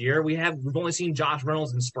Jefferson this year. We've only seen Josh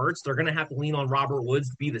Reynolds in spurts. They're going to have to lean on Robert Woods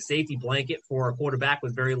to be the safety blanket for a quarterback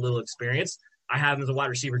with very little experience. I have him as a wide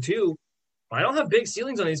receiver too, but I don't have big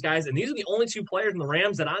ceilings on these guys. And these are the only 2 players in the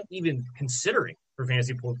Rams that I'm even considering for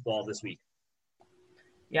fantasy football this week.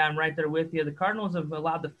 Yeah, I'm right there with you. The Cardinals have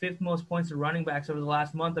allowed the 5th most points to running backs over the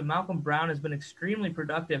last month, and Malcolm Brown has been extremely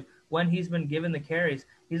productive when he's been given the carries.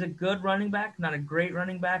 He's a good running back, not a great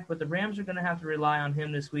running back, but the Rams are going to have to rely on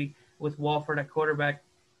him this week with Wolford at quarterback.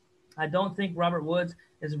 I don't think Robert Woods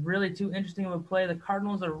is really too interesting of a play. The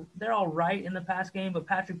Cardinals they're all right in the pass game, but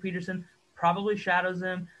Patrick Peterson probably shadows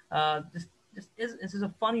them. This is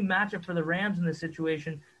a funny matchup for the Rams in this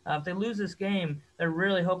situation. If they lose this game, they're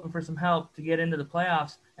really hoping for some help to get into the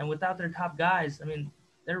playoffs. And without their top guys, I mean,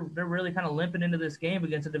 they're really kind of limping into this game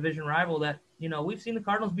against a division rival that, you know, we've seen the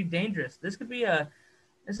Cardinals be dangerous. This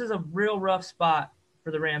is a real rough spot for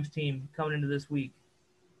the Rams team coming into this week.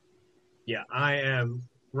 Yeah, I am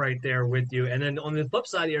right there with you. And then on the flip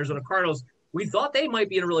side, the Arizona Cardinals, we thought they might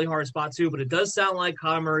be in a really hard spot too, but it does sound like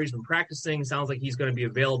Kyler Murray's been practicing. Sounds like he's going to be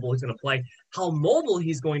available. He's going to play. How mobile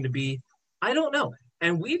he's going to be, I don't know.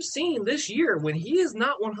 And we've seen this year when he is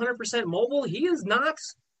not 100% mobile, he is not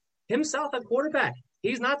himself at quarterback.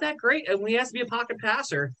 He's not that great when he has to be a pocket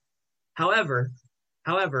passer. However,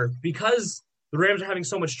 because the Rams are having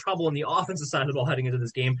so much trouble on the offensive side of the ball heading into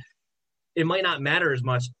this game, it might not matter as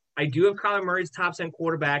much. I do have Kyler Murray's top 10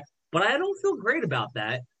 quarterback, but I don't feel great about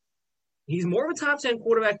that. He's more of a top 10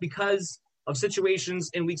 quarterback because of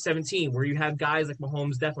situations in Week 17 where you have guys like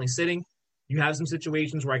Mahomes definitely sitting. You have some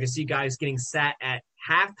situations where I can see guys getting sat at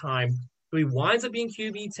halftime. So he winds up being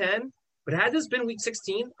QB 10. But had this been Week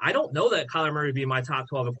 16, I don't know that Kyler Murray would be in my top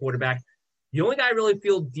 12 at quarterback. The only guy I really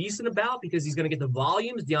feel decent about because he's going to get the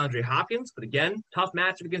volume is DeAndre Hopkins. But again, tough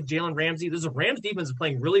matchup against Jalen Ramsey. This is a Rams defense is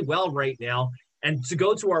playing really well right now. And to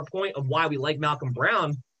go to our point of why we like Malcolm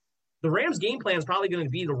Brown, the Rams' game plan is probably going to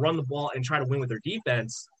be to run the ball and try to win with their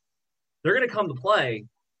defense. They're going to come to play.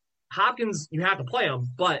 Hopkins, you have to play him.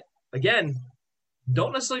 But, again,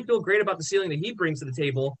 don't necessarily feel great about the ceiling that he brings to the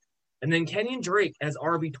table. And then Kenyon Drake as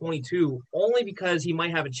RB22 only because he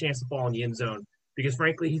might have a chance to fall in the end zone because,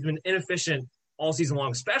 frankly, he's been inefficient all season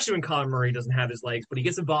long, especially when Kyler Murray doesn't have his legs. But he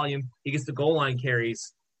gets the volume. He gets the goal line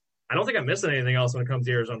carries. I don't think I'm missing anything else when it comes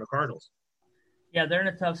to Arizona Cardinals. Yeah, they're in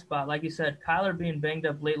a tough spot. Like you said, Kyler being banged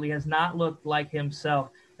up lately has not looked like himself.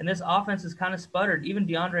 And this offense has kind of sputtered. Even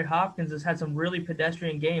DeAndre Hopkins has had some really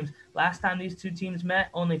pedestrian games. Last time these two teams met,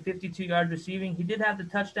 only 52 yards receiving. He did have the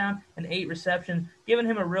touchdown and 8 receptions, giving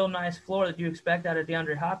him a real nice floor that you expect out of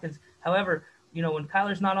DeAndre Hopkins. However, when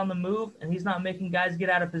Kyler's not on the move and he's not making guys get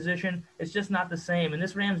out of position, it's just not the same. And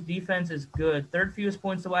this Rams defense is good. 3rd fewest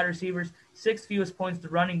points to wide receivers, 6th fewest points to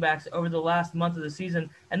running backs over the last month of the season,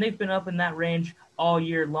 and they've been up in that range all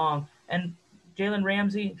year long. And Jalen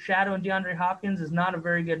Ramsey, Shadow, and DeAndre Hopkins is not a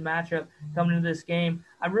very good matchup coming into this game.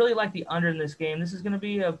 I really like the under in this game. This is going to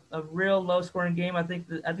be a real low-scoring game. I think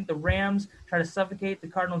the Rams try to suffocate the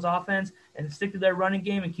Cardinals' offense and stick to their running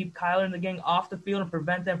game and keep Kyler and the gang off the field and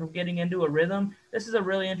prevent them from getting into a rhythm. This is a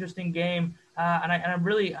really interesting game, and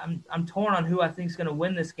I'm torn on who I think is going to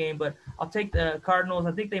win this game. But I'll take the Cardinals.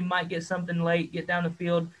 I think they might get something late, get down the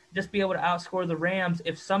field, just be able to outscore the Rams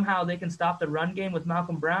if somehow they can stop the run game with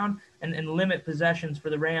Malcolm Brown and limit possessions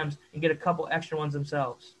for the Rams and get a couple extra ones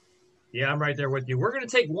themselves. Yeah, I'm right there with you. We're going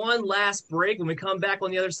to take one last break. When we come back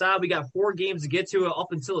on the other side, we got 4 games to get to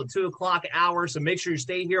up until the 2 o'clock hour. So make sure you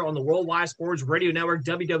stay here on the Worldwide Sports Radio Network,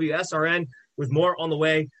 WWSRN, with more on the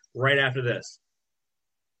way right after this.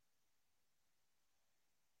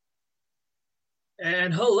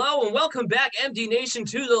 And hello and welcome back, MD Nation,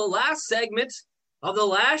 to the last segment of the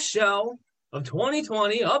last show of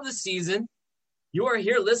 2020 of the season. You are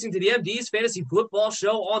here listening to the MD's Fantasy Football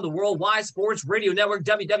Show on the Worldwide Sports Radio Network,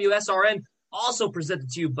 WWSRN, also presented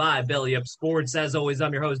to you by Belly Up Sports. As always,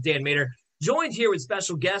 I'm your host, Dan Mader, joined here with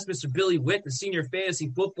special guest, Mr. Billy Witt, the senior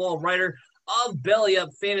fantasy football writer of Belly Up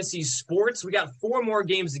Fantasy Sports. We got 4 more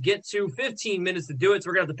games to get to, 15 minutes to do it, so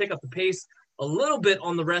we're going to have to pick up the pace a little bit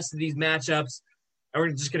on the rest of these matchups. And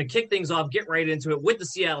we're just going to kick things off, get right into it with the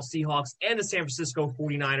Seattle Seahawks and the San Francisco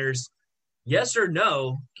 49ers. Yes or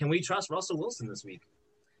no, can we trust Russell Wilson this week?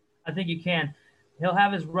 I think you can. He'll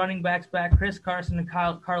have his running backs back, Chris Carson and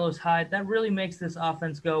Carlos Hyde. That really makes this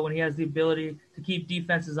offense go when he has the ability to keep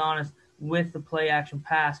defenses honest with the play-action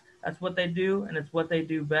pass. That's what they do, and it's what they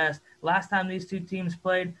do best. Last time these two teams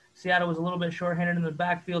played, Seattle was a little bit shorthanded in the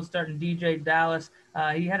backfield, starting DJ Dallas.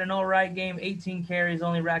 He had an all-right game, 18 carries,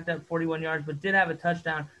 only racked up 41 yards, but did have a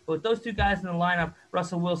touchdown. But with those two guys in the lineup,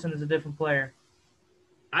 Russell Wilson is a different player.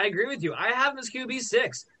 I agree with you. I have him as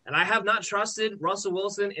QB6, and I have not trusted Russell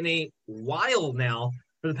Wilson in a while now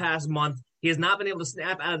for the past month. He has not been able to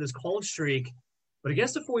snap out of this cold streak. But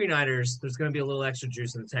against the 49ers, there's going to be a little extra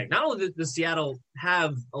juice in the tank. Not only does Seattle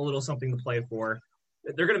have a little something to play for,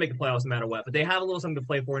 they're going to make the playoffs no matter what, but they have a little something to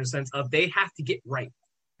play for in the sense of they have to get right.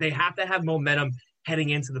 They have to have momentum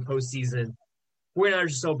heading into the postseason. 49ers are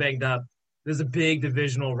so banged up. There's a big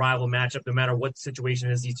divisional rival matchup no matter what the situation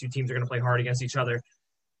is. These two teams are going to play hard against each other.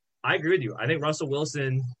 I agree with you. I think Russell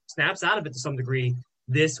Wilson snaps out of it to some degree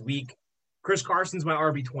this week. Chris Carson's my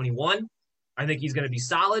RB21. I think he's going to be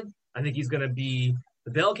solid. I think he's going to be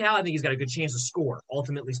the bell cow. I think he's got a good chance to score,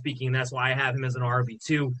 ultimately speaking, and that's why I have him as an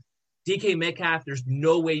RB2. DK Metcalf, there's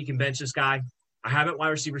no way you can bench this guy. I have him at wide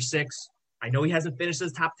receiver 6. I know he hasn't finished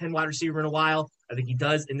as top 10 wide receiver in a while. I think he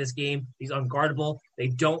does in this game. He's unguardable. They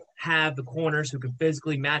don't have the corners who can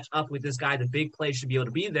physically match up with this guy. The big play should be able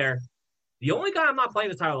to be there. The only guy I'm not playing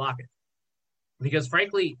is Tyler Lockett because,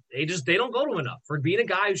 frankly, they don't go to enough. For being a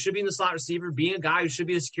guy who should be in the slot receiver, being a guy who should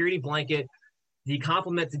be a security blanket, the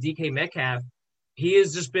compliment to DK Metcalf, he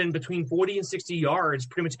has just been between 40 and 60 yards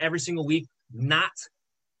pretty much every single week, not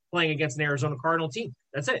playing against an Arizona Cardinal team.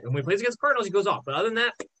 That's it. And when he plays against the Cardinals, he goes off. But other than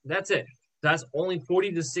that, that's it. That's only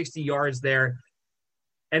 40 to 60 yards there.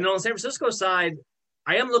 And on the San Francisco side,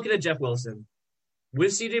 I am looking at Jeff Wilson.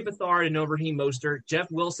 With C.J. Beathard and Raheem Mostert, Jeff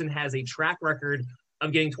Wilson has a track record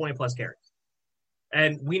of getting 20-plus carries.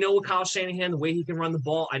 And we know with Kyle Shanahan, the way he can run the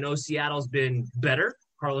ball, I know Seattle's been better.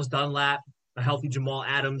 Carlos Dunlap, a healthy Jamal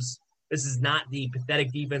Adams. This is not the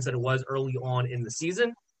pathetic defense that it was early on in the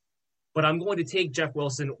season. But I'm going to take Jeff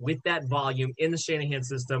Wilson with that volume in the Shanahan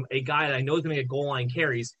system, a guy that I know is going to get goal line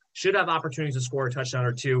carries, should have opportunities to score a touchdown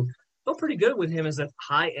or two. Feel pretty good with him as a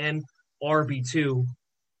high-end RB2.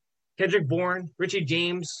 Kendrick Bourne, Richie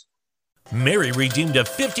James, Mary redeemed a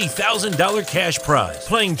 $50,000 cash prize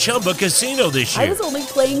playing Chumba Casino this year. I was only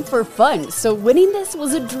playing for fun, so winning this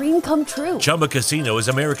was a dream come true. Chumba Casino is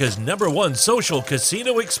America's #1 social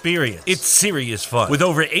casino experience. It's serious fun. With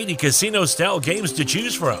over 80 casino-style games to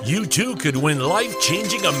choose from, you too could win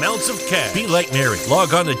life-changing amounts of cash. Be like Mary.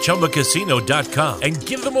 Log on to ChumbaCasino.com and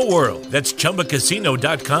give them a whirl. That's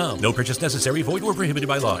ChumbaCasino.com. No purchase necessary. Void where prohibited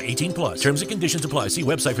by law. 18+. Terms and conditions apply. See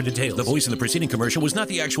website for details. The voice in the preceding commercial was not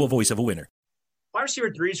the actual voice of a winner. Wide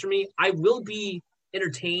receiver 3s for me. I will be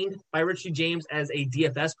entertained by Richie James as a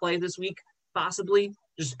DFS play this week, possibly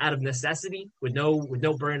just out of necessity with no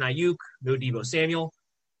Brandon Ayuk, no Deebo Samuel.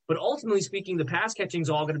 But ultimately speaking, the pass catching is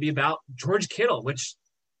all going to be about George Kittle, which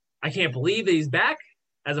I can't believe that he's back.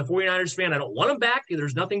 As a 49ers fan, I don't want him back.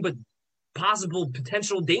 There's nothing but possible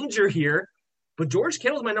potential danger here. But George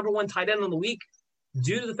Kittle is my #1 tight end on the week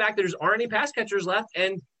due to the fact that there aren't any pass catchers left,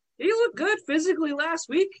 and he looked good physically last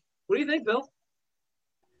week. What do you think, Bill?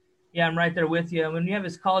 Yeah, I'm right there with you. When you have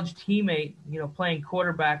his college teammate, playing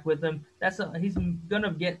quarterback with him, he's going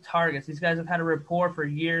to get targets. These guys have had a rapport for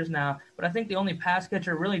years now. But I think the only pass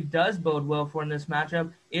catcher really does bode well for in this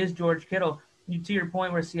matchup is George Kittle. To your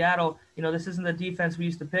point where Seattle, this isn't the defense we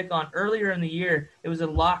used to pick on. Earlier in the year, it was a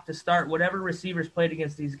lock to start whatever receivers played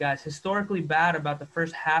against these guys. Historically bad about the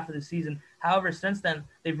first half of the season. However, since then,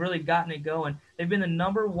 they've really gotten it going. They've been the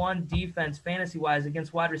 #1 defense fantasy-wise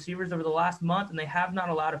against wide receivers over the last month, and they have not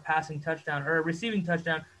allowed a passing touchdown or a receiving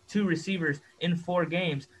touchdown to receivers in 4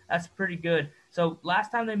 games. That's pretty good. So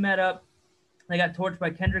last time they met up, they got torched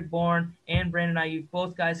by Kendrick Bourne and Brandon Ayuk.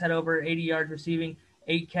 Both guys had over 80 yards receiving,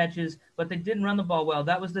 8 catches, but they didn't run the ball well.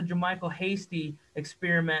 That was the JaMycal Hasty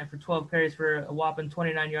experiment for 12 carries for a whopping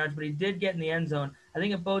 29 yards, but he did get in the end zone. I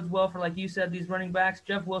think it bodes well for, like you said, these running backs.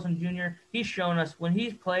 Jeff Wilson Jr., he's shown us when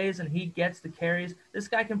he plays and he gets the carries, this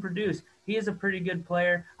guy can produce. He is a pretty good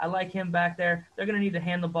player. I like him back there. They're going to need to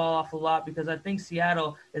hand the ball off a lot because I think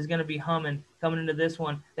Seattle is going to be humming coming into this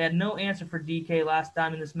one. They had no answer for DK last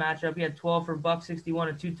time in this matchup. He had 12 for $161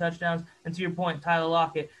 and 2 touchdowns. And to your point, Tyler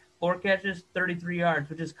Lockett, 4 catches, 33 yards,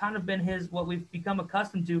 which has kind of been what we've become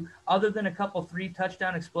accustomed to. Other than a couple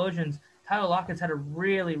 3-touchdown explosions, Tyler Lockett's had a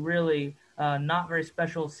really, really not very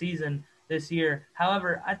special season this year.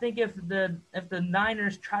 However, I think if the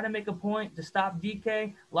Niners try to make a point to stop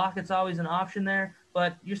DK, Lockett's always an option there.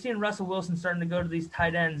 But you're seeing Russell Wilson starting to go to these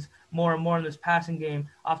tight ends more and more in this passing game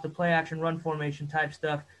off the play action run formation type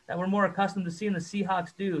stuff that we're more accustomed to seeing the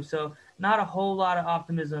Seahawks do. So not a whole lot of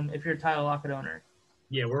optimism if you're a Tyler Lockett owner.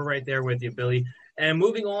 Yeah, we're right there with you, Billy. And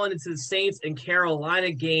moving on into the Saints and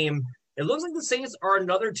Carolina game, it looks like the Saints are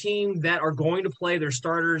another team that are going to play their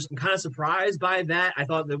starters. I'm kind of surprised by that. I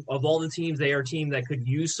thought that of all the teams, they are a team that could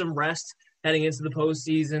use some rest heading into the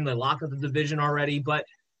postseason. They locked up the division already, but it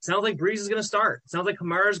sounds like Breeze is going to start. It sounds like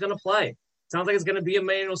Kamara is going to play. It sounds like it's going to be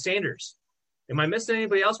Emmanuel Sanders. Am I missing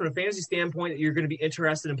anybody else from a fantasy standpoint that you're going to be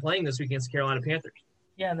interested in playing this week against the Carolina Panthers?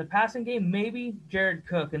 Yeah, in the passing game, maybe Jared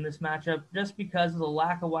Cook in this matchup, just because of the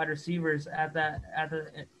lack of wide receivers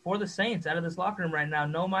for the Saints out of this locker room right now.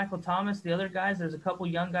 No Michael Thomas. The other guys, there's a couple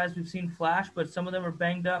young guys we've seen flash, but some of them are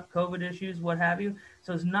banged up, COVID issues, what have you.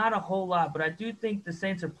 So it's not a whole lot, but I do think the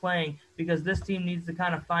Saints are playing because this team needs to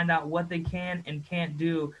kind of find out what they can and can't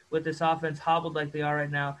do with this offense hobbled like they are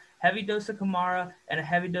right now. Heavy dose of Kamara and a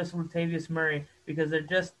heavy dose of Latavius Murray because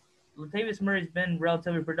Latavius Murray's been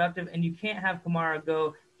relatively productive, and you can't have Kamara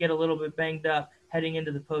go get a little bit banged up heading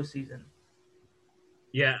into the postseason.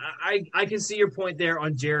 Yeah, I can see your point there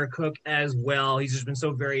on Jared Cook as well. He's just been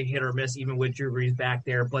so very hit or miss, even with Drew Brees back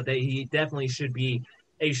there, but he definitely should be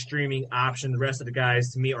a streaming option. The rest of the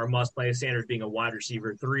guys, to me, are must-play, Sanders being a wide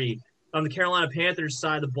receiver 3. On the Carolina Panthers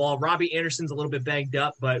side of the ball, Robbie Anderson's a little bit banged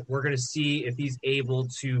up, but we're going to see if he's able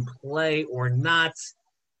to play or not.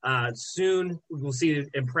 Soon we'll see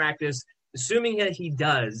in practice. Assuming that he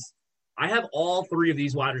does, I have all 3 of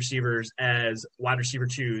these wide receivers as wide receiver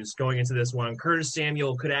 2s going into this one. Curtis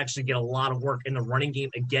Samuel could actually get a lot of work in the running game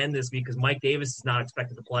again this week because Mike Davis is not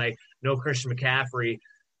expected to play. No Christian McCaffrey.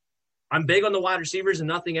 I'm big on the wide receivers and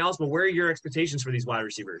nothing else, but where are your expectations for these wide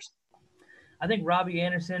receivers? I think Robbie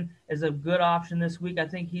Anderson is a good option this week. I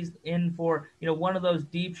think he's in for one of those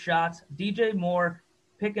deep shots. DJ Moore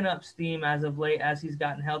picking up steam as of late as he's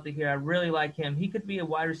gotten healthy here. I really like him. He could be a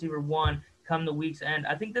wide receiver 1 come the week's end.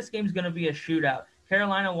 I think this game's going to be a shootout.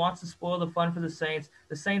 Carolina wants to spoil the fun for the Saints.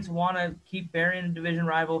 The Saints want to keep burying a division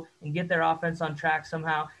rival and get their offense on track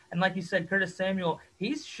somehow. And like you said, Curtis Samuel,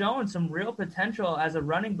 he's shown some real potential as a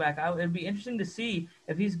running back. It'd be interesting to see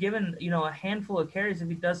if he's given, a handful of carries, if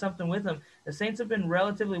he does something with them. The Saints have been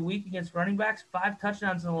relatively weak against running backs, 5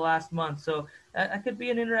 touchdowns in the last month. So that could be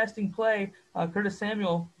an interesting play. Curtis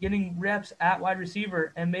Samuel getting reps at wide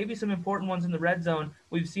receiver and maybe some important ones in the red zone.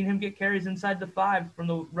 We've seen him get carries inside the 5 from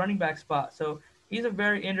the running back spot. So he's a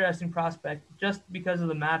very interesting prospect just because of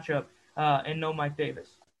the matchup and no Mike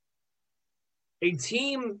Davis. A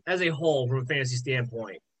team as a whole, from a fantasy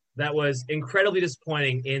standpoint, that was incredibly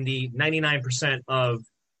disappointing in the 99% of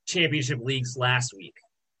championship leagues last week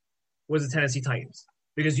was the Tennessee Titans.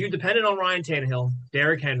 Because you depended on Ryan Tannehill,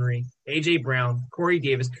 Derrick Henry, A.J. Brown, Corey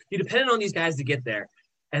Davis. You depended on these guys to get there,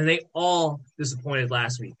 and they all disappointed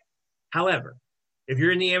last week. However, if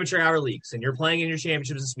you're in the amateur hour leagues and you're playing in your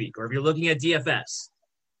championships this week, or if you're looking at DFS,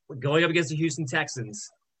 going up against the Houston Texans,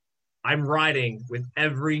 I'm riding with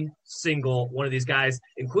every single one of these guys,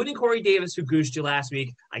 including Corey Davis, who goosed you last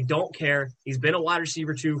week. I don't care. He's been a wide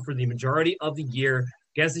receiver, too, for the majority of the year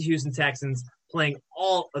against the Houston Texans, playing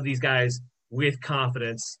all of these guys with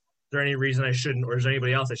confidence. Is there any reason I shouldn't, or is there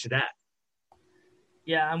anybody else I should add?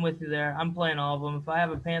 Yeah, I'm with you there. I'm playing all of them. If I have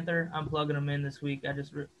a Panther, I'm plugging them in this week.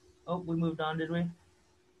 We moved on, did we?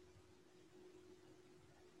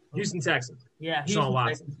 Houston Texans. Yeah, Deshaun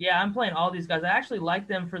Watson. Yeah, I'm playing all these guys. I actually like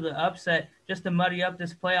them for the upset, just to muddy up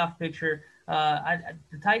this playoff picture. The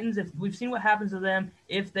Titans, if we've seen what happens to them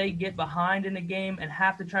if they get behind in a game and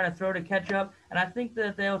have to try to throw to catch up, and I think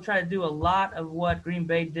that they'll try to do a lot of what Green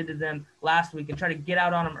Bay did to them last week and try to get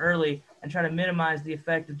out on them early and try to minimize the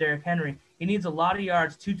effect of Derrick Henry. He needs a lot of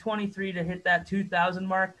yards, 223 to hit that 2,000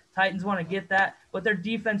 mark. Titans want to get that, but their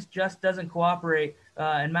defense just doesn't cooperate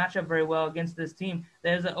and match up very well against this team.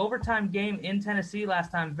 There's an overtime game in Tennessee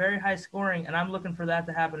last time, very high scoring, and I'm looking for that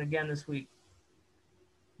to happen again this week.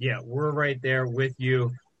 Yeah, we're right there with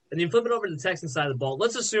you. And then flip it over to the Texans side of the ball.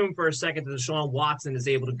 Let's assume for a second that Deshaun Watson is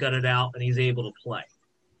able to gut it out and he's able to play.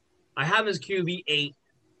 I have his QB 8.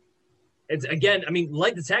 It's again,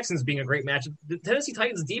 like the Texans being a great matchup, the Tennessee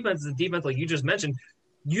Titans defense is a defense like you just mentioned.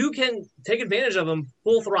 You can take advantage of them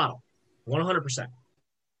full throttle, 100%.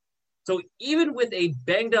 So even with a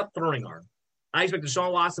banged-up throwing arm, I expect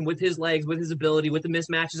Deshaun Watson, with his legs, with his ability, with the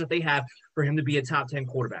mismatches that they have, for him to be a top 10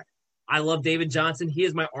 quarterback. I love David Johnson. He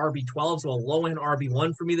is my RB12, so a low-end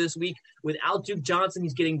RB1 for me this week. Without Duke Johnson,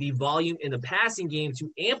 he's getting the volume in the passing game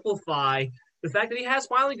to amplify the fact that he has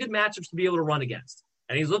finally good matchups to be able to run against.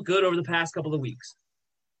 And he's looked good over the past couple of weeks.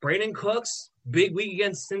 Brandon Cooks, big week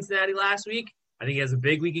against Cincinnati last week. I think he has a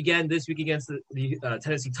big week again this week against the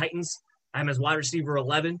Tennessee Titans. I have him as wide receiver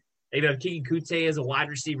 11. Maybe I have Kiki Kute as a wide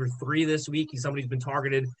receiver 3 this week. He's somebody who's been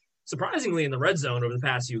targeted, surprisingly, in the red zone over the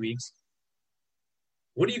past few weeks.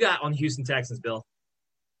 What do you got on the Houston Texans, Bill?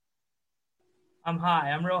 I'm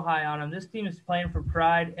high. I'm real high on them. This team is playing for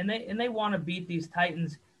pride, and they want to beat these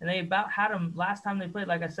Titans. And they about had them last time they played,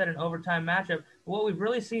 like I said, an overtime matchup. What we've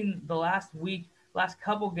really seen the last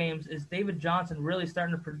couple games is David Johnson really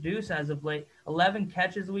starting to produce as of late. 11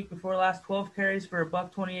 catches the week before last, 12 carries for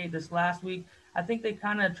 $128 this last week. I think they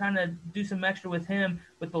kind of trying to do some extra with him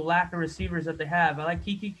with the lack of receivers that they have. I like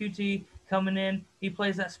Kiki Kuti coming in. He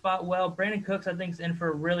plays that spot well. Brandon Cooks, I think, is in for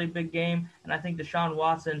a really big game, and I think Deshaun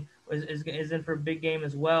Watson is in for a big game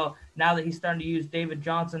as well. Now that he's starting to use David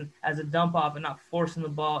Johnson as a dump-off and not forcing the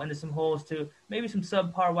ball into some holes to maybe some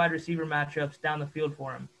subpar wide receiver matchups down the field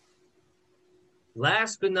for him.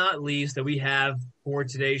 Last but not least that we have for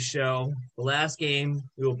today's show, the last game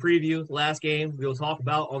we will preview, the last game we will talk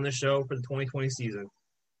about on this show for the 2020 season.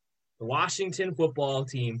 The Washington football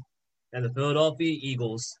team and the Philadelphia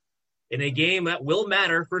Eagles in a game that will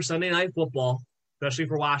matter for Sunday Night Football, especially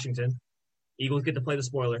for Washington. Eagles get to play the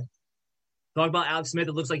spoiler. Talk about Alex Smith.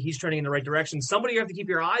 It looks like he's trending in the right direction. Somebody you have to keep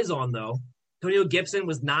your eyes on, though. Antonio Gibson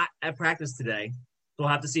was not at practice today. We'll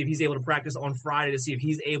have to see if he's able to practice on Friday to see if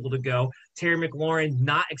he's able to go. Terry McLaurin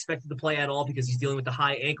not expected to play at all because he's dealing with the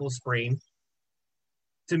high ankle sprain.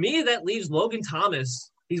 To me, that leaves Logan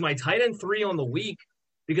Thomas. He's my tight end 3 on the week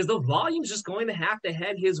because the volume's just going to have to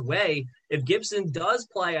head his way. If Gibson does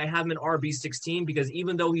play, I have him in RB16 because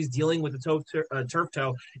even though he's dealing with the turf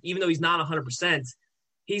toe, even though he's not 100%,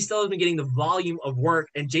 he still has been getting the volume of work.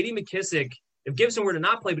 And J.D. McKissic, if Gibson were to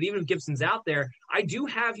not play, but even if Gibson's out there, I do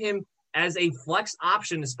have him as a flex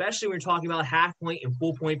option, especially when you're talking about half-point and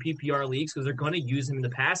full-point PPR leagues because they're going to use him in the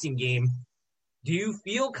passing game. Do you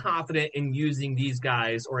feel confident in using these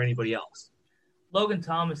guys or anybody else? Logan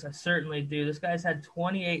Thomas, I certainly do. This guy's had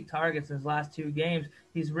 28 targets in his last 2 games.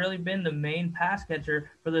 He's really been the main pass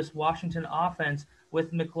catcher for this Washington offense,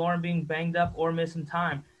 with McLaurin being banged up or missing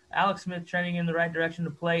time. Alex Smith trending in the right direction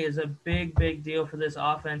to play is a big, big deal for this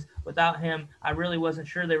offense. Without him, I really wasn't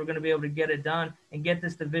sure they were going to be able to get it done and get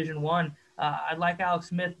this Division I. I'd like Alex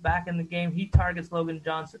Smith back in the game. He targets Logan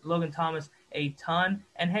Thomas a ton.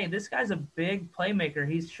 And, hey, this guy's a big playmaker.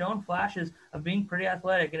 He's shown flashes of being pretty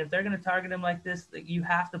athletic. And if they're going to target him like this, you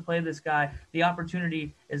have to play this guy. The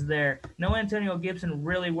opportunity is there. No Antonio Gibson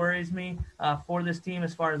really worries me for this team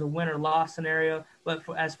as far as a win or loss scenario. But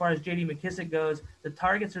as far as J.D. McKissic goes, the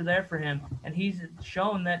targets are there for him. And he's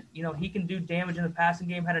shown that, he can do damage in the passing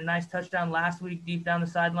game. Had a nice touchdown last week deep down the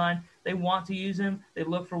sideline. They want to use him. They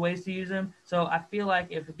look for ways to use him. So I feel like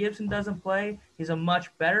if Gibson doesn't play, he's a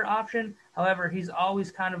much better option. However, he's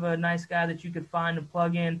always kind of a nice guy that you could find and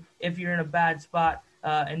plug in if you're in a bad spot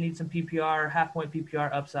and need some PPR, half-point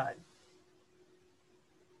PPR upside.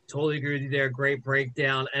 Totally agree with you there. Great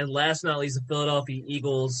breakdown. And last but not least, the Philadelphia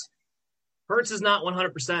Eagles. Hurts is not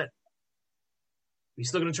 100%. He's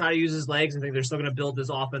still going to try to use his legs. I think they're still going to build this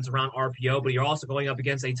offense around RPO, but you're also going up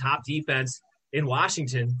against a top defense in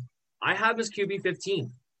Washington. I have him as QB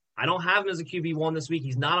 15. I don't have him as a QB1 this week.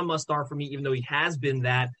 He's not a must-start for me, even though he has been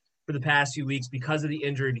that for the past few weeks because of the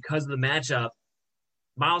injury, because of the matchup.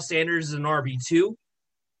 Miles Sanders is an RB2.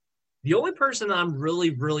 The only person that I'm really,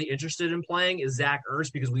 really interested in playing is Zach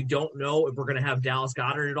Ertz, because we don't know if we're going to have Dallas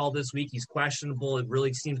Goedert at all this week. He's questionable. It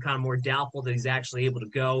really seems kind of more doubtful that he's actually able to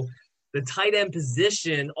go. The tight end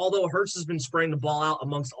position, although Hurts has been spraying the ball out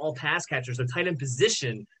amongst all pass catchers, the tight end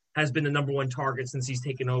position has been the number one target since he's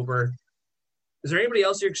taken over. Is there anybody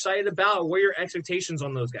else you're excited about, or what are your expectations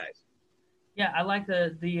on those guys? Yeah, I like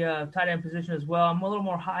the tight end position as well. I'm a little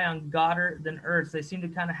more high on Goddard than Ertz. They seem to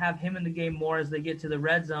kind of have him in the game more as they get to the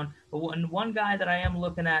red zone. But one guy that I am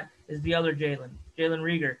looking at is the other Jalen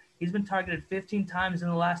Reagor. He's been targeted 15 times in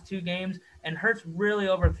the last 2 games, and Hurts really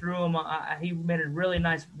overthrew him. He ran a really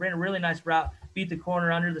nice route, beat the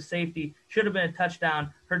corner under the safety. Should have been a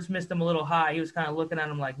touchdown. Hurts missed him a little high. He was kind of looking at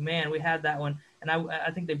him like, man, we had that one. And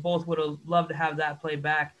I think they both would have loved to have that play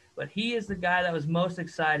back. But he is the guy that was most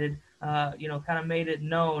excited, kind of made it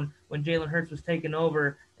known when Jalen Hurts was taking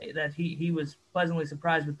over that he was pleasantly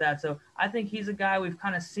surprised with that. So I think he's a guy we've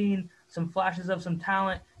kind of seen some flashes of some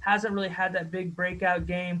talent. Hasn't really had that big breakout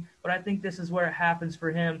game, but I think this is where it happens for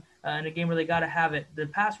him in a game where they got to have it. The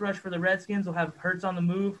pass rush for the Redskins will have Hurts on the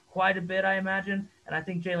move quite a bit, I imagine, and I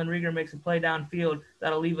think Jalen Reagor makes a play downfield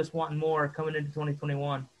that'll leave us wanting more coming into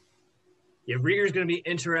 2021. Yeah, Reagor's going to be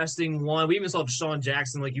an interesting one. We even saw Deshaun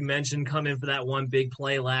Jackson, like you mentioned, come in for that one big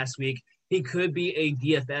play last week. He could be a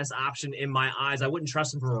DFS option in my eyes. I wouldn't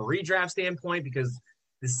trust him from a redraft standpoint because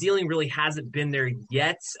the ceiling really hasn't been there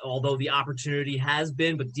yet, although the opportunity has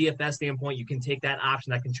been. But DFS standpoint, you can take that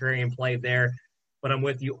option, that contrarian play there. But I'm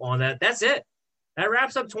with you on that. That's it. That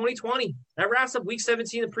wraps up 2020. That wraps up Week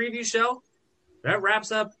 17, the preview show. That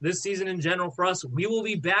wraps up this season in general for us. We will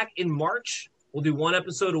be back in March. We'll do 1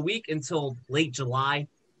 episode a week until late July.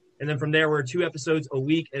 And then from there, we're 2 episodes a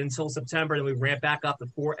week until September. And we ramp back up to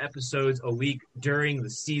 4 episodes a week during the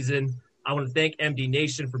season. I want to thank MD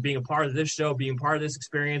Nation for being a part of this show, being part of this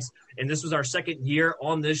experience. And this was our 2nd year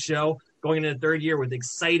on this show, going into the 3rd year with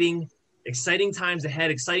exciting times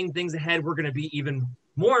ahead, exciting things ahead. We're going to be even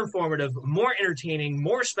more informative, more entertaining,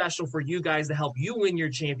 more special for you guys to help you win your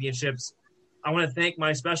championships. I want to thank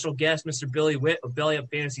my special guest, Mr. Billy Witt of Belly Up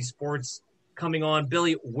Fantasy Sports, coming on.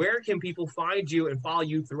 Billy, where can people find you and follow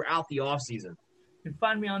you throughout the offseason? You can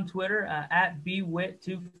find me on Twitter at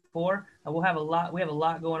bwit24. We have a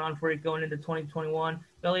lot going on for you going into 2021.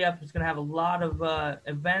 Belly Up is going to have a lot of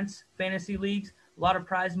events, fantasy leagues, a lot of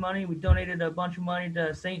prize money. We donated a bunch of money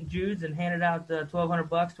to St. Jude's and handed out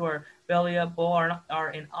 $1,200 to our Belly Up Bowl,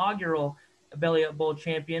 our inaugural Belly Up Bowl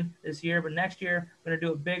champion this year. But next year, we're going to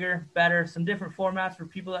do it bigger, better, some different formats for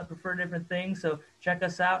people that prefer different things. So check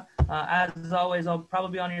us out. As always, I'll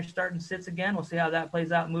probably be on your start and sits again. We'll see how that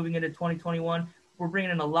plays out moving into 2021. We're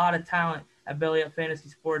bringing in a lot of talent at Belly Up Fantasy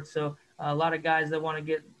Sports. So a lot of guys that want to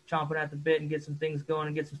get chomping at the bit and get some things going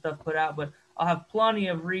and get some stuff put out. But I'll have plenty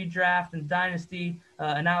of redraft and dynasty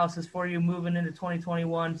analysis for you moving into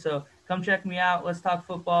 2021. So come check me out. Let's talk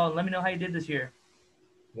football and let me know how you did this year.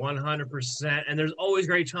 100%. And there's always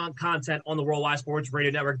great content on the Worldwide Sports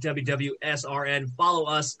Radio Network, WWSRN. Follow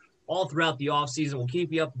us all throughout the offseason. We'll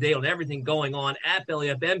keep you up to date on everything going on at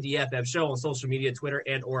Belly Up MDFF Show on social media, Twitter,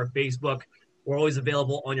 and or Facebook. We're always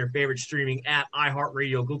available on your favorite streaming app,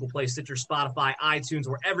 iHeartRadio, Google Play, Stitcher, Spotify, iTunes,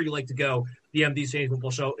 wherever you like to go. The MD's Fantasy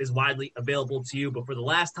Football Show is widely available to you. But for the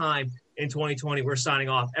last time in 2020, we're signing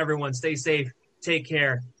off. Everyone stay safe, take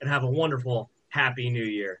care, and have a wonderful, happy new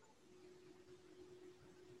year.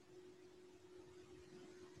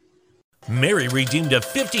 Mary redeemed a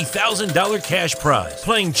 $50,000 cash prize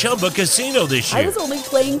playing Chumba Casino this year. I was only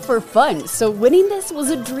playing for fun, so winning this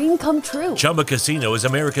was a dream come true. Chumba Casino is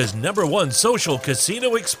America's #1 social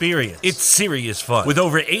casino experience. It's serious fun. With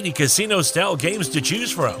over 80 casino-style games to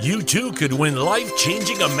choose from, you too could win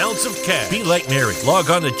life-changing amounts of cash. Be like Mary.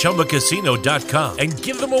 Log on to ChumbaCasino.com and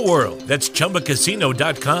give them a whirl. That's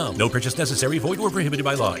ChumbaCasino.com. No purchase necessary. Void where prohibited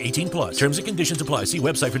by law. 18+. Terms and conditions apply. See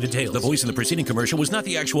website for details. The voice in the preceding commercial was not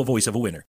the actual voice of a winner.